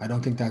anything. I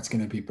don't think that's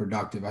going to be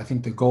productive. I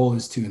think the goal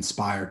is to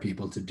inspire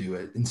people to do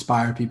it,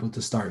 inspire people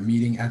to start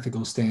meeting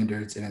ethical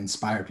standards, and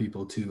inspire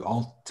people to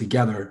all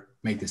together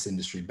make this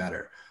industry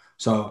better.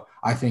 So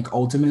I think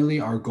ultimately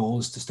our goal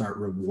is to start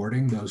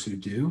rewarding those who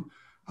do.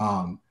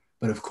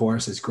 But of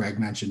course, as Greg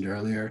mentioned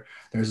earlier,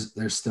 there's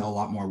still a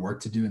lot more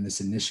work to do in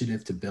this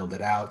initiative to build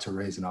it out, to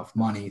raise enough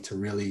money, to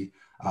really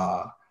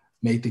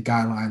make the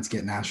guidelines,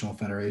 get National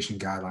Federation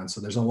guidelines. So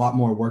there's a lot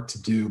more work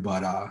to do,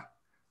 but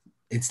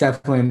it's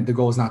definitely, the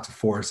goal is not to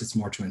force, it's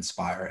more to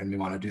inspire. And we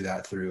want to do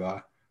that through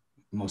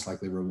most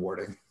likely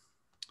rewarding.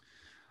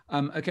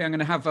 Okay, I'm going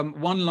to have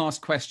one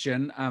last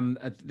question.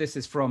 This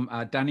is from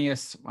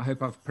Danius, I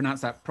hope I've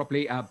pronounced that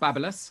properly,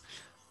 Babelas.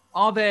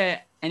 Are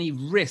there any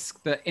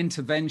risk that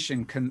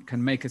intervention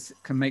can make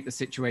the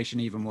situation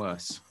even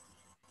worse?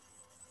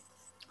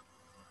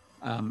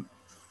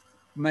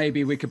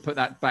 Maybe we could put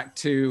that back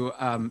to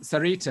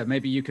Sarita.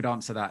 Maybe you could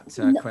answer that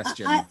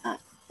question.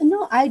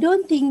 No, I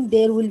don't think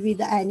there will be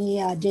any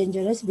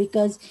dangerous,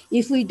 because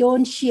if we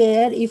don't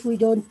share, if we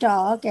don't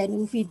talk,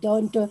 and if we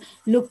don't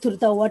look through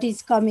what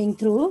is coming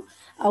through,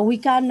 we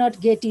cannot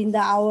get in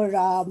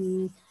our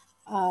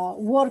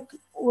work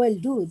will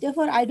do.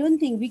 Therefore, I don't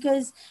think,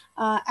 because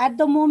at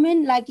the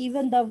moment, like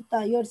even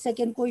your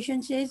second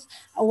question says,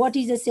 what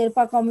is the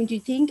Sherpa community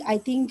think? I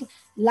think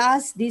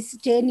these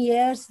 10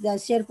 years, the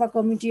Sherpa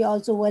community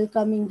also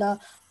welcoming the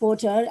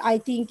porter. I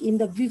think in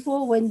the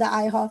before, when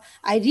I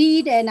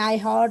read and I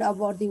heard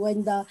about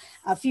when the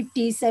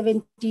 50s,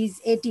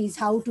 70s, 80s,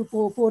 how to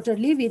porter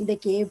live in the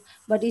cave,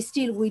 but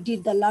still we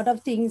did a lot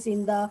of things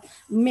in the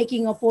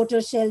making of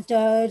porter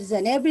shelters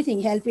and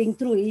everything, helping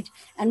through it,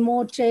 and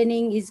more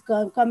training is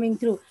coming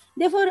through.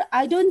 Therefore,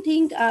 I don't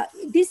think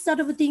this sort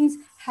of things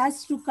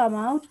has to come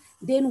out.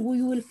 Then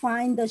we will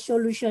find the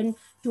solution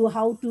to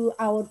how to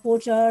our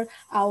porter,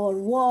 our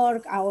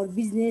work, our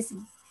business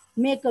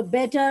make a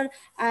better,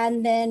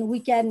 and then we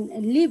can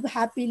live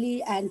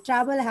happily and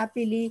travel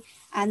happily,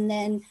 and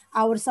then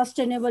our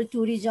sustainable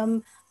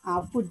tourism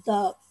put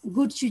the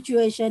good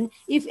situation.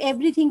 If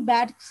everything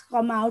bad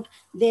come out,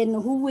 then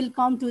who will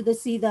come to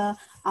see the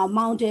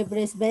Mount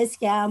Everest base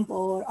camp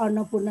or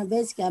Annapurna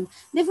base camp?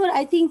 Therefore,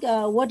 I think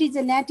what is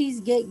the NAT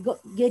is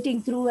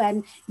getting through,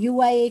 and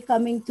UIA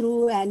coming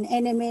through, and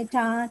NMA,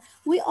 TAAN,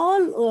 we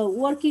all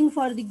working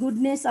for the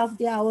goodness of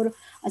our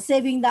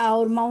saving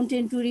our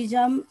mountain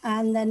tourism,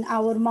 and then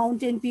our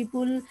mountain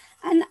people.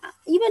 And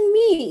even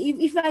me,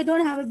 if I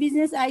don't have a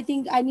business, I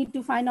think I need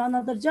to find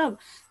another job.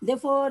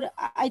 Therefore,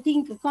 I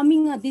think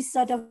coming this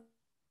sort of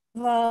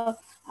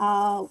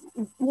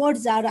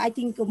words are, I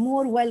think,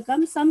 more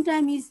welcome.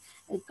 Sometimes is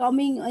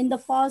coming in the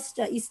first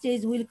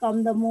stage will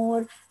come the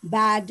more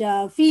bad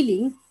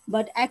feeling,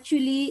 but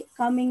actually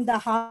coming the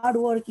hard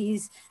work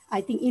is,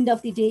 I think, end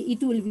of the day,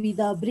 it will be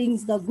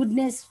brings the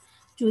goodness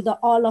to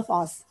all of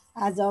us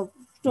as a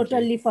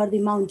totally for the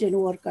mountain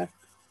worker.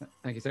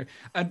 Thank you, sir.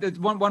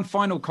 One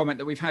final comment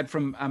that we've had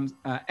from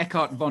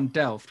Eckhart von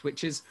Delft,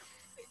 which is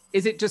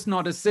it just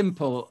not as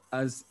simple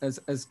as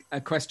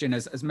a question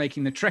as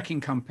making the trekking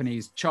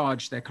companies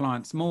charge their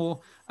clients more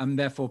and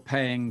therefore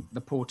paying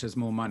the porters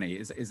more money?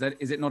 Is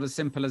it not as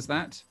simple as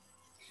that?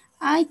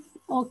 I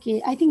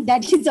think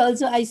that is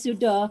also I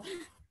should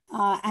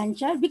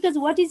answer, because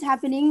what is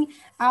happening,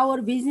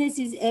 our business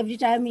is every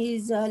time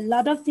is a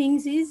lot of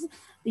things is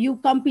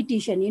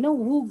competition,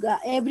 who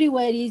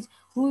everywhere is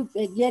who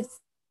gets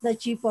the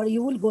cheaper,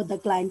 you will go the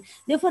client.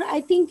 Therefore,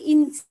 I think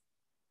in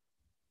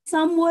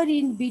somewhere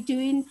in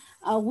between,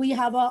 we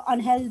have a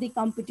unhealthy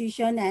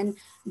competition, and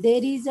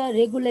there is a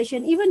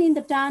regulation. Even in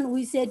the TAAN,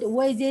 we said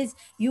wages,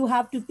 you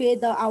have to pay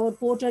our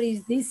porter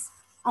is this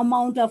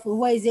amount of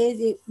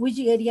wages, which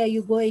area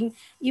you going.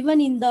 Even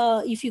in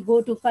if you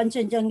go to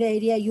Kanchenjunga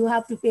area, you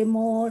have to pay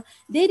more.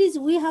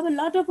 We have a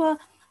lot of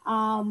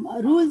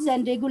rules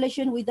and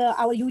regulation with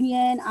our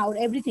union, our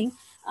everything.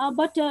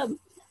 But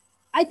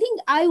I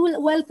think I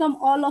will welcome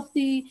all of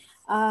the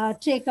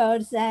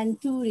trekkers and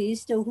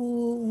tourists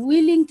who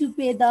willing to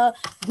pay the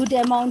good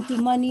amount of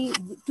money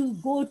to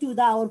go to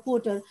our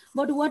porter.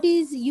 But what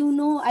is,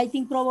 I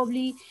think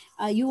probably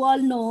you all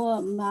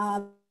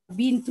know,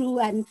 been through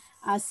and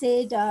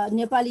said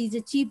Nepal is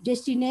a cheap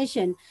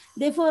destination.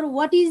 Therefore,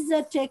 what is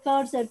the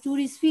trekkers or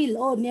tourists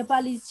feel? Oh,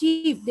 Nepal is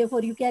cheap.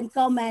 Therefore, you can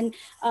come and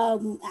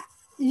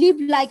live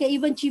like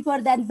even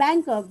cheaper than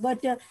Bangkok.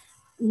 But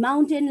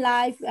mountain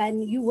life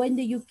and when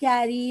you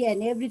carry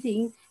and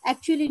everything,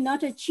 actually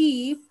not a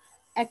cheap,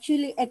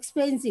 actually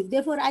expensive.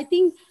 Therefore, I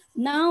think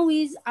now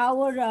is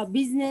our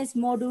business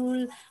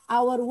model,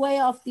 our way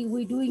of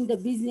we doing the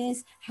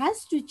business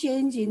has to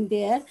change in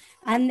there.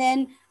 And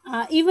then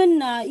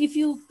even if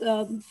you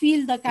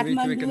feel the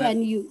Kathmandu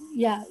and you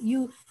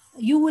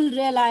will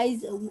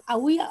realize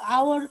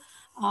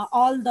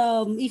all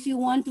the, if you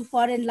want to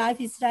foreign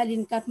lifestyle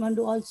in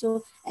Kathmandu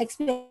also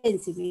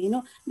expensive,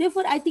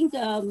 Therefore, I think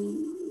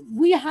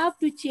we have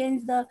to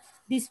change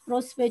this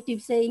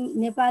perspective, saying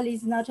Nepal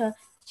is not a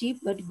cheap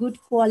but good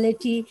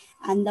quality,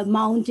 and the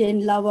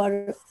mountain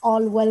lover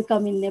all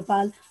welcome in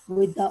Nepal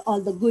with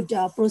all the good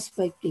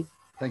perspective.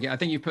 Thank you. I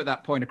think you put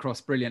that point across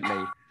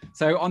brilliantly.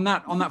 So on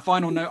that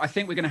final note, I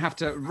think we're going to have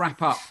to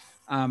wrap up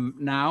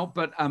now,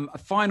 but a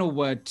final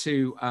word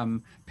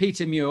to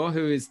Peter Muir,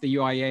 who is the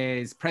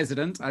UIAA's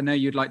president. I know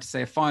you'd like to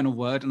say a final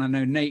word, and I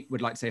know Nate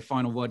would like to say a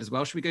final word as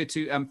well. Should we go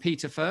to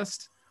Peter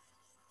first?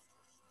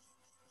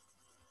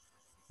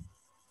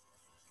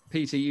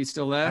 Peter, you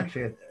still there?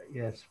 Actually,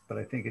 yes, but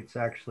I think it's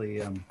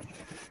actually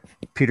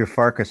Peter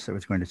Farkas that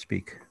was going to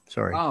speak.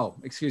 Sorry. Oh,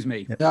 excuse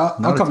me. Yeah,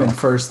 I'll come in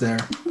first there.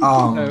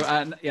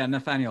 Yeah,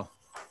 Nathaniel.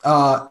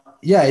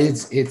 Yeah,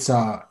 it's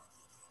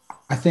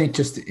I think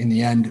just in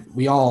the end,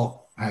 we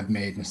all have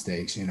made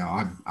mistakes.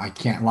 I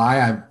can't lie.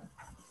 I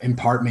in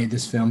part made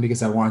this film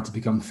because I wanted to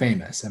become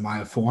famous. Am I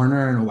a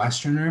foreigner and a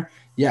Westerner?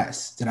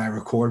 Yes. Did I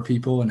record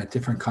people in a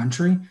different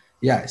country?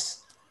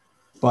 Yes.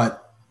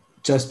 But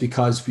just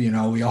because, we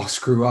all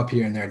screw up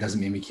here and there doesn't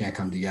mean we can't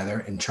come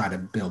together and try to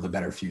build a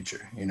better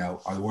future.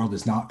 Our world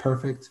is not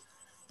perfect,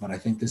 but I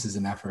think this is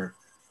an effort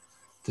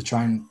to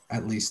try and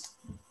at least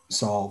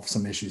solve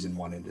some issues in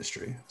one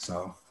industry.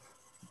 So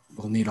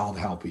we'll need all the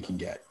help we can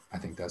get. I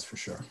think that's for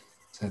sure.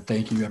 So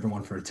thank you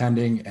everyone for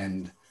attending,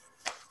 and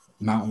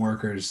mountain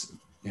workers,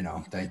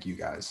 thank you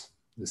guys.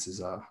 This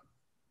is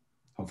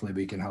hopefully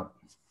we can help.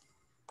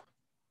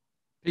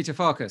 Peter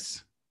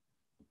Farkas.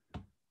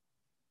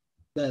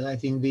 Well, I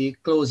think the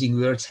closing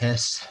words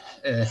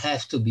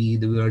have to be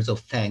the words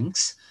of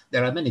thanks.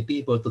 There are many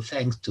people to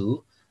thank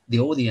to. The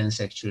audience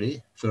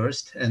actually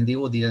first, and the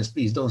audience,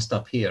 please don't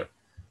stop here.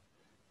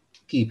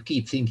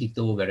 Keep thinking it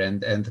over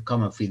and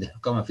come up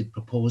with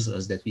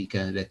proposals that we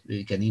can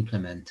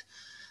implement.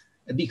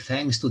 A big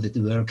thanks to the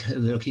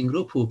working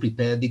group who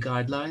prepared the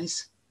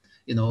guidelines.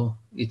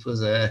 It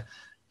was a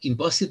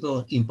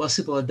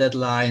impossible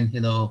deadline,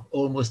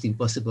 almost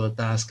impossible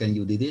task, and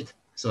you did it.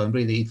 So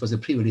it was a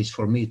privilege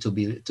for me to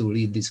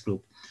lead this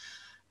group.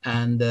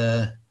 And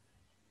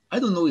I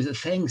don't know if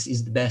thanks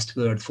is the best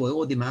word for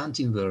all the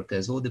mountain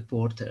workers, all the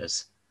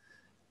porters,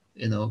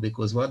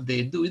 because what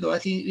they do, I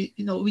think,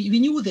 we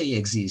knew they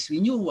exist, we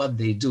knew what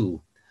they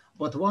do.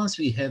 But once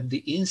we have the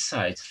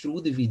insight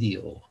through the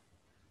video,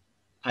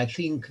 I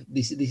think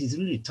this is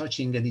really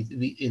touching,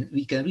 and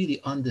we can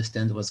really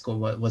understand what's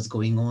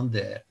going on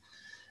there.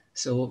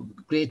 So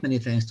great many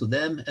thanks to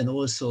them, and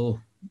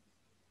also,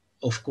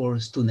 of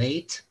course, to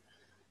Nate,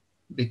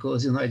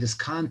 because I just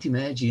can't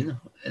imagine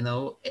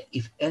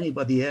if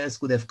anybody else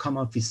could have come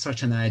up with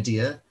such an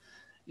idea,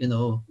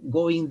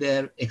 going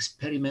there,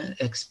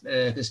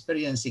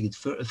 experiencing it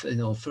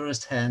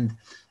firsthand,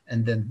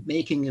 and then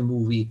making a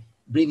movie,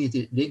 bring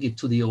it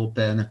to the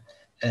open,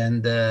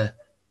 and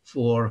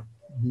for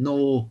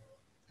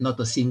not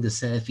a single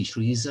selfish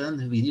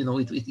reason.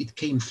 It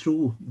came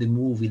through the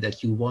movie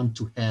that you want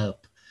to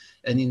help.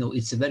 And,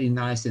 it's a very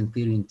nice and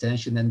clear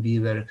intention, and we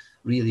were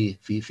really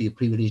feel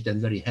privileged and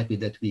very happy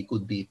that we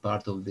could be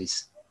part of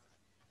this.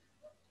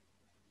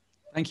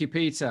 Thank you,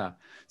 Peter.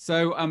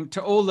 So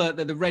to all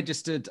the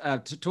registered,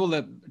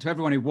 to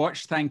everyone who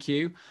watched, thank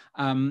you.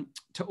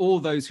 To all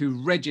those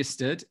who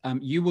registered,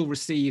 you will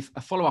receive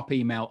a follow-up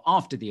email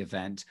after the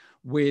event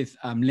with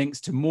links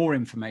to more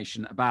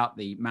information about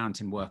the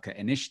Mountain Worker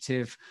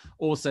Initiative,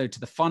 also to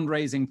the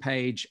fundraising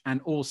page, and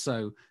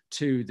also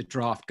to the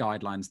draft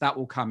guidelines. That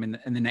will come in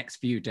the next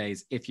few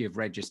days if you've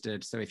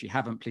registered. So if you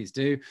haven't, please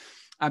do.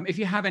 If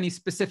you have any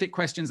specific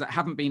questions that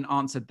haven't been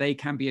answered, they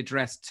can be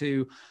addressed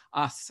to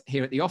us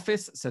here at the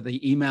office. So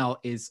the email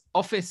is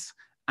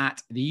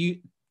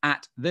office@the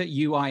at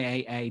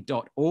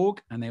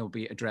theuiaa.org, and they will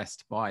be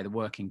addressed by the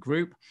working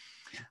group.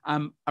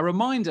 A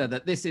reminder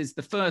that this is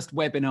the first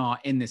webinar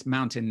in this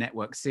Mountain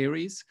Network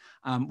series.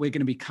 We're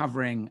going to be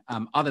covering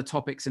other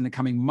topics in the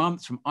coming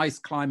months, from ice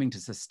climbing to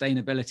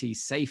sustainability,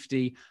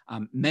 safety,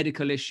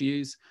 medical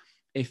issues.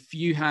 If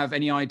you have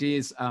any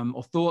ideas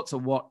or thoughts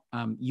on what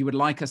you would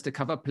like us to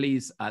cover,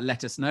 please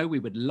let us know. We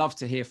would love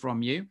to hear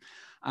from you.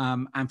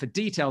 And for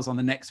details on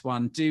the next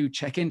one, do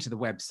check into the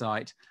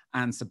website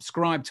and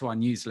subscribe to our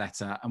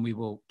newsletter, and we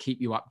will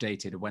keep you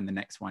updated when the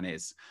next one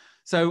is.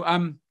 So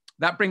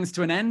that brings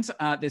to an end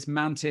this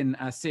Mountain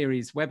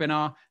series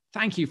webinar.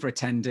 Thank you for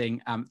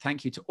attending.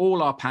 Thank you to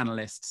all our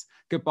panelists.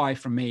 Goodbye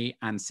from me,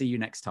 and see you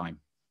next time.